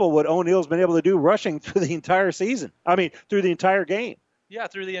near double what O'Neill's been able to do rushing through the entire season. Through the entire game. Yeah,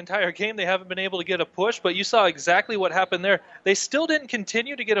 through the entire game, they haven't been able to get a push, but you saw exactly what happened there. They still didn't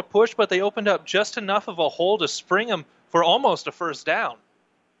continue to get a push, but they opened up just enough of a hole to spring them for almost a first down.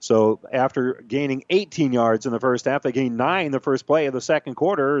 So after gaining 18 yards in the first half, they gained 9 the first play of the second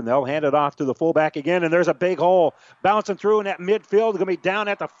quarter, and they'll hand it off to the fullback again. And there's a big hole bouncing through in that midfield. Going to be down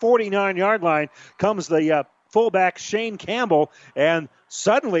at the 49-yard line comes the fullback, Shane Campbell. And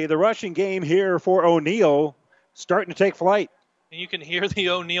suddenly the rushing game here for O'Neill starting to take flight. And you can hear the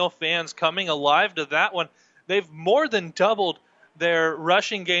O'Neill fans coming alive to that one. They've more than doubled their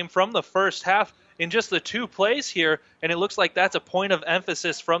rushing game from the first half in just the 2 plays here, and it looks like that's a point of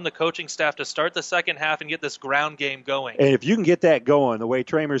emphasis from the coaching staff to start the second half and get this ground game going. And if you can get that going, the way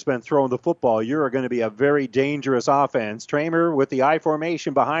Tramer's been throwing the football, you're going to be a very dangerous offense. Tramer with the I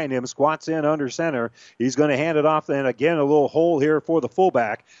formation behind him, squats in under center. He's going to hand it off, and again, a little hole here for the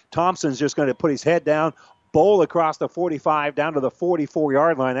fullback. Thompson's just going to put his head down, bowl across the 45 down to the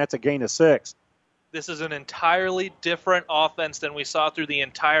 44-yard line. That's a gain of 6. This is an entirely different offense than we saw through the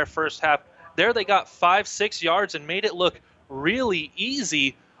entire first half. There they got 5-6 yards and made it look really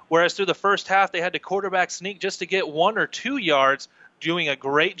easy, whereas through the first half they had to quarterback sneak just to get 1 or 2 yards. Doing a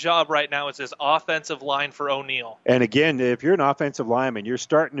great job right now is this offensive line for O'Neill. And again, if you're an offensive lineman, you're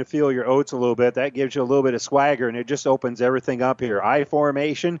starting to feel your oats a little bit. That gives you a little bit of swagger, and it just opens everything up here. I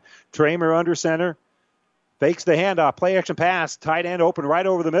formation, Tramer under center, fakes the handoff, play action pass, tight end open right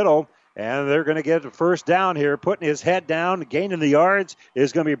over the middle. And they're going to get a first down here. Putting his head down, gaining the yards,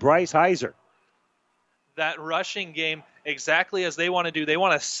 is going to be Bryce Heiser. That rushing game, exactly as they want to do. They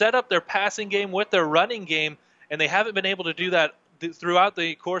want to set up their passing game with their running game, and they haven't been able to do that throughout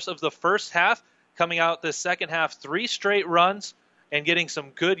the course of the first half. Coming out the second half, 3 straight runs and getting some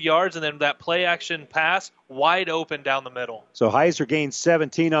good yards, and then that play-action pass wide open down the middle. So Heiser gains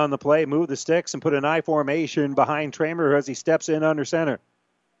 17 on the play, move the sticks, and put an I formation behind Tramer as he steps in under center.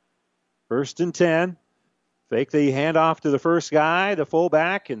 1st and 10. Fake the handoff to the first guy, the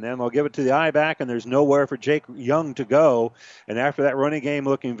fullback, and then they'll give it to the I back, and there's nowhere for Jake Young to go. And after that running game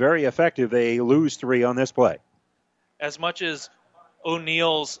looking very effective, they lose 3 on this play. As much as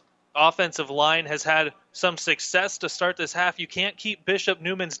O'Neill's offensive line has had some success to start this half, you can't keep Bishop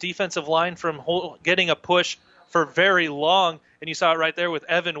Newman's defensive line from getting a push for very long. And you saw it right there with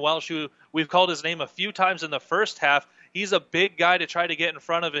Evan Welsh, who we've called his name a few times in the first half. He's a big guy to try to get in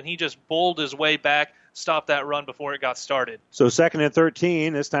front of, and he just bowled his way back, stopped that run before it got started. So 2nd and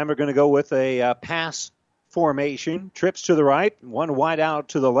 13. This time we're going to go with a pass formation. Trips to the right, 1 wide out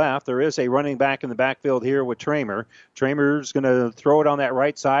to the left. There is a running back in the backfield here with Tramer. Tramer's going to throw it on that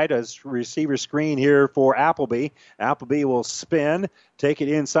right side as receiver screen here for Appleby. Appleby will spin, take it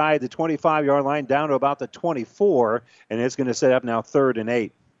inside the 25-yard line down to about the 24, and it's going to set up now 3rd and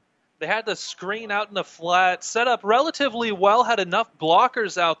 8. They had the screen out in the flat, set up relatively well, had enough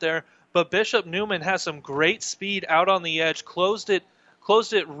blockers out there, but Bishop Neumann has some great speed out on the edge, closed it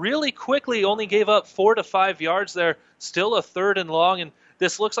really quickly, only gave up 4 to 5 yards there, still a 3rd and long, and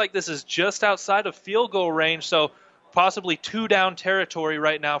this looks like this is just outside of field goal range, so possibly 2-down territory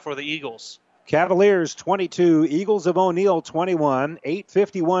right now for the Eagles. Cavaliers 22, Eagles of O'Neill 21,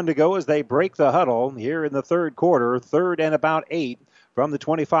 8:51 to go as they break the huddle here in the third quarter, 3rd and about 8. From the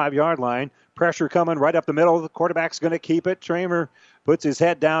 25-yard line. Pressure coming right up the middle. The quarterback's going to keep it. Tramer puts his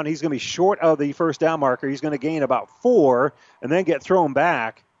head down. He's going to be short of the first down marker. He's going to gain about 4 and then get thrown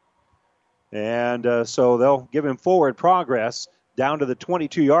back. And so they'll give him forward progress down to the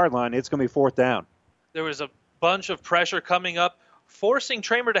 22-yard line. It's going to be 4th down. There was a bunch of pressure coming up, forcing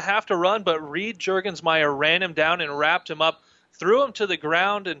Tramer to have to run, but Reed Juergensmeyer ran him down and wrapped him up, threw him to the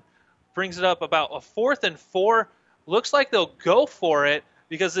ground, and brings it up about a 4th and 4. Looks like they'll go for it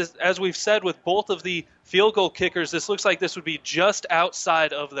because, this, as we've said with both of the field goal kickers, this looks like this would be just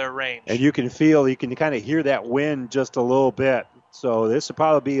outside of their range. And you can kind of hear that wind just a little bit. So this will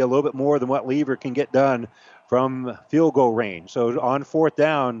probably be a little bit more than what Lever can get done from field goal range. So on 4th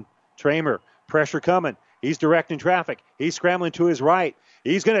down, Tramer, pressure coming. He's directing traffic. He's scrambling to his right.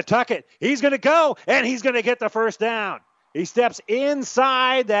 He's going to tuck it. He's going to go, and he's going to get the first down. He steps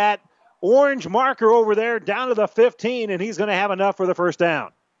inside that orange marker over there down to the 15, and he's going to have enough for the first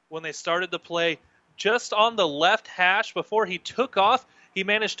down. When they started the play, just on the left hash before he took off, he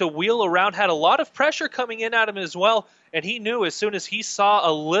managed to wheel around, had a lot of pressure coming in at him as well, and he knew as soon as he saw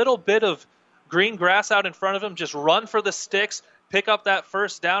a little bit of green grass out in front of him, just run for the sticks, pick up that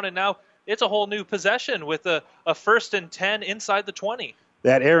first down, and now it's a whole new possession with a 1st and 10 inside the 20.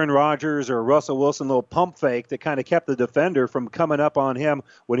 That Aaron Rodgers or Russell Wilson little pump fake that kind of kept the defender from coming up on him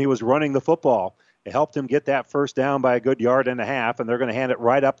when he was running the football. It helped him get that first down by a good 1.5 yards, and they're going to hand it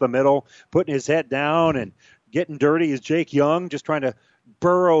right up the middle, putting his head down and getting dirty is Jake Young, just trying to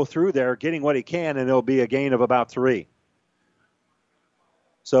burrow through there, getting what he can, and it'll be a gain of about 3.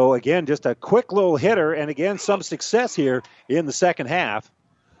 So, again, just a quick little hitter, and again, some success here in the second half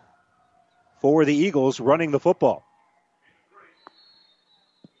for the Eagles running the football.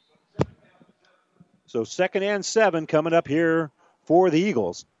 So 2nd and 7 coming up here for the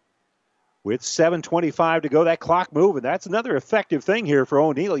Eagles. With 7:25 to go, that clock moving. That's another effective thing here for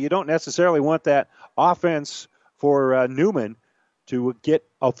O'Neill. You don't necessarily want that offense for Neumann to get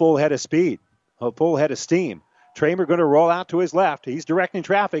a full head of speed, a full head of steam. Tramer going to roll out to his left. He's directing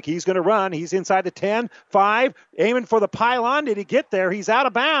traffic. He's going to run. He's inside the 10, 5, aiming for the pylon. Did he get there? He's out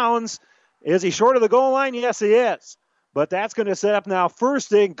of bounds. Is he short of the goal line? Yes, he is. But that's going to set up now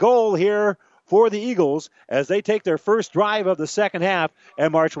 1st and goal here for the Eagles as they take their first drive of the second half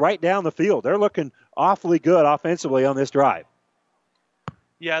and march right down the field. They're looking awfully good offensively on this drive.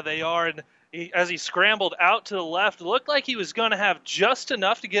 Yeah, they are. And as he scrambled out to the left, it looked like he was going to have just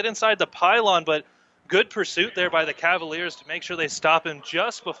enough to get inside the pylon, but good pursuit there by the Cavaliers to make sure they stop him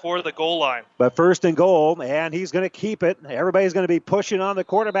just before the goal line. But 1st and goal, and he's going to keep it. Everybody's going to be pushing on the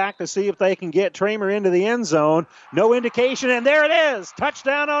quarterback to see if they can get Tramer into the end zone. No indication, and there it is.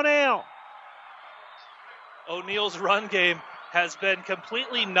 Touchdown O'Neill. O'Neill's run game has been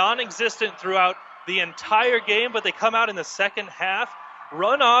completely non-existent throughout the entire game, but they come out in the second half,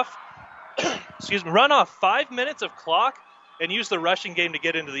 run off 5 minutes of clock, and use the rushing game to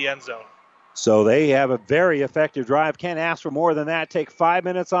get into the end zone. So they have a very effective drive. Can't ask for more than that. Take 5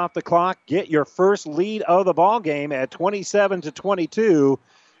 minutes off the clock. Get your first lead of the ball game at 27-22.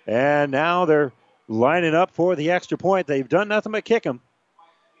 And now they're lining up for the extra point. They've done nothing but kick them.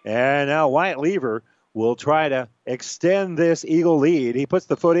 And now Wyatt Lever will try to extend this Eagle lead. He puts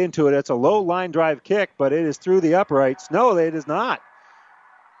the foot into it. It's a low line drive kick, but it is through the uprights. No, it is not.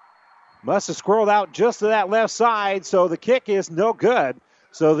 Must have squirreled out just to that left side, so the kick is no good.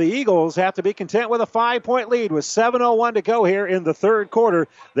 So the Eagles have to be content with a 5-point lead with 7:01 to go here in the third quarter.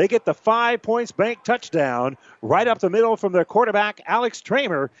 They get the 5 points bank touchdown right up the middle from their quarterback, Alex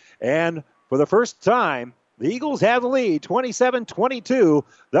Tramer. And for the first time, the Eagles have the lead, 27-22.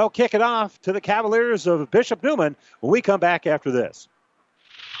 They'll kick it off to the Cavaliers of Bishop Neumann when we come back after this.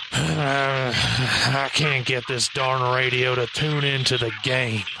 I can't get this darn radio to tune into the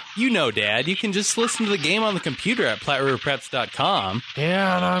game. You know, Dad, you can just listen to the game on the computer at PlatteRiverPreps.com.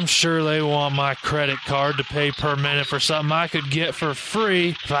 Yeah, and I'm sure they want my credit card to pay per minute for something I could get for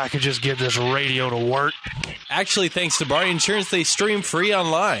free if I could just get this radio to work. Actually, thanks to Barney Insurance, they stream free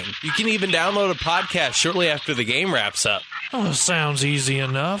online. You can even download a podcast shortly after the game wraps up. Oh, sounds easy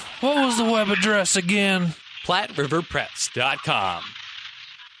enough. What was the web address again? PlatteRiverPreps.com.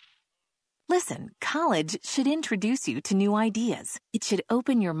 Listen, college should introduce you to new ideas. It should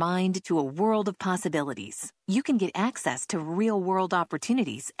open your mind to a world of possibilities. You can get access to real-world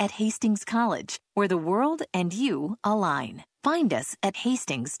opportunities at Hastings College, where the world and you align. Find us at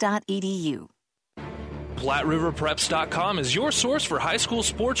hastings.edu. PlatteRiverPreps.com is your source for high school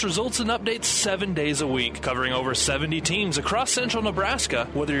sports results and updates 7 days a week, covering over 70 teams across central Nebraska.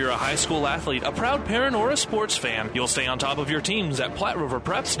 Whether you're a high school athlete, a proud parent, or a sports fan, you'll stay on top of your teams at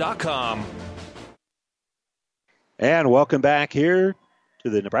PlatteRiverPreps.com. And welcome back here to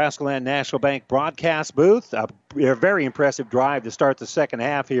the Nebraska Land National Bank broadcast booth. A very impressive drive to start the second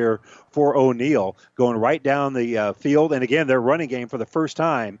half here for O'Neill, going right down the field. And again, their running game for the first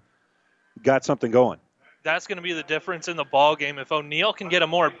time got something going. That's going to be the difference in the ball game. If O'Neill can get a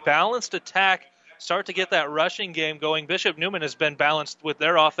more balanced attack, start to get that rushing game going. Bishop Neumann has been balanced with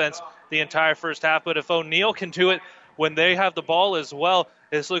their offense the entire first half, but if O'Neill can do it when they have the ball as well,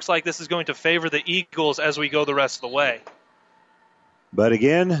 this looks like this is going to favor the Eagles as we go the rest of the way. But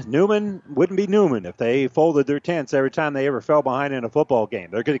again, Neumann wouldn't be Neumann if they folded their tents every time they ever fell behind in a football game.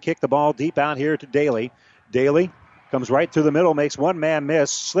 They're going to kick the ball deep out here to Daly. Daly comes right through the middle, makes one man miss,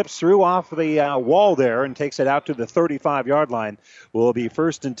 slips through off the wall there and takes it out to the 35-yard line. Will be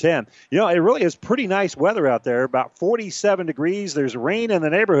 1st and 10. You know, it really is pretty nice weather out there, about 47 degrees. There's rain in the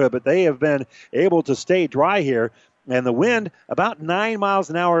neighborhood, but they have been able to stay dry here. And the wind, about 9 miles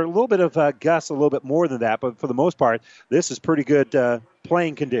an hour, a little bit of gusts, a little bit more than that. But for the most part, this is pretty good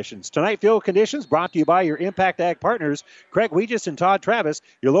playing conditions. Tonight, field conditions brought to you by your Impact Ag partners, Craig Weegis and Todd Travis,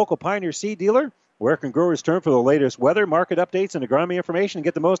 your local Pioneer seed dealer. Where can growers turn for the latest weather, market updates, and agronomy information and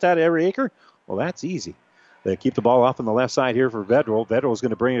get the most out of every acre? Well, that's easy. They keep the ball off on the left side here for Vedral. Vedral is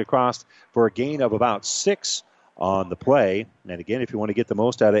going to bring it across for a gain of about 6 on the play. And again, if you want to get the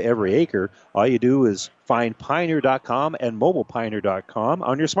most out of every acre, all you do is find Pioneer.com and MobilePioneer.com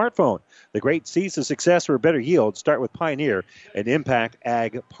on your smartphone. The great seeds of success for better yield start with Pioneer and Impact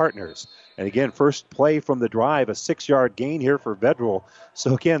Ag Partners. And again, first play from the drive, a 6-yard gain here for Vedral.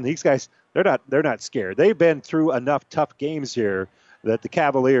 So again, these guys, they're not scared. They've been through enough tough games here that the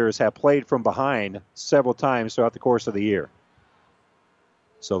Cavaliers have played from behind several times throughout the course of the year.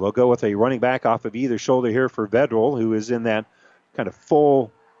 So they'll go with a running back off of either shoulder here for Vedral, who is in that kind of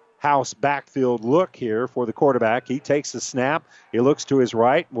full house backfield look here for the quarterback. He takes the snap. He looks to his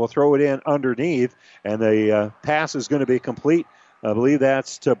right. Will throw it in underneath, and the pass is going to be complete. I believe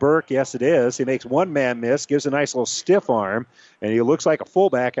that's to Burke. Yes, it is. He makes one man miss, gives a nice little stiff arm, and he looks like a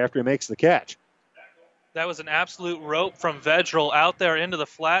fullback after he makes the catch. That was an absolute rope from Vedral out there into the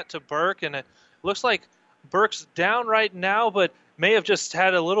flat to Burke, and it looks like Burke's down right now, but may have just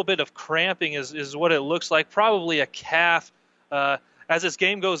had a little bit of cramping is what it looks like, probably a calf. As this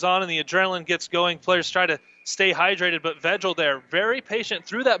game goes on and the adrenaline gets going, players try to stay hydrated, but Vedral there, very patient,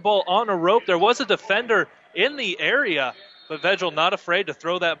 threw that ball on a rope. There was a defender in the area, but Vedral not afraid to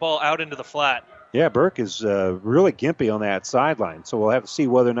throw that ball out into the flat. Yeah, Burke is really gimpy on that sideline, so we'll have to see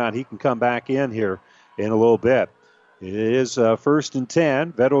whether or not he can come back in here in a little bit. It is 1st and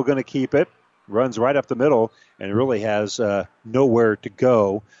 10. Vedral going to keep it. Runs right up the middle and really has nowhere to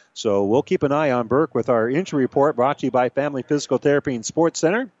go. So we'll keep an eye on Burke with our injury report brought to you by Family Physical Therapy and Sports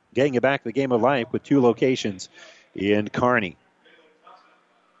Center, getting you back to the game of life with 2 locations in Kearney.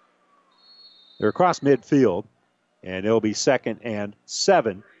 They're across midfield, and it'll be 2nd and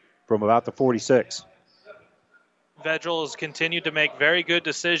 7 from about the 46. Vedral has continued to make very good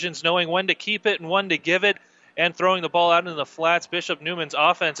decisions, knowing when to keep it and when to give it, and throwing the ball out into the flats. Bishop Newman's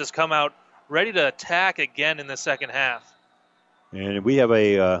offense has come out ready to attack again in the second half. And we have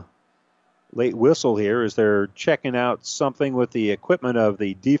a late whistle here as they're checking out something with the equipment of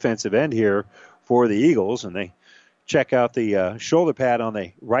the defensive end here for the Eagles. And they check out the shoulder pad on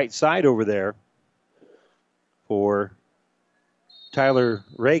the right side over there for Tyler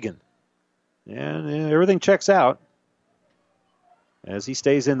Reagan. And everything checks out as he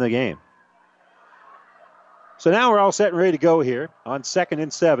stays in the game. So now we're all set and ready to go here on 2nd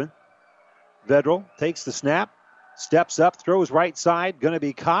and 7. Vedral takes the snap, steps up, throws right side, going to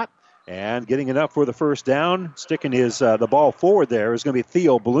be caught, and getting enough for the first down. Sticking the ball forward there is going to be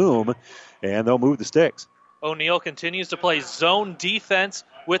Theo Bloom, and they'll move the sticks. O'Neill continues to play zone defense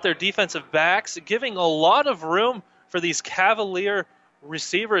with their defensive backs, giving a lot of room for these Cavalier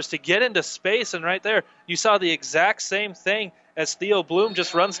receivers to get into space. And right there, you saw the exact same thing as Theo Bloom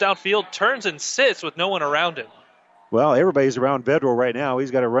just runs downfield, turns and sits with no one around him. Well, everybody's around Vedral right now.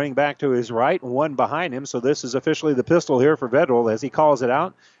 He's got a running back to his right and one behind him. So this is officially the pistol here for Vedral as he calls it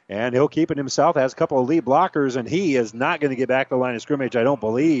out. And he'll keep it himself. Has a couple of lead blockers, and he is not going to get back to the line of scrimmage, I don't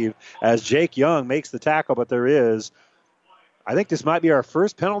believe, as Jake Young makes the tackle. But there is, I think this might be our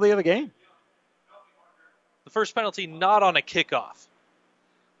first penalty of the game. The first penalty not on a kickoff.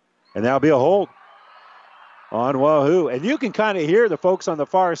 And that'll be a hold on Wahoo. And you can kind of hear the folks on the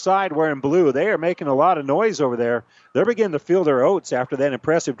far side wearing blue. They are making a lot of noise over there. They're beginning to feel their oats after that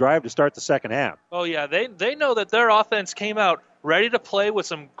impressive drive to start the second half. Oh, yeah. They know that their offense came out ready to play with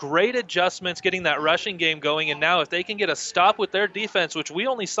some great adjustments, getting that rushing game going. And now if they can get a stop with their defense, which we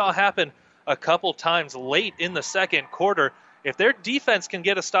only saw happen a couple times late in the second quarter, if their defense can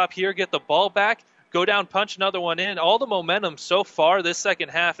get a stop here, get the ball back, go down, punch another one in, all the momentum so far this second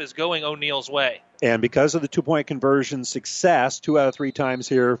half is going O'Neill's way. And because of the two-point conversion success, 2 out of 3 times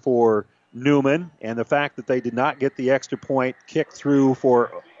here for Neumann, and the fact that they did not get the extra point kicked through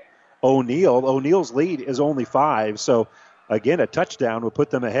for O'Neill, O'Neill's lead is only 5. So, again, a touchdown would put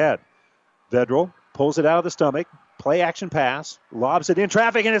them ahead. Vedral pulls it out of the stomach, play-action pass, lobs it in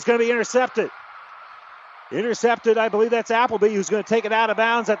traffic, and it's going to be intercepted. Intercepted, I believe that's Appleby, who's going to take it out of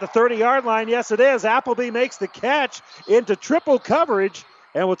bounds at the 30-yard line. Yes, it is. Appleby makes the catch into triple coverage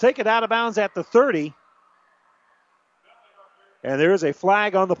and will take it out of bounds at the 30. And there is a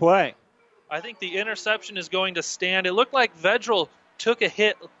flag on the play. I think the interception is going to stand. It looked like Vedral took a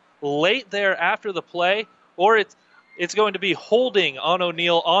hit late there after the play, or it's going to be holding on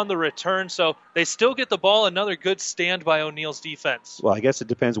O'Neill on the return. So they still get the ball. Another good stand by O'Neill's defense. Well, I guess it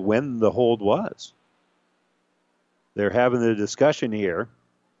depends when the hold was. They're having the discussion here.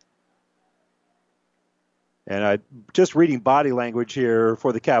 And just reading body language here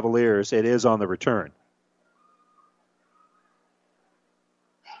for the Cavaliers, it is on the return.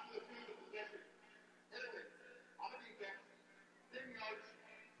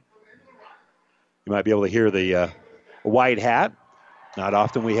 You might be able to hear the white hat. Not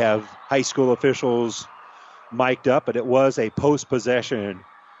often we have high school officials mic'd up, but it was a post-possession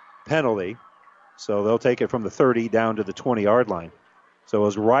penalty. So they'll take it from the 30 down to the 20-yard line. So it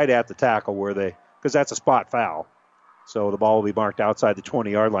was right at the tackle because that's a spot foul. So the ball will be marked outside the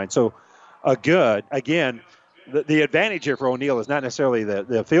 20-yard line. So again, the advantage here for O'Neill is not necessarily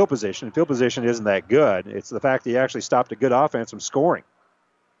the field position. The field position isn't that good. It's the fact that he actually stopped a good offense from scoring.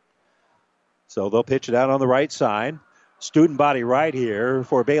 So they'll pitch it out on the right side. Student body right here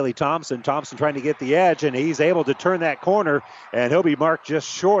for Bailey Thompson. Thompson trying to get the edge, and he's able to turn that corner, and he'll be marked just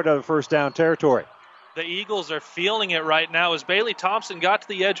short of the first down territory. The Eagles are feeling it right now as Bailey Thompson got to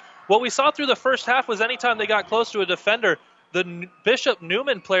the edge. What we saw through the first half was anytime they got close to a defender, the Bishop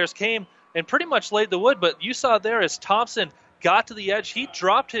Neumann players came and pretty much laid the wood, but you saw there as Thompson got to the edge, he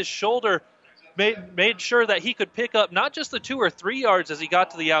dropped his shoulder, made sure that he could pick up not just the 2 or 3 yards as he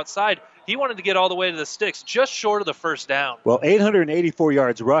got to the outside. He wanted to get all the way to the sticks, just short of the first down. Well, 884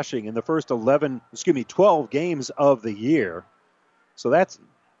 yards rushing in the first 12 games of the year. So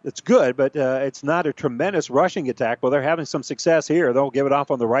it's good, but it's not a tremendous rushing attack. Well, they're having some success here. They'll give it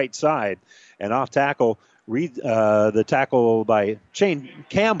off on the right side. And off tackle, the tackle by Shane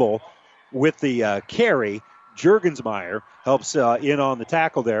Campbell with the carry. Juergensmeyer helps in on the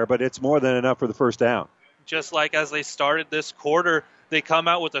tackle there, but it's more than enough for the first down. Just like as they started this quarter, they come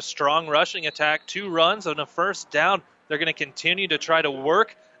out with a strong rushing attack, 2 runs and a first down. They're going to continue to try to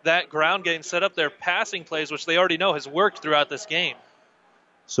work that ground game, set up their passing plays, which they already know has worked throughout this game.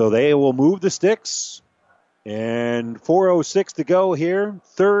 So they will move the sticks, and 4:06 to go here,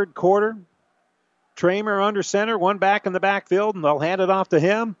 third quarter. Tramer under center, one back in the backfield, and they'll hand it off to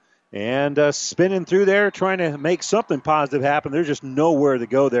him. And spinning through there, trying to make something positive happen. There's just nowhere to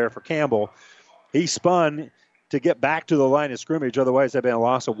go there for Campbell. He spun to get back to the line of scrimmage. Otherwise, that'd been a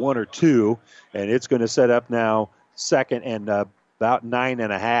loss of 1 or 2. And it's going to set up now second and about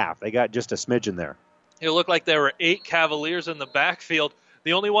 9.5. They got just a smidgen there. It looked like there were 8 Cavaliers in the backfield.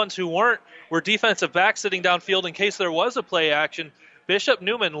 The only ones who weren't were defensive backs sitting downfield in case there was a play action. Bishop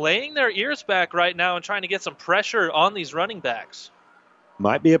Neumann laying their ears back right now and trying to get some pressure on these running backs.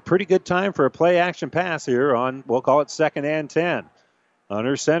 Might be a pretty good time for a play-action pass here on, we'll call it 2nd and 10.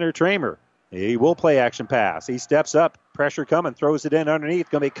 Under center, Tramer. He will play-action pass. He steps up, pressure coming, throws it in underneath.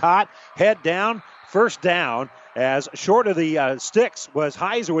 Going to be caught, head down, first down. As short of the sticks was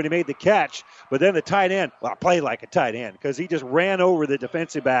Heiser when he made the catch. But then the tight end, played like a tight end because he just ran over the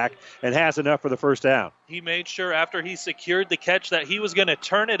defensive back and has enough for the first down. He made sure after he secured the catch that he was going to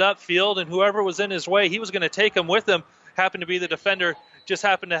turn it upfield, and whoever was in his way, he was going to take him with him. Happened to be the defender, just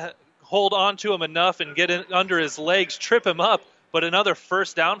happened to hold on to him enough and get in under his legs, trip him up. But another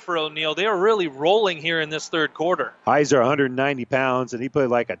first down for O'Neill. They are really rolling here in this third quarter. Heiser, 190 pounds, and he played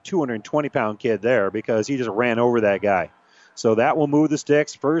like a 220-pound kid there because he just ran over that guy. So that will move the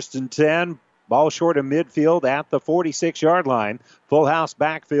sticks. 1st and 10. Ball short of midfield at the 46-yard line. Full house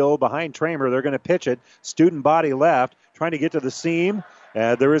backfield behind Tramer. They're going to pitch it. Student body left, trying to get to the seam.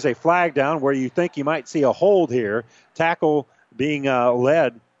 There is a flag down where you think you might see a hold here. Tackle being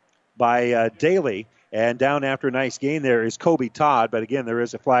led by Daly. And down after a nice gain there is Kobe Todd. But, again, there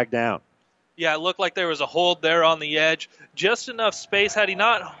is a flag down. Yeah, it looked like there was a hold there on the edge. Just enough space. Had he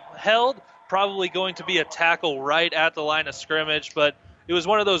not held, probably going to be a tackle right at the line of scrimmage. But it was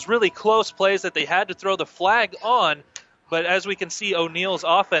one of those really close plays that they had to throw the flag on. But as we can see, O'Neill's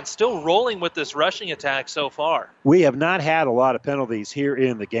offense still rolling with this rushing attack so far. We have not had a lot of penalties here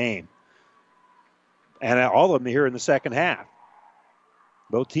in the game. And all of them here in the second half.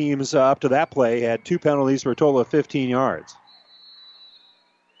 Both teams up to that play had 2 penalties for a total of 15 yards.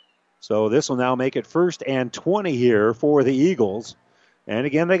 So this will now make it 1st and 20 here for the Eagles. And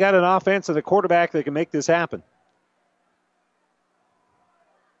again, they got an offense and a quarterback that can make this happen.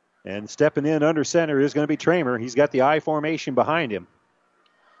 And stepping in under center is going to be Tramer. He's got the I formation behind him.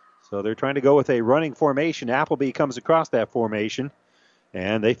 So they're trying to go with a running formation. Appleby comes across that formation.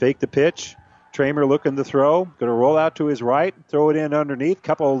 And they fake the pitch. Tramer looking to throw. Going to roll out to his right. Throw it in underneath.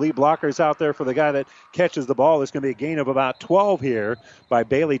 Couple of lead blockers out there for the guy that catches the ball. There's going to be a gain of about 12 here by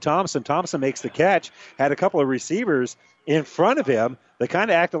Bailey Thompson. Thompson makes the catch. Had a couple of receivers in front of him that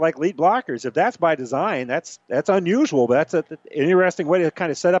kind of acted like lead blockers. If that's by design, that's unusual. But that's an interesting way to kind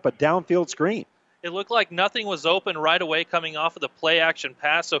of set up a downfield screen. It looked like nothing was open right away coming off of the play-action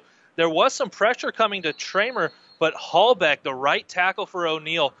pass. So there was some pressure coming to Tramer, but Hallbeck, the right tackle for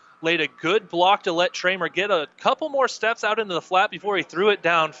O'Neill, laid a good block to let Tramer get a couple more steps out into the flat before he threw it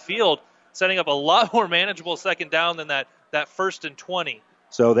downfield, setting up a lot more manageable second down than that 1st and 20.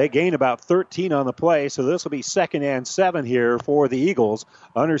 So they gain about 13 on the play, so this will be 2nd and 7 here for the Eagles.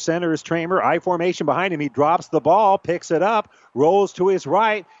 Under center is Tramer. I formation behind him. He drops the ball, picks it up, rolls to his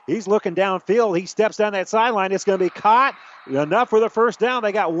right. He's looking downfield. He steps down that sideline. It's going to be caught. Enough for the first down.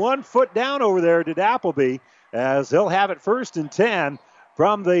 They got 1 foot down over there to Appleby as he'll have it 1st and 10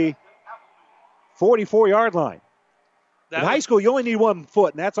 from the 44-yard line. In high school, you only need 1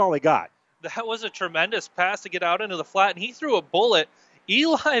 foot, and that's all they got. That was a tremendous pass to get out into the flat, and he threw a bullet.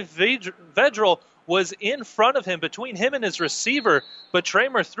 Eli Vedral was in front of him, between him and his receiver, but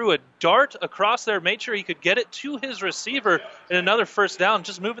Tramer threw a dart across there, made sure he could get it to his receiver, and another first down,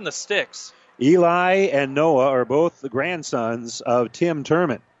 just moving the sticks. Eli and Noah are both the grandsons of Tim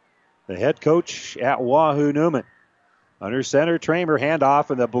Turman, the head coach at Wahoo Neumann. Under center, Tramer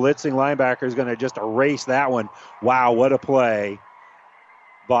handoff, and the blitzing linebacker is going to just erase that one. Wow, what a play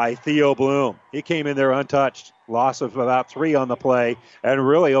by Theo Bloom. He came in there untouched. Loss of about 3 on the play. And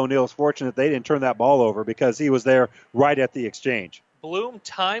really, O'Neill's fortunate they didn't turn that ball over because he was there right at the exchange. Bloom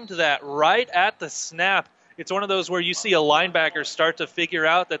timed that right at the snap. It's one of those where you see a linebacker start to figure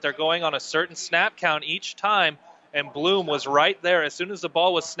out that they're going on a certain snap count each time, and Bloom was right there as soon as the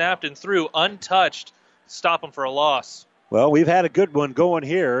ball was snapped and threw, untouched, stop him for a loss. Well, we've had a good one going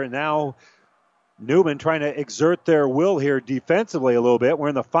here, and now Neumann trying to exert their will here defensively a little bit. We're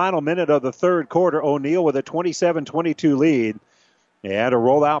in the final minute of the third quarter. O'Neill with a 27-22 lead. And a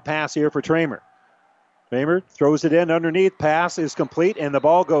rollout pass here for Tramer. Tramer throws it in underneath. Pass is complete, and the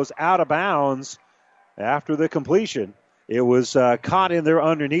ball goes out of bounds after the completion. It was caught in there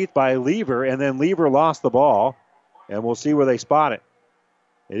underneath by Lever, and then Lever lost the ball. And we'll see where they spot it.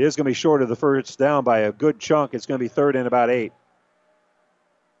 It is going to be short of the first down by a good chunk. It's going to be third and about 8.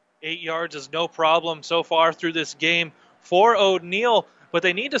 8 yards is no problem so far through this game for O'Neill, but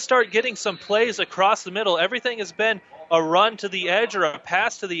they need to start getting some plays across the middle. Everything has been a run to the edge or a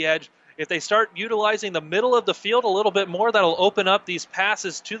pass to the edge. If they start utilizing the middle of the field a little bit more, that'll open up these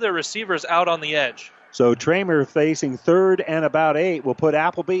passes to their receivers out on the edge. So Tramer facing third and about 8 will put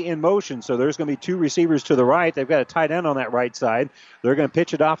Appleby in motion. So there's going to be 2 receivers to the right. They've got a tight end on that right side. They're going to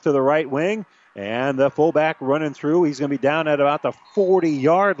pitch it off to the right wing. And the fullback running through. He's going to be down at about the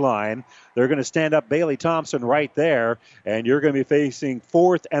 40-yard line. They're going to stand up Bailey Thompson right there. And you're going to be facing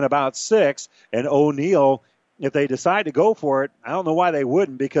fourth and about 6. And O'Neill, if they decide to go for it, I don't know why they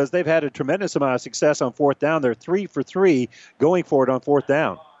wouldn't, because they've had a tremendous amount of success on fourth down. They're 3 for 3 going for it on fourth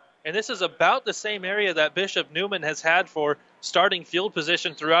down. And this is about the same area that Bishop Neumann has had for starting field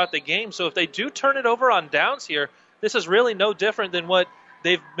position throughout the game. So if they do turn it over on downs here, this is really no different than what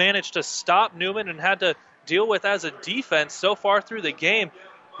they've managed to stop Neumann and had to deal with as a defense so far through the game.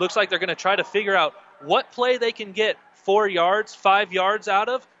 Looks like they're going to try to figure out what play they can get 4 yards, 5 yards out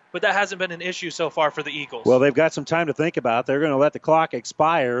of, but that hasn't been an issue so far for the Eagles. Well, they've got some time to think about. They're going to let the clock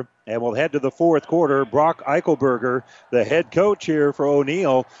expire, and we'll head to the fourth quarter. Brock Eichelberger, the head coach here for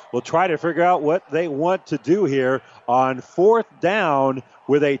O'Neill, will try to figure out what they want to do here on fourth down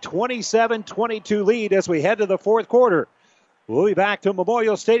with a 27-22 lead as we head to the fourth quarter. We'll be back to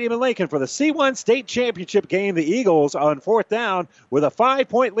Memorial Stadium in Lincoln for the C1 State Championship game. The Eagles on fourth down with a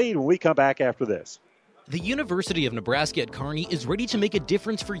 5-point lead when we come back after this. The University of Nebraska at Kearney is ready to make a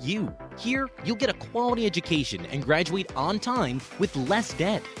difference for you. Here, you'll get a quality education and graduate on time with less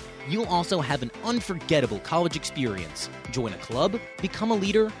debt. You'll also have an unforgettable college experience. Join a club, become a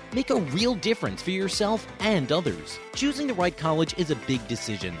leader, make a real difference for yourself and others. Choosing the right college is a big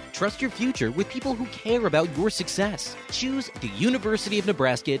decision. Trust your future with people who care about your success. Choose the University of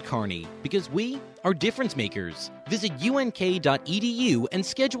Nebraska at Kearney, because we are difference makers. Visit unk.edu and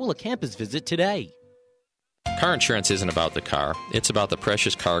schedule a campus visit today. Car insurance isn't about the car. It's about the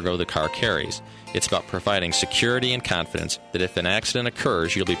precious cargo the car carries. It's about providing security and confidence that if an accident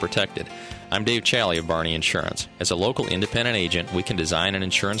occurs, you'll be protected. I'm Dave Challey of Barney Insurance. As a local independent agent, we can design an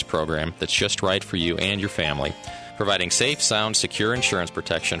insurance program that's just right for you and your family, providing safe, sound, secure insurance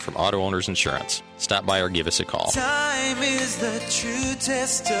protection from Auto Owners Insurance. Stop by or give us a call. Time is the true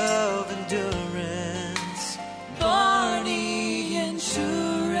test of endurance. Barney Insurance.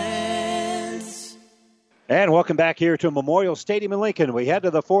 And welcome back here to Memorial Stadium in Lincoln. We head to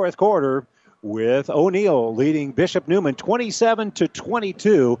the fourth quarter with O'Neill leading Bishop Neumann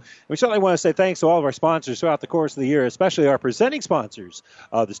 27-22. We certainly want to say thanks to all of our sponsors throughout the course of the year, especially our presenting sponsors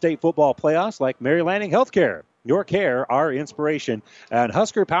of the state football playoffs like Mary Lanning Healthcare, Your Care, Our Inspiration, and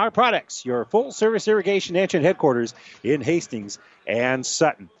Husker Power Products, your full-service irrigation engine headquarters in Hastings and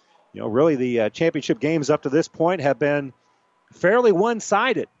Sutton. You know, really the championship games up to this point have been fairly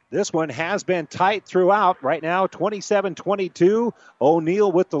one-sided. This one has been tight throughout. Right now, 27-22. O'Neill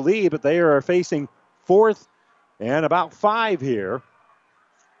with the lead, but they are facing fourth and about 5 here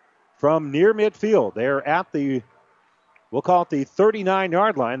from near midfield. They're at the, we'll call it the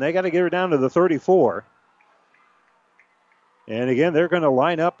 39-yard line. They got to get her down to the 34. And again, they're going to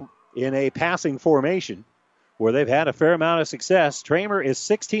line up in a passing formation where they've had a fair amount of success. Tramer is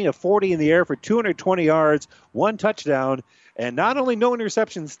 16 of 40 in the air for 220 yards, 1 touchdown. And not only no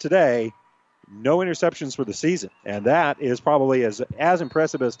interceptions today, no interceptions for the season. And that is probably as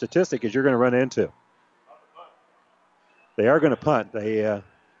impressive a statistic as you're going to run into. They are going to punt. They have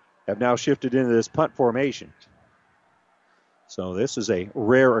now shifted into this punt formation. So this is a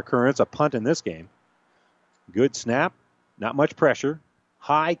rare occurrence, a punt in this game. Good snap, not much pressure,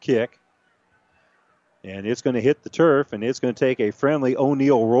 high kick. And it's going to hit the turf, and it's going to take a friendly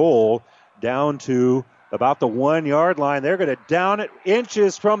O'Neill roll down to about the 1 yard line. They're going to down it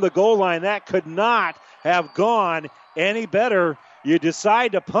inches from the goal line. That could not have gone any better. You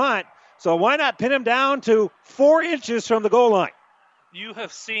decide to punt, so why not pin him down to 4 inches from the goal line? You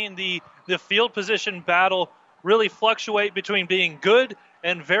have seen the field position battle really fluctuate between being good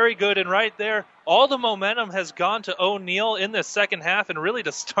and very good, and right there, all the momentum has gone to O'Neill in this second half and really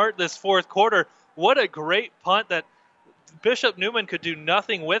to start this fourth quarter. What a great punt that Bishop Neumann could do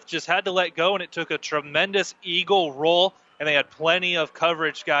nothing with, just had to let go, and it took a tremendous eagle roll, and they had plenty of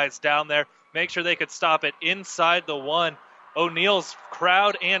coverage guys down there. Make sure they could stop it inside the 1. O'Neill's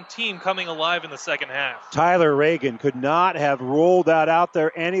crowd and team coming alive in the second half. Tyler Reagan could not have rolled that out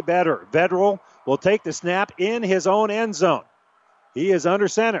there any better. Vedral will take the snap in his own end zone. He is under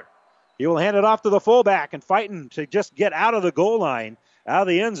center. He will hand it off to the fullback, and fighting to just get out of the goal line, out of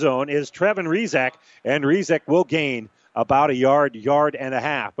the end zone, is Trevin Rezek, and Rezek will gain about a yard and a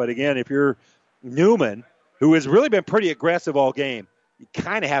half. But again, if you're Neumann, who has really been pretty aggressive all game, you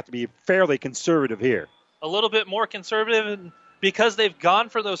kind of have to be fairly conservative here. A little bit more conservative because they've gone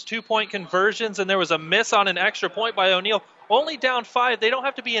for those 2-point conversions, and there was a miss on an extra point by O'Neill. Only down 5. They don't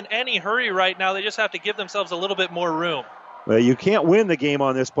have to be in any hurry right now. They just have to give themselves a little bit more room. Well, you can't win the game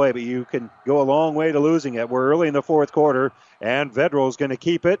on this play, but you can go a long way to losing it. We're early in the fourth quarter, and Vedral's going to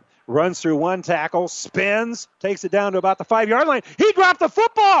keep it. Runs through one tackle, spins, takes it down to about the 5 yard line. He dropped the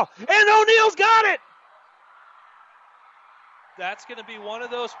football, and O'Neill's got it. That's going to be one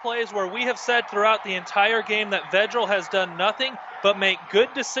of those plays where we have said throughout the entire game that Vedral has done nothing but make good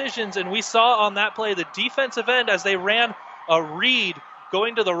decisions, and we saw on that play the defensive end as they ran a read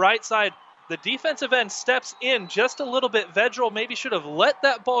going to the right side. The defensive end steps in just a little bit. Vedral maybe should have let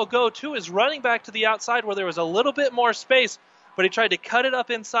that ball go to his running back to the outside where there was a little bit more space, but he tried to cut it up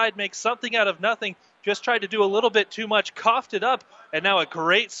inside, make something out of nothing, just tried to do a little bit too much, coughed it up, and now a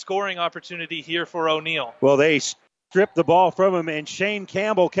great scoring opportunity here for O'Neill. Well, they stripped the ball from him, and Shane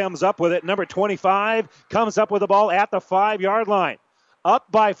Campbell comes up with it. Number 25 comes up with the ball at the 5 yard line. Up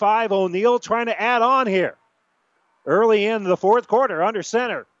by 5, O'Neill trying to add on here. Early in the fourth quarter, under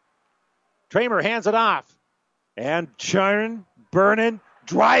center. Tramer hands it off. And churning, burning,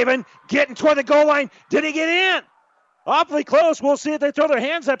 driving, getting toward the goal line. Did he get in? Awfully close. We'll see if they throw their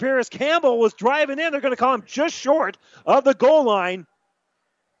hands up here as Campbell was driving in. They're going to call him just short of the goal line.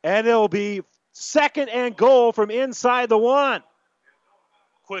 And it'll be 2nd and goal from inside the 1.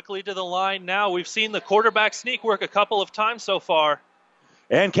 Quickly to the line now. We've seen the quarterback sneak work a couple of times so far.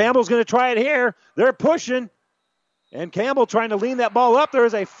 And Campbell's going to try it here. They're pushing. And Campbell trying to lean that ball up. There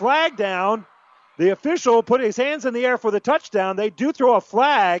is a flag down. The official put his hands in the air for the touchdown. They do throw a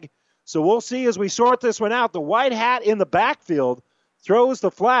flag. So we'll see as we sort this one out. The white hat in the backfield throws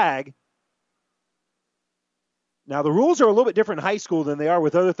the flag. Now, the rules are a little bit different in high school than they are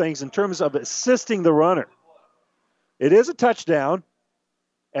with other things in terms of assisting the runner. It is a touchdown,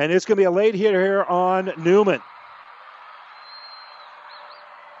 and it's going to be a late hit here on Neumann.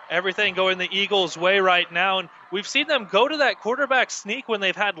 Everything going the Eagles' way right now, and we've seen them go to that quarterback sneak when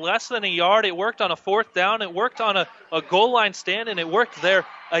they've had less than a yard. It worked on a 4th down. It worked on a goal line stand, and it worked there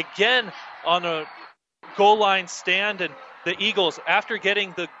again on a goal line stand. And the Eagles, after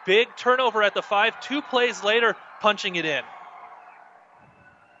getting the big turnover at the 5, 2 plays later, punching it in.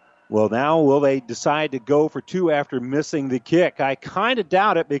 Well, now will they decide to go for 2 after missing the kick? I kind of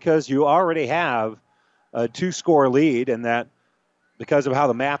doubt it because you already have a 2-score lead, and that because of how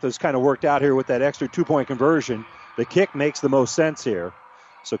the math has kind of worked out here with that extra 2-point conversion, the kick makes the most sense here.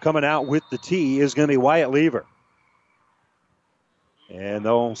 So coming out with the tee is going to be Wyatt Lever. And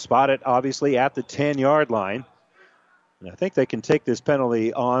they'll spot it, obviously, at the 10-yard line. And I think they can take this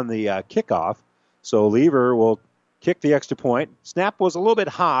penalty on the kickoff. So Lever will kick the extra point. Snap was a little bit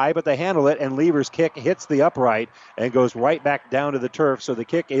high, but they handle it, and Lever's kick hits the upright and goes right back down to the turf. So the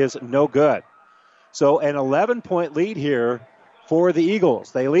kick is no good. So an 11-point lead here for the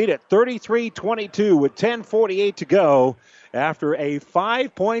Eagles. They lead at 33-22 with 10:48 to go after a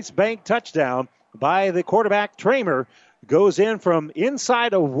 5-point bank touchdown by the quarterback. Tramer goes in from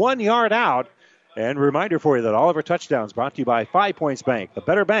inside of 1 yard out. And reminder for you that all of our touchdowns brought to you by 5 Points Bank, the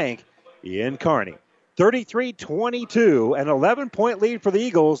better bank in Kearney. 33-22, an 11-point lead for the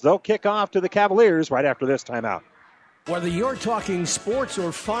Eagles. They'll kick off to the Cavaliers right after this timeout. Whether you're talking sports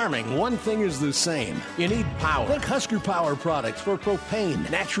or farming, one thing is the same. You need power. Think Husker Power products for propane,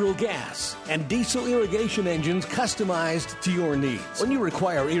 natural gas, and diesel irrigation engines customized to your needs. When you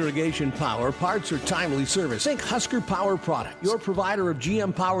require irrigation power, parts, or timely service, think Husker Power products, your provider of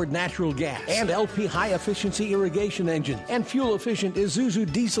GM-powered natural gas and LP high-efficiency irrigation engines and fuel-efficient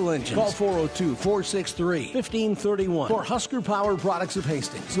Isuzu diesel engines. Call 402-463-1531 for Husker Power Products of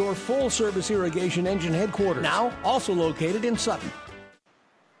Hastings, your full-service irrigation engine headquarters. Now, also located in Sutton.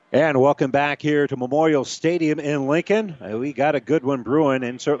 And welcome back here to Memorial Stadium in Lincoln. We got a good one brewing,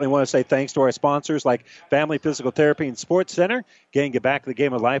 and certainly want to say thanks to our sponsors like Family Physical Therapy and Sports Center. Getting get back to the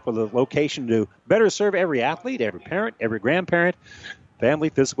game of life with a location to better serve every athlete, every parent, every grandparent. Family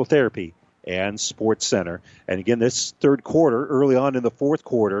Physical Therapy and Sports Center. And again, this third quarter, early on in the fourth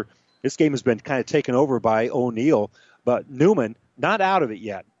quarter, this game has been kind of taken over by O'Neill, but Neumann not out of it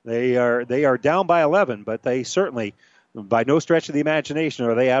yet. They are down by 11, but they certainly, by no stretch of the imagination,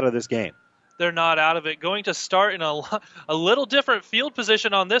 are they out of this game. They're not out of it. Going to start in a little different field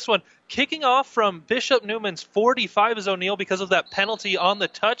position on this one. Kicking off from Bishop Newman's 45 is O'Neill because of that penalty on the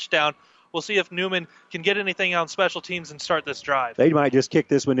touchdown. We'll see if Neumann can get anything on special teams and start this drive. They might just kick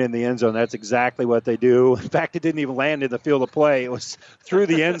this one in the end zone. That's exactly what they do. In fact, it didn't even land in the field of play. It was through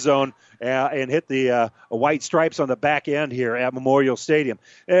the end zone and hit the white stripes on the back end here at Memorial Stadium.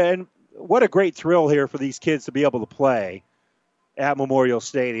 And what a great thrill here for these kids to be able to play at Memorial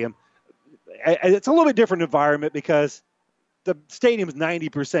Stadium. It's a little bit different environment because the stadium's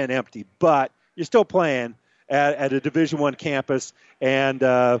 90% empty, but you're still playing at a Division I campus,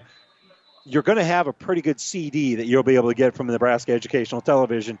 and you're going to have a pretty good CD that you'll be able to get from Nebraska Educational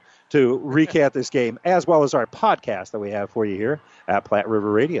Television to recap this game, as well as our podcast that we have for you here at Platte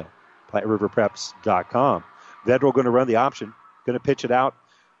River Radio, PlatteRiverPreps.com. Vedral going to run the option, going to pitch it out,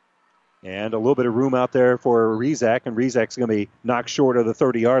 and a little bit of room out there for Rizak, and Rizak's going to be knocked short of the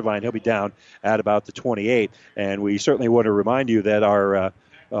 30-yard line. He'll be down at about the 28. And we certainly want to remind you that our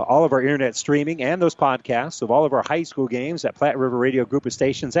all of our internet streaming and those podcasts of all of our high school games at Platte River Radio Group of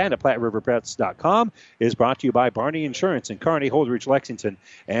Stations and at PlatteRiverPreps.com is brought to you by Barney Insurance in Kearney, Holdridge, Lexington,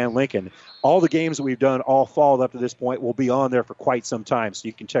 and Lincoln. All the games that we've done all fall up to this point will be on there for quite some time, so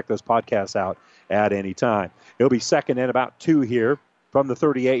you can check those podcasts out at any time. It'll be second and about 2 here from the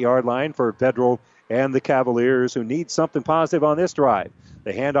 38-yard line for Vedral and the Cavaliers, who need something positive on this drive.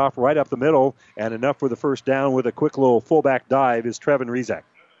 The handoff right up the middle, and enough for the first down with a quick little fullback dive is Trevin Rizak.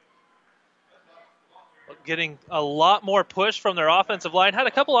 Getting a lot more push from their offensive line. Had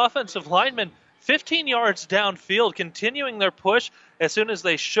a couple offensive linemen 15 yards downfield, continuing their push. As soon as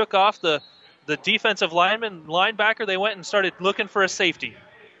they shook off the defensive linebacker, they went and started looking for a safety.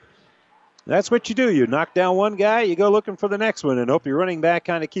 That's what you do. You knock down one guy, you go looking for the next one and hope your running back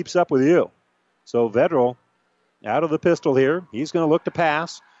kind of keeps up with you. So Vedral out of the pistol here. He's going to look to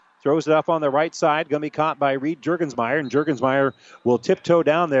pass. Throws it up on the right side. Going to be caught by Reed Juergensmeyer. And Juergensmeyer will tiptoe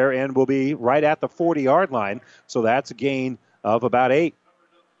down there and will be right at the 40-yard line. So that's a gain of about 8.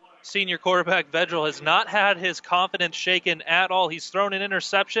 Senior quarterback Vedral has not had his confidence shaken at all. He's thrown an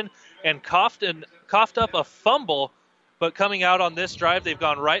interception and coughed up a fumble. But coming out on this drive, they've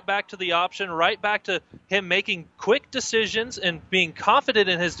gone right back to the option, right back to him making quick decisions and being confident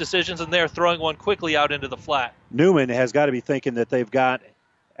in his decisions, and they're throwing one quickly out into the flat. Neumann has got to be thinking that they've got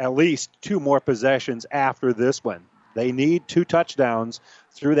at least 2 more possessions after this one. They need 2 touchdowns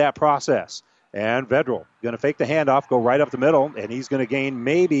through that process. And Vedral going to fake the handoff, go right up the middle, and he's going to gain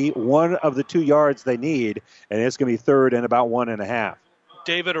maybe 1 of the 2 yards they need, and it's going to be third and about 1.5.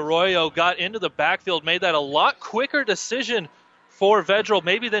 David Arroyo got into the backfield, made that a lot quicker decision for Vedral,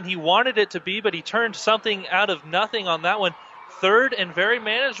 maybe than he wanted it to be, but he turned something out of nothing on that one. Third and very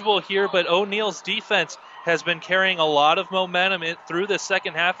manageable here, but O'Neill's defense has been carrying a lot of momentum through the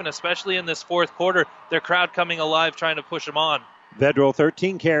second half, and especially in this fourth quarter, their crowd coming alive trying to push them on. Vedral,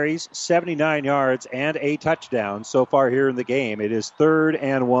 13 carries, 79 yards, and a touchdown so far here in the game. It is 3rd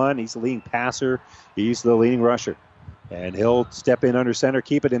and 1. He's the leading passer. He's the leading rusher. And he'll step in under center,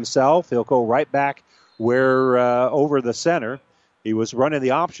 keep it himself. He'll go right back where over the center. He was running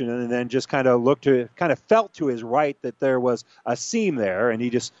the option and then just kind of felt to his right that there was a seam there, and he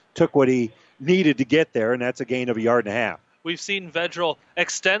just took what he needed to get there, and that's a gain of 1.5 yards. We've seen Vedral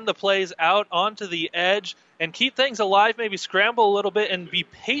extend the plays out onto the edge and keep things alive, maybe scramble a little bit and be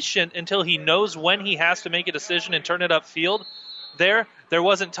patient until he knows when he has to make a decision and turn it upfield. There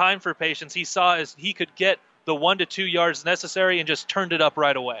wasn't time for patience. He saw as he could get the 1 to 2 yards necessary and just turned it up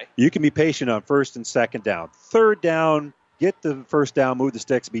right away. You can be patient on 1st and 2nd down. 3rd down, get the first down, move the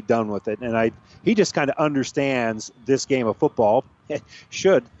sticks, be done with it. And he just kind of understands this game of football.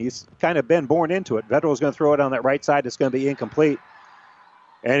 should. He's kind of been born into it. Vedrill's going to throw it on that right side. It's going to be incomplete.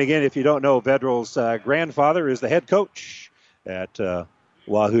 And again, if you don't know, Vedrill's grandfather is the head coach at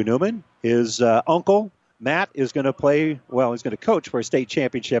Wahoo Neumann. His uncle, Matt, is going to he's going to coach for a state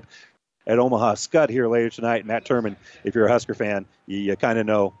championship at Omaha Scud here later tonight. Matt Turman, if you're a Husker fan, you kind of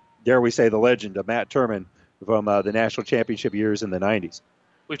know, dare we say, the legend of Matt Turman from the national championship years in the 90s.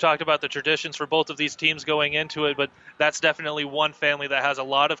 We've talked about the traditions for both of these teams going into it, but that's definitely one family that has a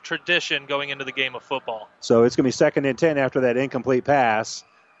lot of tradition going into the game of football. So it's going to be 2nd and 10 after that incomplete pass.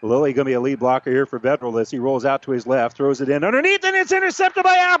 Lilly going to be a lead blocker here for Vedrill as he rolls out to his left, throws it in underneath, and it's intercepted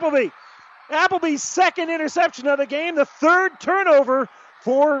by Appleby. Appleby's 2nd interception of the game, the 3rd turnover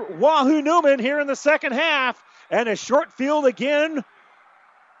for Wahoo Neumann here in the second half, and a short field again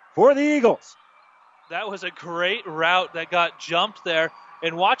for the Eagles. That was a great route that got jumped there.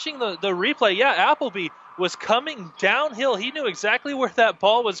 And watching the replay, Appleby was coming downhill. He knew exactly where that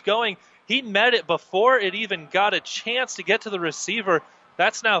ball was going. He met it before it even got a chance to get to the receiver.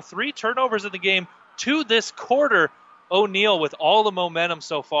 That's now 3 turnovers in the game to this quarter. O'Neill with all the momentum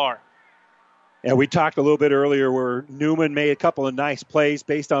so far. And we talked a little bit earlier where Neumann made a couple of nice plays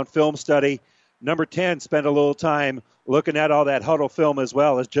based on film study. Number 10 spent a little time looking at all that huddle film as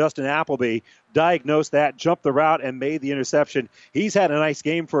well as Justin Appleby diagnosed that, jumped the route, and made the interception. He's had a nice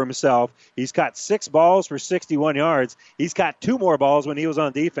game for himself. He's caught 6 balls for 61 yards. He's caught 2 more balls when he was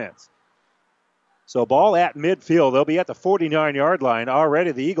on defense. So ball at midfield. They'll be at the 49-yard line.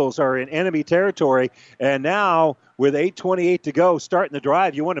 Already the Eagles are in enemy territory. And now with 8:28 to go, starting the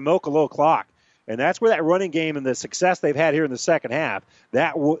drive, you want to milk a little clock. And that's where that running game and the success they've had here in the second half,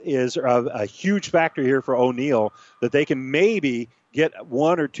 that is a huge factor here for O'Neill, that they can maybe get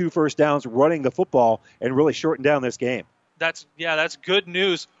 1 or 2 first downs running the football and really shorten down this game. That's good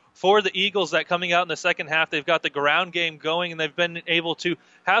news for the Eagles that coming out in the second half, they've got the ground game going and they've been able to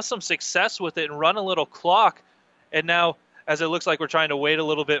have some success with it and run a little clock. And now, as it looks like we're trying to wait a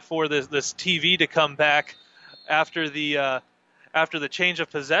little bit for this TV to come back after the change of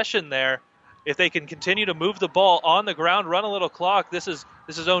possession there, if they can continue to move the ball on the ground, run a little clock, this is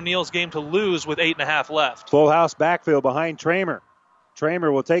O'Neill's game to lose with 8.5 left. Full house backfield behind Tramer.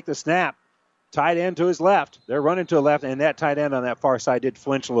 Tramer will take the snap. Tight end to his left. They're running to the left, and that tight end on that far side did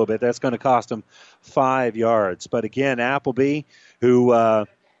flinch a little bit. That's going to cost him 5 yards. But again, Appleby, who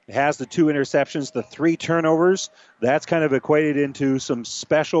has the 2 interceptions, the 3 turnovers, that's kind of equated into some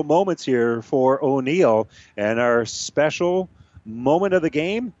special moments here for O'Neill. And our special moment of the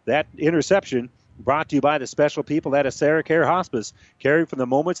game, that interception, brought to you by the special people at Sarah Care Hospice, caring for the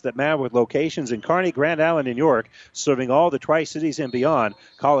moments that matter with locations in Kearney, Grand Island, and York, serving all the Tri-Cities and beyond.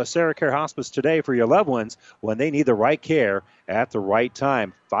 Call Sarah Care Hospice today for your loved ones when they need the right care at the right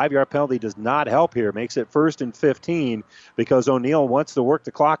time. 5-yard penalty does not help here. Makes it 1st and 15 because O'Neill wants to work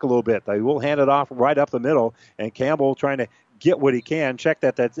the clock a little bit. They will hand it off right up the middle, and Campbell trying to get what he can. Check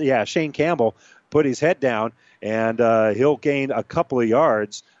that. Shane Campbell put his head down, and he'll gain a couple of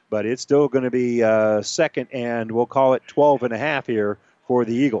yards. But it's still going to be 2nd, and we'll call it 12.5 here for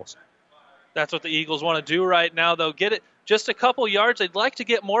the Eagles. That's what the Eagles want to do right now, though. Get it just a couple yards. They'd like to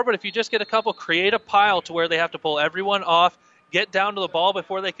get more, but if you just get a couple, create a pile to where they have to pull everyone off, get down to the ball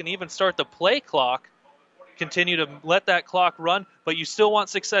before they can even start the play clock, continue to let that clock run, but you still want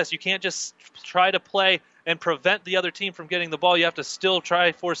success. You can't just try to play and prevent the other team from getting the ball. You have to still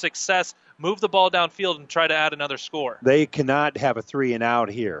try for success, move the ball downfield, and try to add another score. They cannot have a 3 and out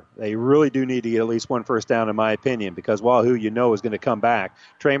here. They really do need to get at least 1 first down, in my opinion, because Wahoo, is going to come back.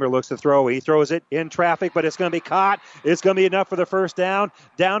 Tramer looks to throw. He throws it in traffic, but it's going to be caught. It's going to be enough for the first down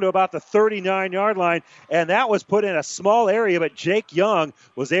to about the 39-yard line, and that was put in a small area, but Jake Young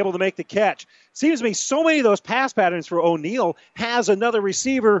was able to make the catch. Seems to me so many of those pass patterns for O'Neill has another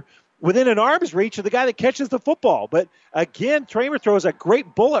receiver within an arm's reach of the guy that catches the football. But again, Tramer throws a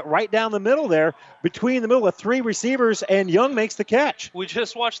great bullet right down the middle there between the middle of 3 receivers, and Young makes the catch. We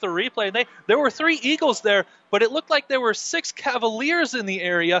just watched the replay, and there were 3 Eagles there, but it looked like there were 6 Cavaliers in the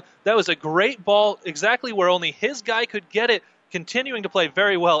area. That was a great ball, exactly where only his guy could get it, continuing to play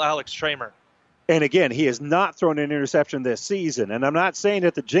very well, Alex Tramer. And again, he has not thrown an interception this season. And I'm not saying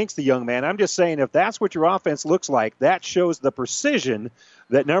that to jinx the young man. I'm just saying if that's what your offense looks like, that shows the precision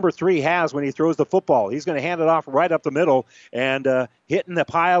that number 3 has when he throws the football. He's going to hand it off right up the middle, and hitting the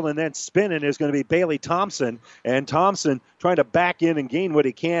pile and then spinning is going to be Bailey Thompson. And Thompson trying to back in and gain what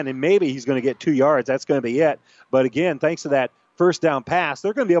he can, and maybe he's going to get 2 yards. That's going to be it. But again, thanks to that first down pass,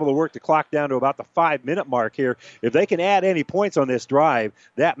 they're going to be able to work the clock down to about the 5-minute mark here. If they can add any points on this drive,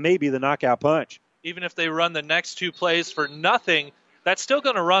 that may be the knockout punch. Even if they run the next 2 plays for nothing, that's still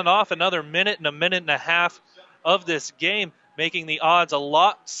going to run off another minute and a minute and a half of this game. making the odds a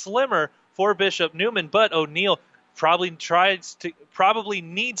lot slimmer for Bishop Neumann. But O'Neill probably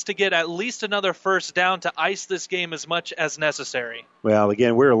needs to get at least another first down to ice this game as much as necessary. Well,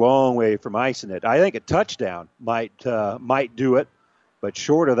 again, we're a long way from icing it. I think a touchdown might do it, but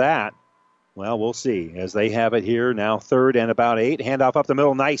short of that, well, we'll see as they have it here now, 3rd and about 8. Handoff up the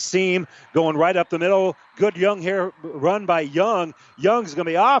middle, nice seam going right up the middle. Good Young here, run by Young. Young's going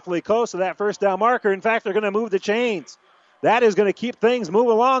to be awfully close to that first down marker. In fact, they're going to move the chains. That is going to keep things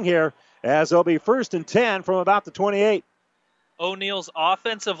moving along here as they'll be 1st and 10 from about the 28. O'Neill's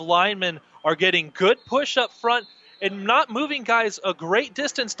offensive linemen are getting good push up front and not moving guys a great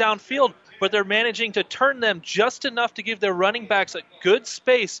distance downfield, but they're managing to turn them just enough to give their running backs a good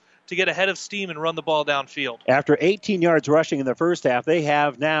space to get ahead of steam and run the ball downfield. After 18 yards rushing in the first half, they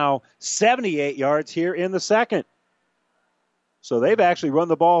have now 78 yards here in the second. So they've actually run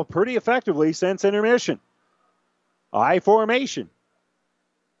the ball pretty effectively since intermission. I formation.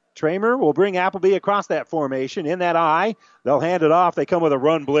 Tramer will bring Appleby across that formation. In that I, they'll hand it off. They come with a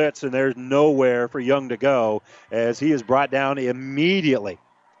run blitz, and there's nowhere for Young to go as he is brought down immediately.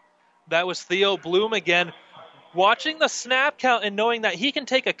 That was Theo Bloom again. Watching the snap count and knowing that he can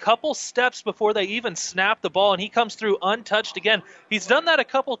take a couple steps before they even snap the ball, and he comes through untouched again. He's done that a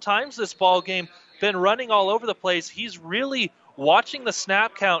couple times this ball game, been running all over the place. He's really watching the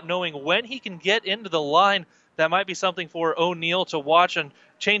snap count, knowing when he can get into the line. That might be something for O'Neill to watch and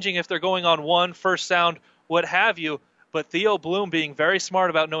changing if they're going on one, first sound, what have you. But Theo Bloom being very smart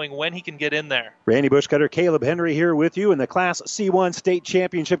about knowing when he can get in there. Randy Bushcutter, Caleb Henry here with you in the Class C1 state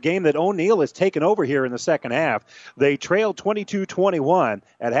championship game that O'Neill has taken over here in the second half. They trailed 22-21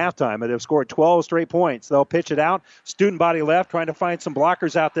 at halftime, but have scored 12 straight points. They'll pitch it out. Student body left, trying to find some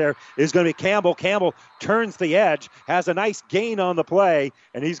blockers out there is going to be Campbell. Campbell turns the edge, has a nice gain on the play,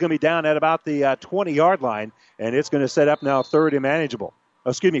 and he's going to be down at about the 20-yard line, and it's going to set up now 4th and manageable.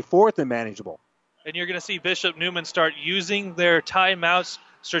 And you're going to see Bishop Neumann start using their timeouts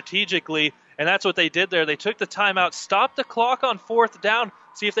strategically, and that's what they did there. They took the timeout, stopped the clock on 4th down,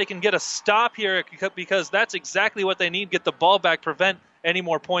 see if they can get a stop here, because that's exactly what they need, get the ball back, prevent any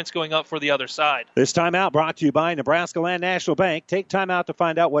more points going up for the other side. This timeout brought to you by Nebraska Land National Bank. Take time out to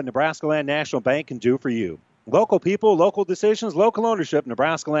find out what Nebraska Land National Bank can do for you. Local people, local decisions, local ownership,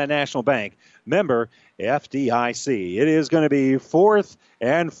 Nebraska Land National Bank. Member FDIC. It is going to be 4th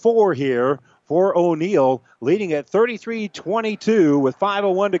and 4 here for O'Neill, leading at 33-22 with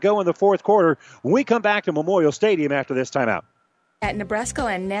 5:01 to go in the fourth quarter when we come back to Memorial Stadium after this timeout. At Nebraska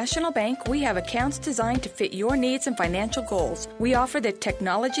Land National Bank, we have accounts designed to fit your needs and financial goals. We offer the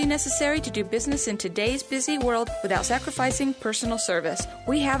technology necessary to do business in today's busy world without sacrificing personal service.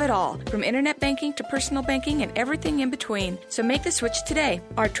 We have it all, from internet banking to personal banking and everything in between. So make the switch today.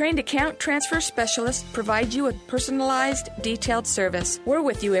 Our trained account transfer specialists provide you with personalized, detailed service. We're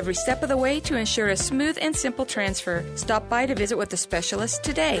with you every step of the way to ensure a smooth and simple transfer. Stop by to visit with a specialist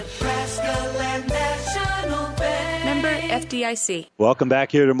today. Nebraska Land National Bank. Member FDIC. Welcome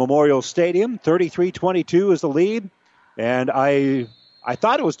back here to Memorial Stadium. 33-22 is the lead. And I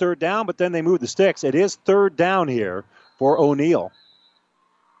thought it was 3rd down, but then they moved the sticks. It is 3rd down here for O'Neill.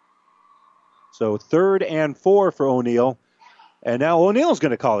 So 3rd and 4 for O'Neill. And now O'Neill's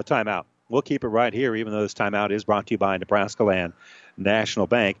going to call a timeout. We'll keep it right here, even though this timeout is brought to you by Nebraska Land National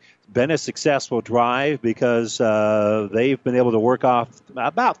Bank. It's been a successful drive because they've been able to work off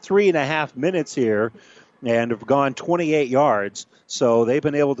about 3.5 minutes here and have gone 28 yards. So they've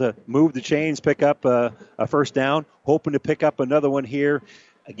been able to move the chains, pick up a first down, hoping to pick up another one here.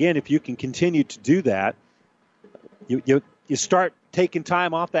 Again, if you can continue to do that, you start taking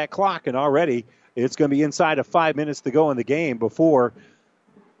time off that clock, and already it's going to be inside of 5 minutes to go in the game before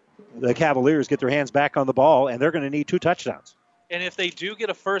the Cavaliers get their hands back on the ball, and they're going to need 2 touchdowns. And if they do get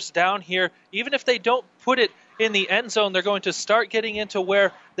a first down here, even if they don't put it in the end zone, they're going to start getting into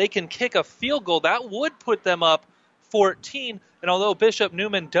where they can kick a field goal. That would put them up 14. And although Bishop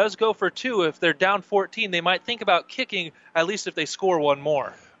Neumann does go for 2, if they're down 14, they might think about kicking, at least if they score one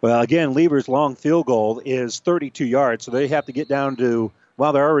more. Well, again, Lever's long field goal is 32 yards, so they have to get down to,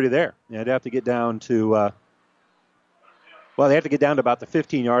 well, they're already there. They'd have to get down to, they have to get down to about the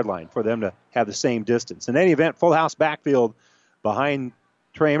 15-yard line for them to have the same distance. In any event, full house backfield behind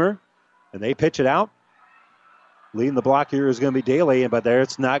Tramer, and they pitch it out. Leading the block here is going to be Daly, but there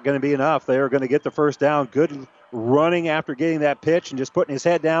it's not going to be enough. They're going to get the first down. Good running after getting that pitch and just putting his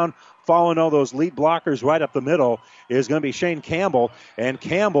head down, following all those lead blockers right up the middle is going to be Shane Campbell. And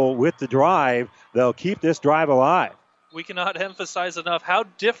Campbell with the drive, they'll keep this drive alive. We cannot emphasize enough how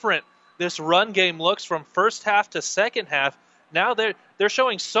different this run game looks from first half to second half. Now they're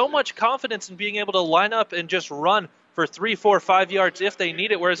showing so much confidence in being able to line up and just run for 3, 4, 5 yards if they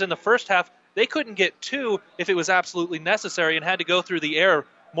need it, whereas in the first half, they couldn't get 2 if it was absolutely necessary and had to go through the air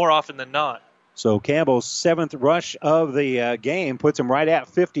more often than not. So Campbell's 7th rush of the game puts him right at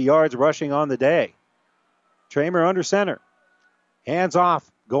 50 yards rushing on the day. Tramer under center. Hands off.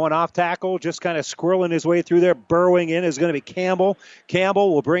 Going off tackle, just kind of squirreling his way through there. Burrowing in is going to be Campbell.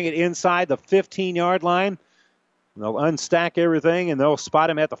 Campbell will bring it inside the 15-yard line. They'll unstack everything, and they'll spot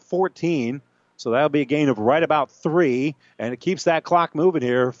him at the 14. So that'll be a gain of right about 3, and it keeps that clock moving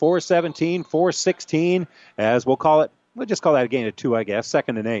here. 4:17, 4:16, as we'll just call that a gain of 2, I guess.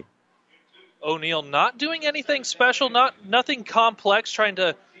 2nd and 8. O'Neill not doing anything special, nothing complex, trying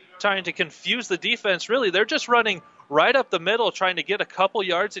to confuse the defense. Really, they're just running right up the middle, trying to get a couple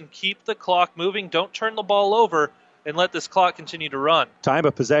yards and keep the clock moving. Don't turn the ball over and let this clock continue to run. Time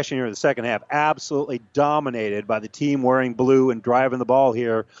of possession here in the second half absolutely dominated by the team wearing blue and driving the ball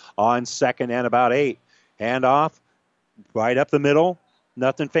here on 2nd and about 8. Handoff right up the middle.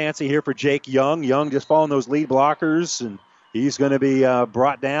 Nothing fancy here for Jake Young. Young just following those lead blockers, and he's going to be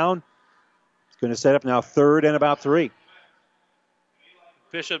brought down. It's going to set up now 3rd and about 3.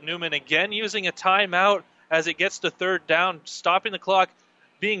 Bishop Neumann again using a timeout as it gets to 3rd down, stopping the clock,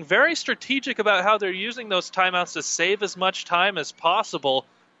 being very strategic about how they're using those timeouts to save as much time as possible,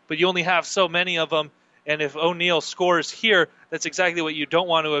 but you only have so many of them, and if O'Neill scores here, that's exactly what you don't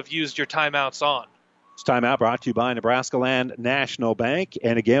want to have used your timeouts on. This timeout brought to you by Nebraska Land National Bank,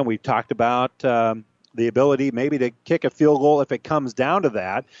 and again, we've talked about the ability maybe to kick a field goal if it comes down to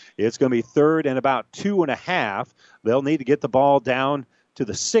that. It's going to be 3rd and about 2.5. They'll need to get the ball down to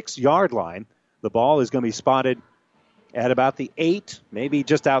the 6-yard line. The ball is going to be spotted at about the 8, maybe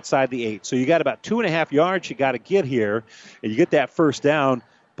just outside the 8. So you got about 2.5 yards you got to get here, and you get that first down.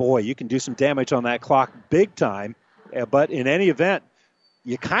 Boy, you can do some damage on that clock big time. But in any event,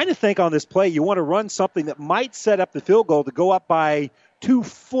 you kind of think on this play you want to run something that might set up the field goal to go up by 2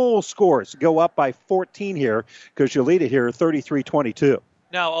 full scores, go up by 14 here, because you'll lead it here 33-22.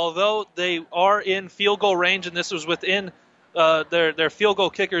 Now, although they are in field goal range, and this was within their field goal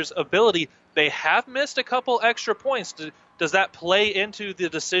kicker's ability, they have missed a couple extra points. Does that play into the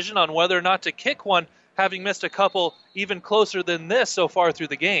decision on whether or not to kick one, having missed a couple even closer than this so far through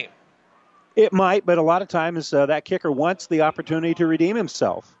the game? It might, but a lot of times that kicker wants the opportunity to redeem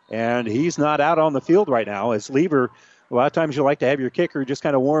himself, and he's not out on the field right now. As Lever, a lot of times you like to have your kicker just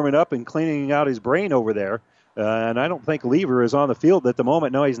kind of warming up and cleaning out his brain over there, and I don't think Lever is on the field at the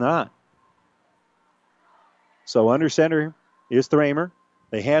moment. No, he's not. So under center is Thramer.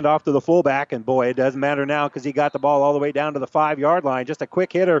 They hand off to the fullback, and boy, it doesn't matter now because he got the ball all the way down to the 5-yard line. Just a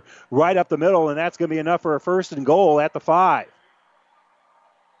quick hitter right up the middle, and that's going to be enough for a 1st and goal at the 5.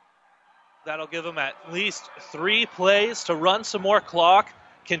 That'll give them at least 3 plays to run some more clock.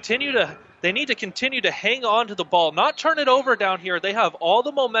 They need to continue to hang on to the ball, not turn it over down here. They have all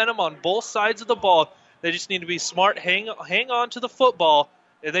the momentum on both sides of the ball. They just need to be smart, hang on to the football.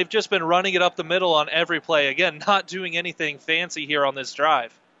 And they've just been running it up the middle on every play. Again, not doing anything fancy here on this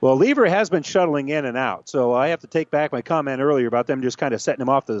drive. Well, Lever has been shuttling in and out, so I have to take back my comment earlier about them just kind of setting him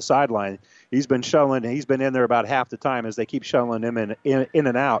off to the sideline. He's been shuttling, and he's been in there about half the time as they keep shuttling him in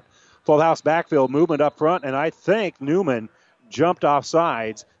and out. Full house backfield movement up front, and I think Neumann jumped off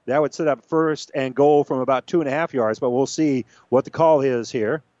sides. That would set up 1st and goal from about 2.5 yards, but we'll see what the call is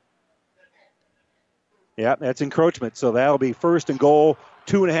here. Yeah, that's encroachment, so that'll be 1st and goal,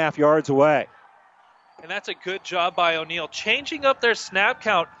 2.5 yards away. And that's a good job by O'Neill. Changing up their snap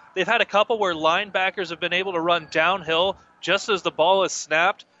count. They've had a couple where linebackers have been able to run downhill just as the ball is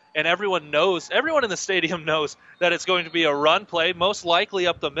snapped, and everyone in the stadium knows that it's going to be a run play, most likely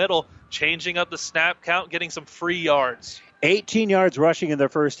up the middle, changing up the snap count, getting some free yards. 18 yards rushing in their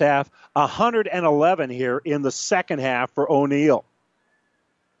first half, 111 here in the second half for O'Neill.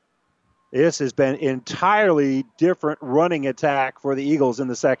 This has been entirely different running attack for the Eagles in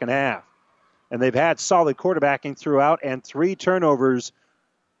the second half. And they've had solid quarterbacking throughout and 3 turnovers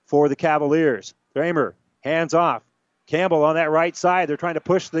for the Cavaliers. Kramer, hands off. Campbell on that right side. They're trying to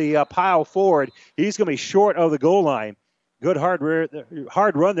push the pile forward. He's going to be short of the goal line. Good hard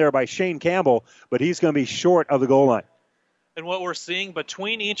run there by Shane Campbell, but he's going to be short of the goal line. And what we're seeing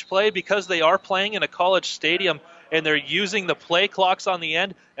between each play, because they are playing in a college stadium and they're using the play clocks on the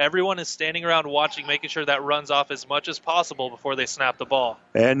end, everyone is standing around watching, making sure that runs off as much as possible before they snap the ball.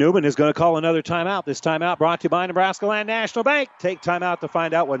 And Neumann is going to call another timeout. This timeout brought to you by Nebraska Land National Bank. Take timeout to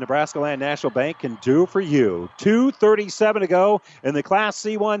find out what Nebraska Land National Bank can do for you. 2:37 to go in the Class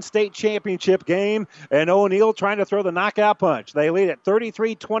C1 state championship game, and O'Neill trying to throw the knockout punch. They lead at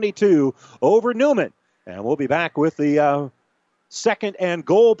 33-22 over Neumann. And we'll be back with the 2nd and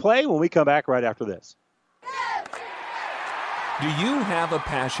goal play when we come back right after this. Do you have a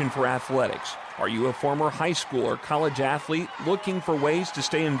passion for athletics? Are you a former high school or college athlete looking for ways to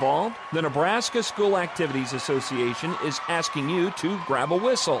stay involved? The Nebraska School Activities Association is asking you to grab a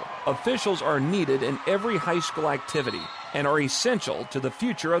whistle. Officials are needed in every high school activity and are essential to the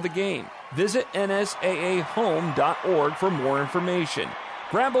future of the game. Visit nsaahome.org for more information.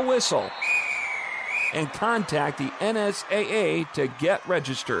 Grab a whistle and contact the NSAA to get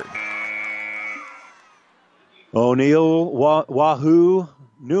registered. O'Neill, Wahoo,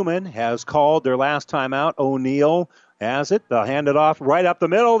 Neumann has called their last timeout. O'Neill has it. They'll hand it off right up the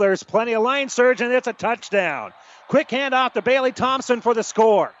middle. There's plenty of line surge, and it's a touchdown. Quick handoff to Bailey Thompson for the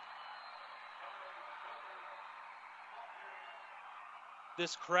score.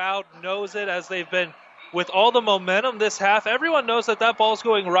 This crowd knows it as they've been with all the momentum this half. Everyone knows that ball's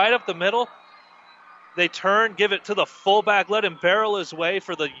going right up the middle. They turn, give it to the fullback, let him barrel his way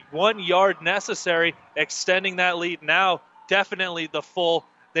for the 1 yard necessary, extending that lead. Now, definitely the full.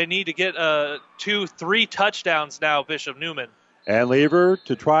 They need to get 2-3 touchdowns now, Bishop Neumann. And Lever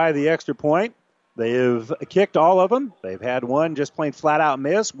to try the extra point. They have kicked all of them. They've had one just plain flat-out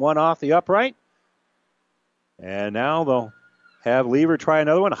miss, one off the upright. And now they'll have Lever try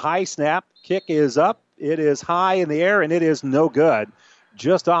another one. High snap. Kick is up. It is high in the air, and it is no good.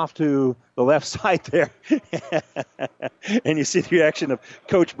 Just off to the left side there. And you see the reaction of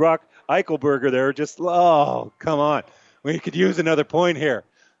Coach Brock Eichelberger there. Just, oh, come on. We could use another point here.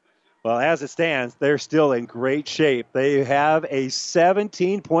 Well, as it stands, they're still in great shape. They have a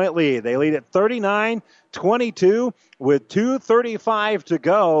 17-point lead. They lead at 39-22 with 2:35 to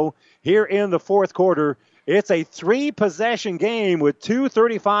go here in the fourth quarter. It's a 3-possession game with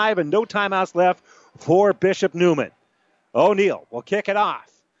 2:35 and no timeouts left for Bishop Neumann. O'Neill will kick it off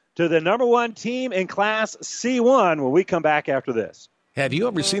to the number 1 team in Class C1 when we come back after this. Have you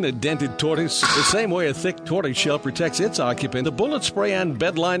ever seen a dented tortoise? The same way a thick tortoise shell protects its occupant, the bullet spray-on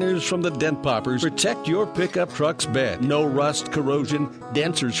bed liners from the Dent Poppers protect your pickup truck's bed. No rust, corrosion,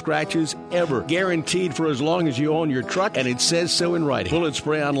 dents, or scratches ever. Guaranteed for as long as you own your truck, and it says so in writing. Bullet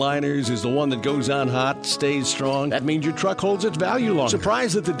spray-on liners is the one that goes on hot, stays strong. That means your truck holds its value longer.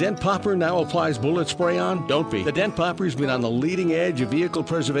 Surprised that the Dent Popper now applies bullet spray-on? Don't be. The Dent Popper's been on the leading edge of vehicle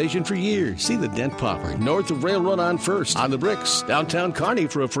preservation for years. See the Dent Popper north of Railroad on First, on the Bricks, downtown Kearney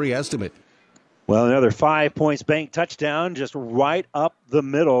for a free estimate. Well, another 5 points bank touchdown just right up the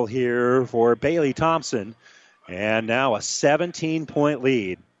middle here for Bailey Thompson. And now a 17-point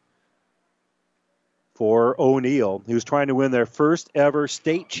lead for O'Neill, who's trying to win their first ever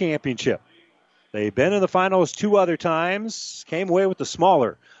state championship. They've been in the finals 2 other times, came away with the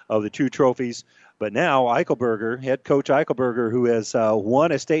smaller of the 2 trophies. But now Eichelberger, head coach Eichelberger, who has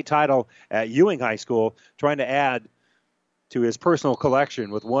won a state title at Ewing High School, trying to add to his personal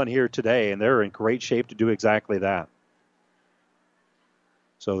collection with one here today, and they're in great shape to do exactly that.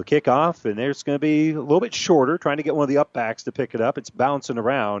 So the kickoff, and there's going to be a little bit shorter, trying to get one of the upbacks to pick it up. It's bouncing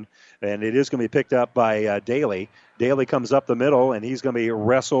around, and it is going to be picked up by Daly. Daly comes up the middle, and he's going to be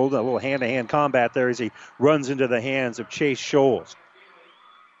wrestled, a little hand-to-hand combat there as he runs into the hands of Chase Scholes.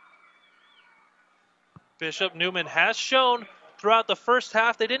 Bishop Neumann has shown throughout the first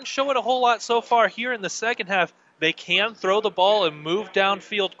half, they didn't show it a whole lot so far here in the second half. They can throw the ball and move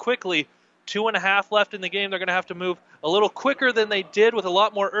downfield quickly. 2.5 left in the game. They're going to have to move a little quicker than they did with a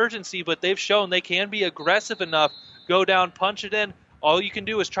lot more urgency, but they've shown they can be aggressive enough, go down, punch it in. All you can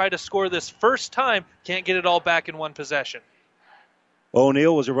do is try to score this first time. Can't get it all back in one possession.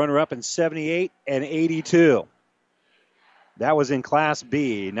 O'Neill was a runner-up in 78 and 82. That was in Class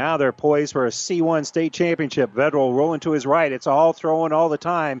B. Now they're poised for a C1 state championship. Vedral rolling to his right. It's all throwing all the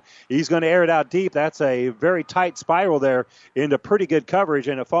time. He's going to air it out deep. That's a very tight spiral there into pretty good coverage,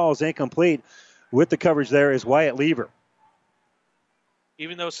 and it falls incomplete. With the coverage there is Wyatt Lever.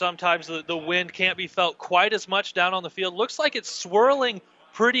 Even though sometimes the wind can't be felt quite as much down on the field, looks like it's swirling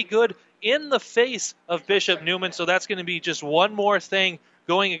pretty good in the face of Bishop Neumann, so that's going to be just one more thing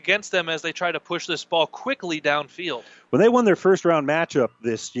going against them as they try to push this ball quickly downfield. When they won their first round matchup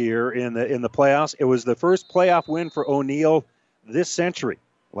this year in the playoffs, it was the first playoff win for O'Neill this century.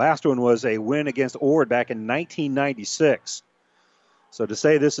 Last one was a win against Ord back in 1996. So to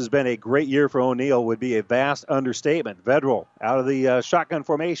say this has been a great year for O'Neill would be a vast understatement. Vedral out of the shotgun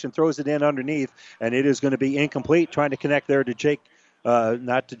formation throws it in underneath, and it is going to be incomplete, trying to connect there to Jake,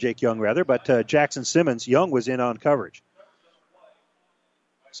 not to Jake Young rather, but Jackson Simmons. Young was in on coverage.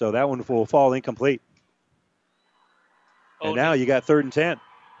 So that one will fall incomplete. And now you got 3rd and 10.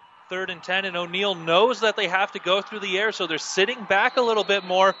 3rd and 10, and O'Neill knows that they have to go through the air, so they're sitting back a little bit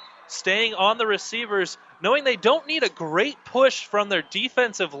more, staying on the receivers, knowing they don't need a great push from their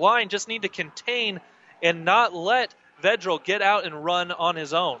defensive line, just need to contain and not let Vedral get out and run on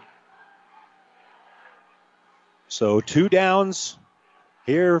his own. So 2 downs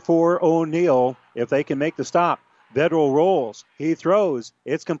here for O'Neill if they can make the stop. Vedral rolls. He throws.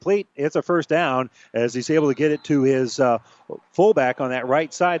 It's complete. It's a first down as he's able to get it to his fullback on that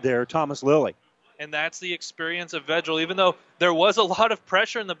right side there, Thomas Lilly. And that's the experience of Vedral, even though there was a lot of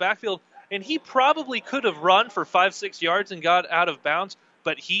pressure in the backfield, and he probably could have run for 5-6 yards and got out of bounds,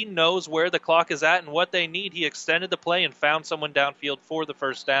 but he knows where the clock is at and what they need. He extended the play and found someone downfield for the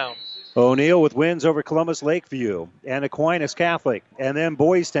first down. O'Neill with wins over Columbus Lakeview and Aquinas Catholic and then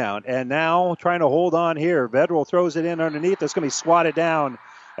Boys Town. And now trying to hold on here. Vedral throws it in underneath. It's going to be swatted down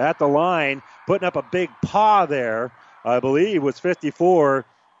at the line. Putting up a big paw there, I believe, was 54,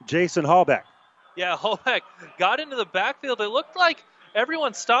 Jason Hallbeck. Yeah, Hallbeck got into the backfield. It looked like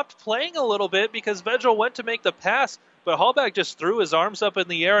everyone stopped playing a little bit because Vedral went to make the pass, but Hallbeck just threw his arms up in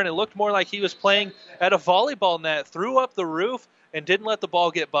the air, and it looked more like he was playing at a volleyball net, threw up the roof, and didn't let the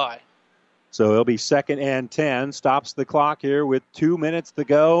ball get by. So it'll be 2nd and 10. Stops the clock here with 2 minutes to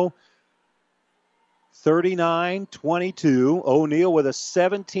go. 39-22. O'Neill with a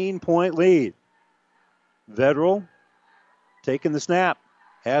 17-point lead. Vedral taking the snap.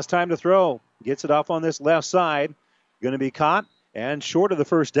 Has time to throw. Gets it off on this left side. Going to be caught. And short of the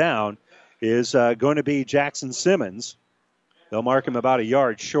first down is going to be Jackson Simmons. They'll mark him about a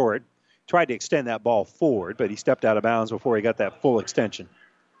yard short. Tried to extend that ball forward, but he stepped out of bounds before he got that full extension.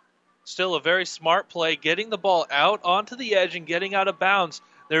 Still a very smart play, getting the ball out onto the edge and getting out of bounds.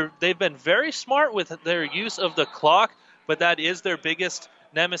 They've been very smart with their use of the clock, but that is their biggest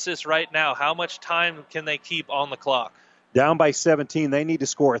nemesis right now. How much time can they keep on the clock? Down by 17, they need to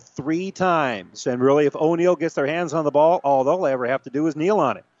score 3 times. And really, if O'Neill gets their hands on the ball, all they'll ever have to do is kneel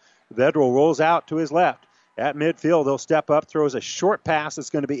on it. Vedral rolls out to his left. At midfield, he'll step up, throws a short pass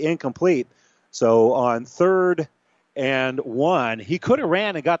that's going to be incomplete. So on 3rd and 1, he could have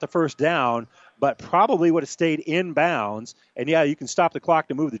ran and got the first down, but probably would have stayed in bounds. And, yeah, you can stop the clock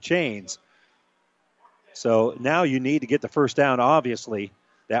to move the chains. So now you need to get the first down, obviously.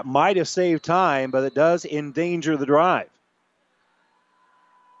 That might have saved time, but it does endanger the drive.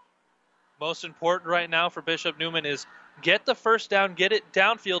 Most important right now for Bishop Neumann is get the first down, get it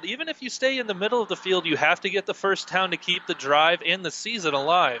downfield. Even if you stay in the middle of the field, you have to get the first down to keep the drive and the season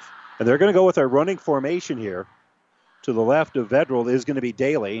alive. And they're going to go with a running formation here. To the left of Vedral is going to be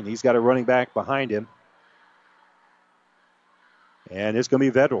Daly, and he's got a running back behind him. And it's going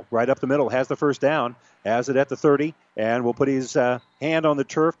to be Vedral right up the middle. Has the first down, has it at the 30, and will put his hand on the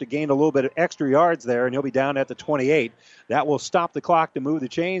turf to gain a little bit of extra yards there, and he'll be down at the 28. That will stop the clock to move the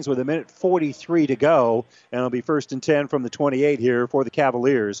chains with 1:43 to go, and it'll be 1st and 10 from the 28 here for the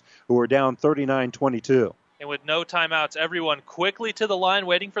Cavaliers, who are down 39-22. And with no timeouts, everyone quickly to the line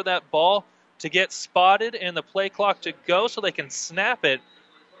waiting for that ball to get spotted and the play clock to go so they can snap it.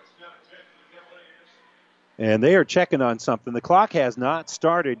 And they are checking on something. The clock has not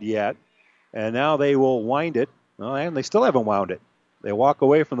started yet, and now they will wind it. Well, and they still haven't wound it. They walk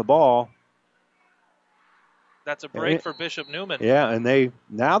away from the ball. That's a break for Bishop Neumann. Yeah, and they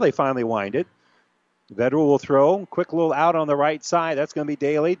finally wind it. Vedral will throw. Quick little out on the right side. That's going to be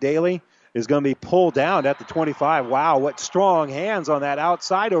Daly. Daly is going to be pulled down at the 25. Wow, what strong hands on that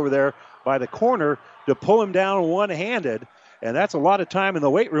outside over there by the corner to pull him down one-handed. And that's a lot of time in the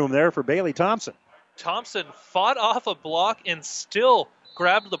weight room there for Bailey Thompson. Thompson fought off a block and still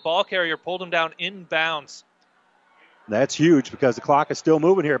grabbed the ball carrier, pulled him down in bounds. That's huge because the clock is still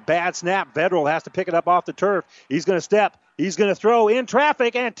moving here. Bad snap. Vedral has to pick it up off the turf. He's going to step. He's going to throw in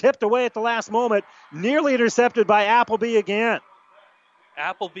traffic and tipped away at the last moment. Nearly intercepted by Appleby again.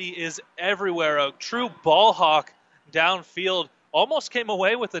 Appleby is everywhere. A true ball hawk downfield. Almost came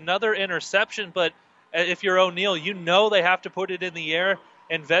away with another interception, but if you're O'Neill, you know they have to put it in the air.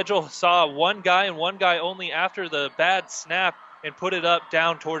 And Vedral saw one guy and one guy only after the bad snap and put it up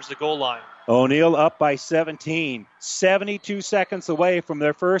down towards the goal line. O'Neill up by 17. 72 seconds away from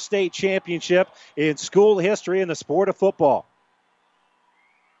their first state championship in school history in the sport of football.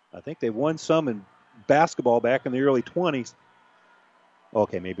 I think they won some in basketball back in the early 20s.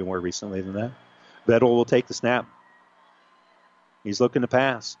 Okay, maybe more recently than that. Vedral will take the snap. He's looking to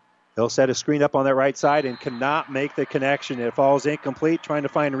pass. He'll set a screen up on that right side and cannot make the connection. It falls incomplete, trying to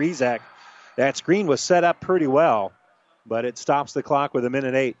find Rezak. That screen was set up pretty well, but it stops the clock with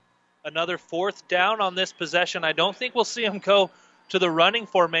 1:08. Another 4th down on this possession. I don't think we'll see him go to the running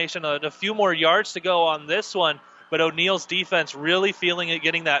formation. A few more yards to go on this one, but O'Neill's defense really feeling it,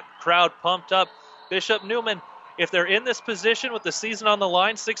 getting that crowd pumped up. Bishop Neumann, if they're in this position with the season on the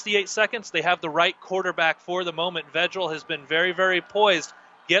line, 68 seconds, they have the right quarterback for the moment. Vedral has been very, very poised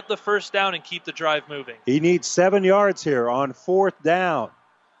get the first down and keep the drive moving. He needs 7 yards here on 4th down.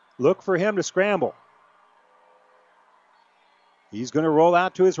 Look for him to scramble. He's going to roll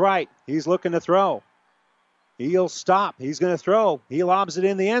out to his right. He's looking to throw. He'll stop. He's going to throw. He lobs it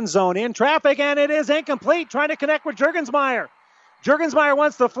in the end zone in traffic, and it is incomplete. Trying to connect with Juergensmeyer. Juergensmeyer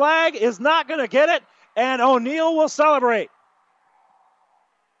wants the flag, is not going to get it, and O'Neal will celebrate.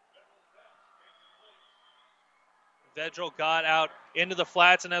 Vedral got out into the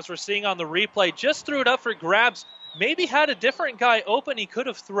flats, and as we're seeing on the replay, just threw it up for grabs. Maybe had a different guy open he could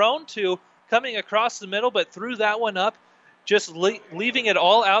have thrown to coming across the middle, but threw that one up, just leaving it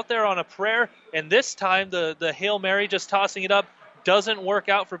all out there on a prayer. And this time, the Hail Mary just tossing it up doesn't work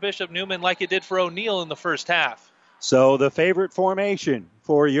out for Bishop Neumann like it did for O'Neal in the first half. So the favorite formation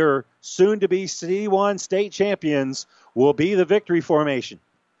for your soon-to-be C1 state champions will be the victory formation.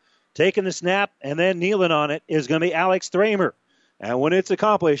 Taking the snap and then kneeling on it is going to be Alex Thramer. And when it's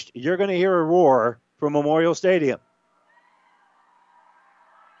accomplished, you're going to hear a roar from Memorial Stadium.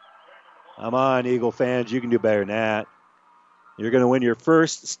 Come on, Eagle fans. You can do better than that. You're going to win your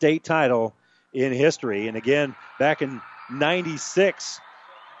first state title in history. And again, back in 96,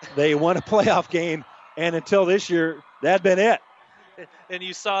 they won a playoff game. And until this year, that had been it. And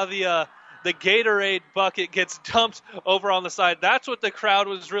you saw the Gatorade bucket gets dumped over on the side. That's what the crowd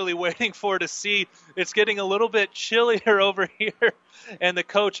was really waiting for to see. It's getting a little bit chillier over here, and the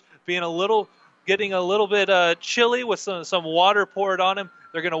coach getting a little bit chilly with some water poured on him.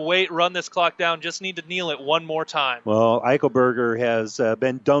 They're going to wait, run this clock down, just need to kneel it one more time. Well, Eichelberger has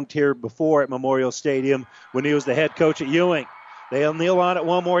been dunked here before at Memorial Stadium when he was the head coach at Ewing. They'll kneel on it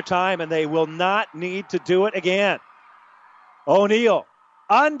one more time, and they will not need to do it again. O'Neal,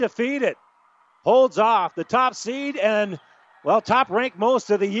 undefeated, holds off the top seed and, top ranked most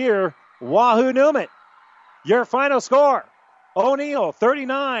of the year, Wahoo Neumann. Your final score, O'Neal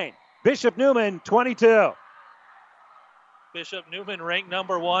 39, Bishop Neumann 22. Bishop Neumann ranked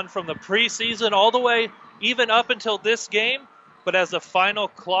number 1 from the preseason all the way even up until this game. But as the final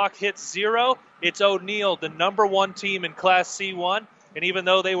clock hits 0, it's O'Neal, the number 1 team in Class C1. And even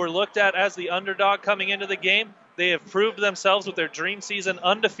though they were looked at as the underdog coming into the game, they have proved themselves with their dream season,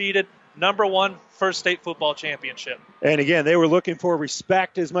 undefeated, number 1 first state football championship. And again, they were looking for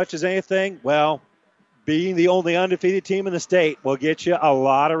respect as much as anything. Well, being the only undefeated team in the state will get you a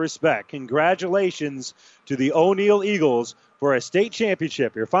lot of respect. Congratulations to the O'Neal Eagles for a state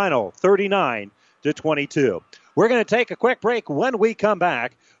championship. Your final 39-22. We're going to take a quick break. When we come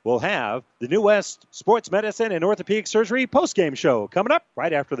back, we'll have the New West Sports Medicine and Orthopedic Surgery postgame show coming up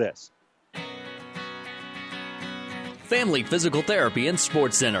right after this. Family Physical Therapy and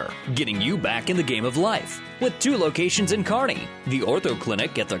Sports Center, getting you back in the game of life. With 2 locations in Kearney, the Ortho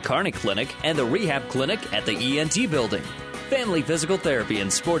Clinic at the Kearney Clinic and the Rehab Clinic at the ENT Building. Family Physical Therapy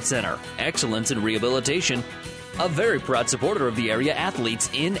and Sports Center, excellence in rehabilitation. A very proud supporter of the area athletes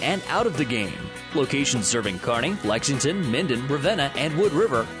in and out of the game. Locations serving Kearney, Lexington, Minden, Ravenna, and Wood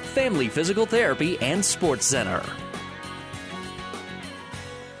River. Family Physical Therapy and Sports Center.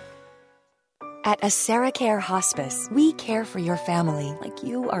 At AseraCare Hospice, we care for your family like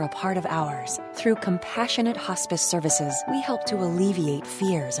you are a part of ours. Through compassionate hospice services, we help to alleviate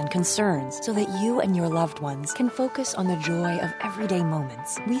fears and concerns so that you and your loved ones can focus on the joy of everyday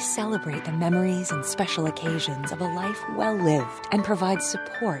moments. We celebrate the memories and special occasions of a life well lived and provide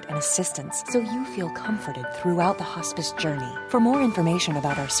support and assistance so you feel comforted throughout the hospice journey. For more information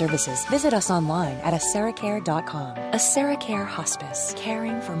about our services, visit us online at aseracare.com. AseraCare Hospice,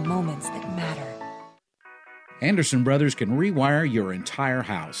 caring for moments that matter. Anderson Brothers can rewire your entire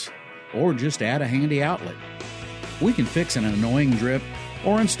house or just add a handy outlet. We can fix an annoying drip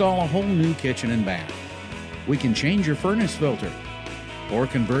or install a whole new kitchen and bath. We can change your furnace filter or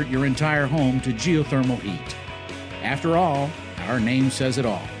convert your entire home to geothermal heat. After all, our name says it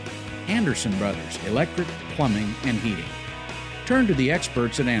all. Anderson Brothers, electric, plumbing, and heating. Turn to the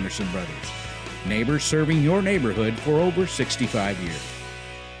experts at Anderson Brothers. Neighbors serving your neighborhood for over 65 years.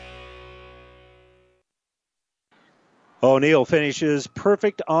 O'Neal finishes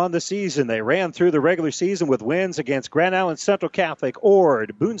perfect on the season. They ran through the regular season with wins against Grand Island Central Catholic,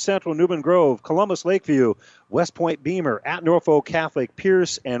 Ord, Boone Central, Newman Grove, Columbus Lakeview, West Point Beamer, at Norfolk Catholic,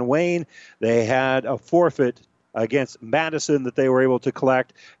 Pierce, and Wayne. They had a forfeit against Madison that they were able to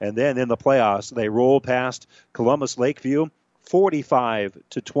collect. And then in the playoffs, they rolled past Columbus Lakeview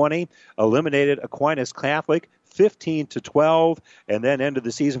 45-20, eliminated Aquinas Catholic 15-12, and then ended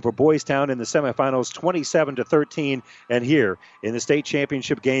the season for Boys Town in the semifinals 27-13. And here in the state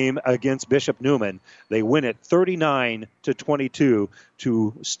championship game against Bishop Neumann, they win it 39-22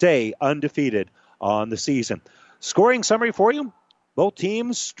 to stay undefeated on the season. Scoring summary for you: Both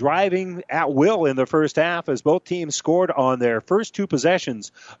teams driving at will in the first half as both teams scored on their first two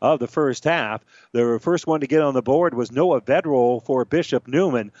possessions of the first half. The first one to get on the board was Noah Vedral for Bishop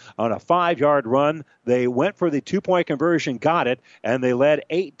Neumann on a 5-yard run. They went for the 2-point conversion, got it, and they led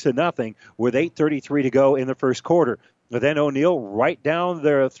 8-0 with 8:33 to go in the first quarter. But then O'Neill right down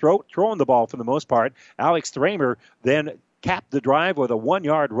their throat, throwing the ball for the most part. Alex Thramer then capped the drive with a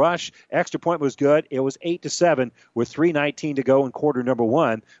 1-yard rush. Extra point was good. It was 8-7 with 3:19 to go in quarter number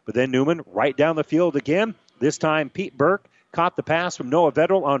one. But then Neumann right down the field again. This time Pete Burke caught the pass from Noah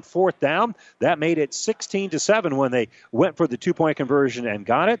Vedral on 4th down. That made it 16-7 when they went for the 2-point conversion and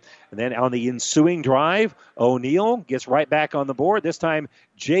got it. And then on the ensuing drive, O'Neill gets right back on the board. This time,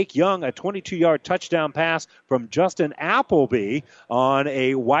 Jake Young, a 22-yard touchdown pass from Justin Appleby on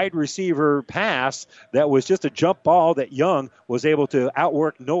a wide receiver pass that was just a jump ball that Young was able to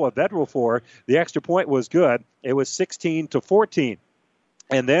outwork Noah Vedral for. The extra point was good. It was 16-14.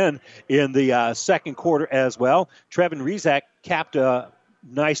 And then in the second quarter as well, Trevin Rizak capped a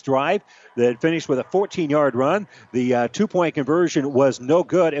nice drive that finished with a 14-yard run. The 2-point conversion was no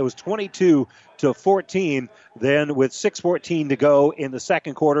good. It was 22-14. Then with 6:14 to go in the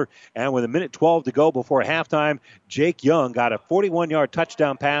second quarter and with 1:12 to go before halftime, Jake Young got a 41-yard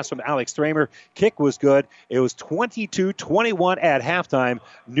touchdown pass from Alex Thramer. Kick was good. It was 22-21 at halftime.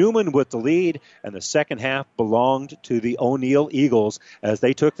 Neumann with the lead, and the second half belonged to the O'Neill Eagles as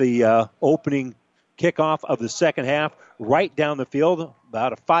they took the opening kickoff of the second half right down the field,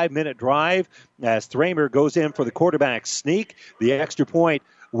 about a 5-minute drive as Thramer goes in for the quarterback sneak. The extra point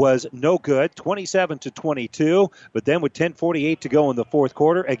was no good, 27-22. But then with 10:48 to go in the fourth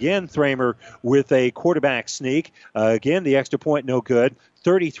quarter, again Thramer with a quarterback sneak. Again, the extra point no good,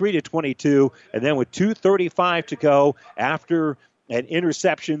 33-22. And then with 2:35 to go after an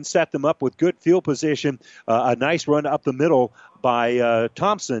interception set them up with good field position, a nice run up the middle by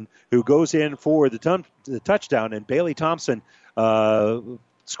Thompson, who goes in for the touchdown. And Bailey Thompson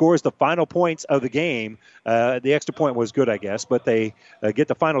scores the final points of the game. The extra point was good, I guess, but they get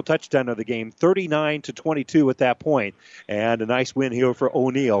the final touchdown of the game, 39-22 at that point. And a nice win here for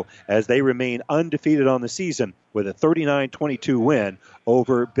O'Neill as they remain undefeated on the season with a 39-22 win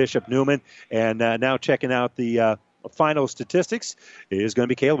over Bishop Neumann. And now checking out the final statistics is going to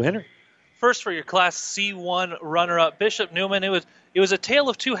be Caleb Henry. First for your Class C1 runner-up, Bishop Neumann. It was a tale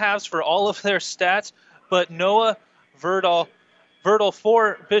of two halves for all of their stats, but Noah Verdal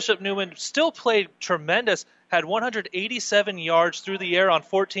for Bishop Neumann still played tremendous, had 187 yards through the air on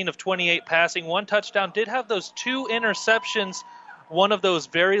 14 of 28 passing, 1 touchdown, did have those 2 interceptions, one of those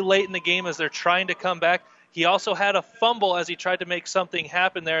very late in the game as they're trying to come back. He also had a fumble as he tried to make something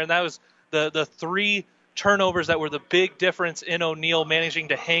happen there, and that was the 3 turnovers that were the big difference in O'Neill managing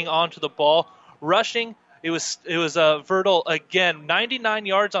to hang on to the ball. Rushing, it was Verdal again, 99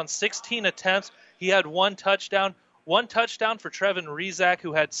 yards on 16 attempts. He had 1 touchdown. 1 touchdown for Trevin Rizak,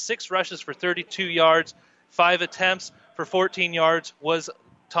 who had 6 rushes for 32 yards. 5 attempts for 14 yards was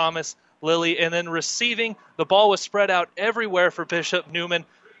Thomas Lilly. And then receiving, the ball was spread out everywhere for Bishop Neumann.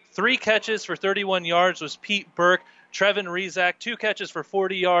 3 catches for 31 yards was Pete Burke. Trevin Rizak, 2 catches for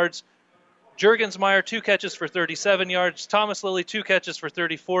 40 yards. Juergensmeyer, 2 catches for 37 yards. Thomas Lilly, 2 catches for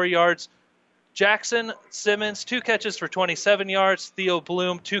 34 yards. Jackson Simmons, 2 catches for 27 yards. Theo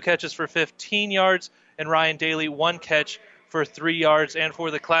Bloom, 2 catches for 15 yards. And Ryan Daly, 1 catch for 3 yards. And for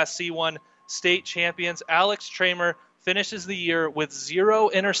the Class C1 state champions, Alex Thramer finishes the year with 0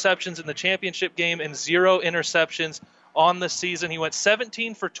 interceptions in the championship game and 0 interceptions on the season. He went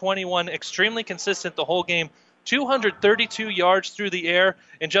 17 for 21, extremely consistent the whole game. 232 yards through the air,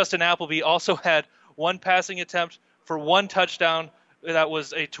 and Justin Appleby also had 1 passing attempt for 1 touchdown. That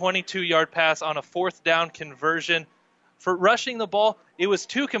was a 22-yard pass on a 4th down conversion. For rushing the ball, it was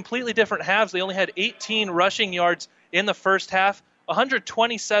 2 completely different halves. They only had 18 rushing yards in the first half,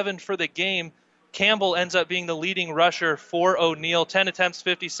 127 for the game. Campbell ends up being the leading rusher for O'Neill, 10 attempts,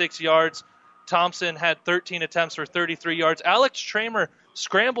 56 yards. Thompson had 13 attempts for 33 yards. Alex Thramer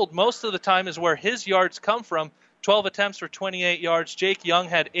scrambled most of the time is where his yards come from, 12 attempts for 28 yards. Jake Young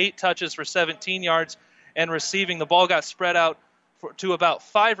had 8 touches for 17 yards, and receiving, the ball got spread out to about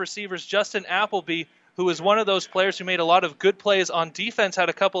 5 receivers. Justin Appleby, who is one of those players who made a lot of good plays on defense, had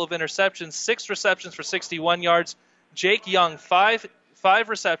a couple of interceptions, 6 receptions for 61 yards. Jake Young, 5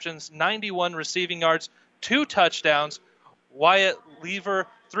 receptions, 91 receiving yards, 2 touchdowns. Wyatt Lever,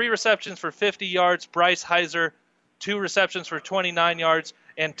 3 receptions for 50 yards. Bryce Heiser, 2 receptions for 29 yards.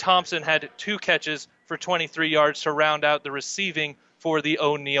 And Thompson had 2 catches for 23 yards to round out the receiving for the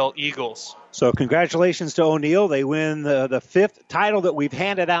O'Neill Eagles. So congratulations to O'Neill. They win the fifth title that we've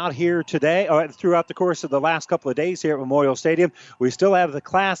handed out here today, or throughout the course of the last couple of days here at Memorial Stadium. We still have the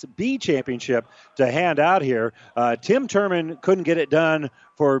Class B championship to hand out here. Tim Turman couldn't get it done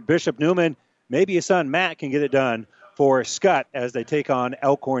for Bishop Neumann. Maybe his son Matt can get it done for Scott as they take on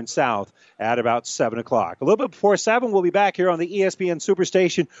Elkhorn South at about 7 o'clock. A little bit before 7, we'll be back here on the ESPN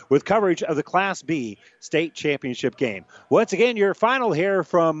Superstation with coverage of the Class B state championship game. Once again, your final here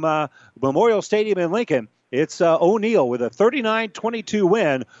from Memorial Stadium in Lincoln. It's O'Neill with a 39-22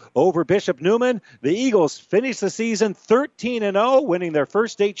 win over Bishop Neumann. The Eagles finish the season 13-0, winning their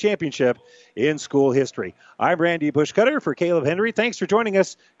first state championship in school history. I'm Randy Bushcutter for Caleb Henry. Thanks for joining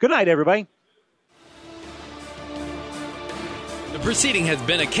us. Good night, everybody. The proceeding has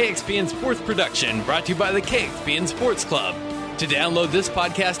been a KXPN Sports production brought to you by the KXPN Sports Club. To download this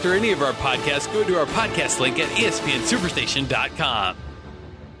podcast or any of our podcasts, go to our podcast link at espnsuperstation.com.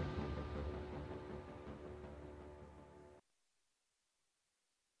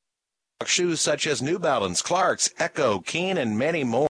 Shoes such as New Balance, Clark's, Echo, Keen, and many more.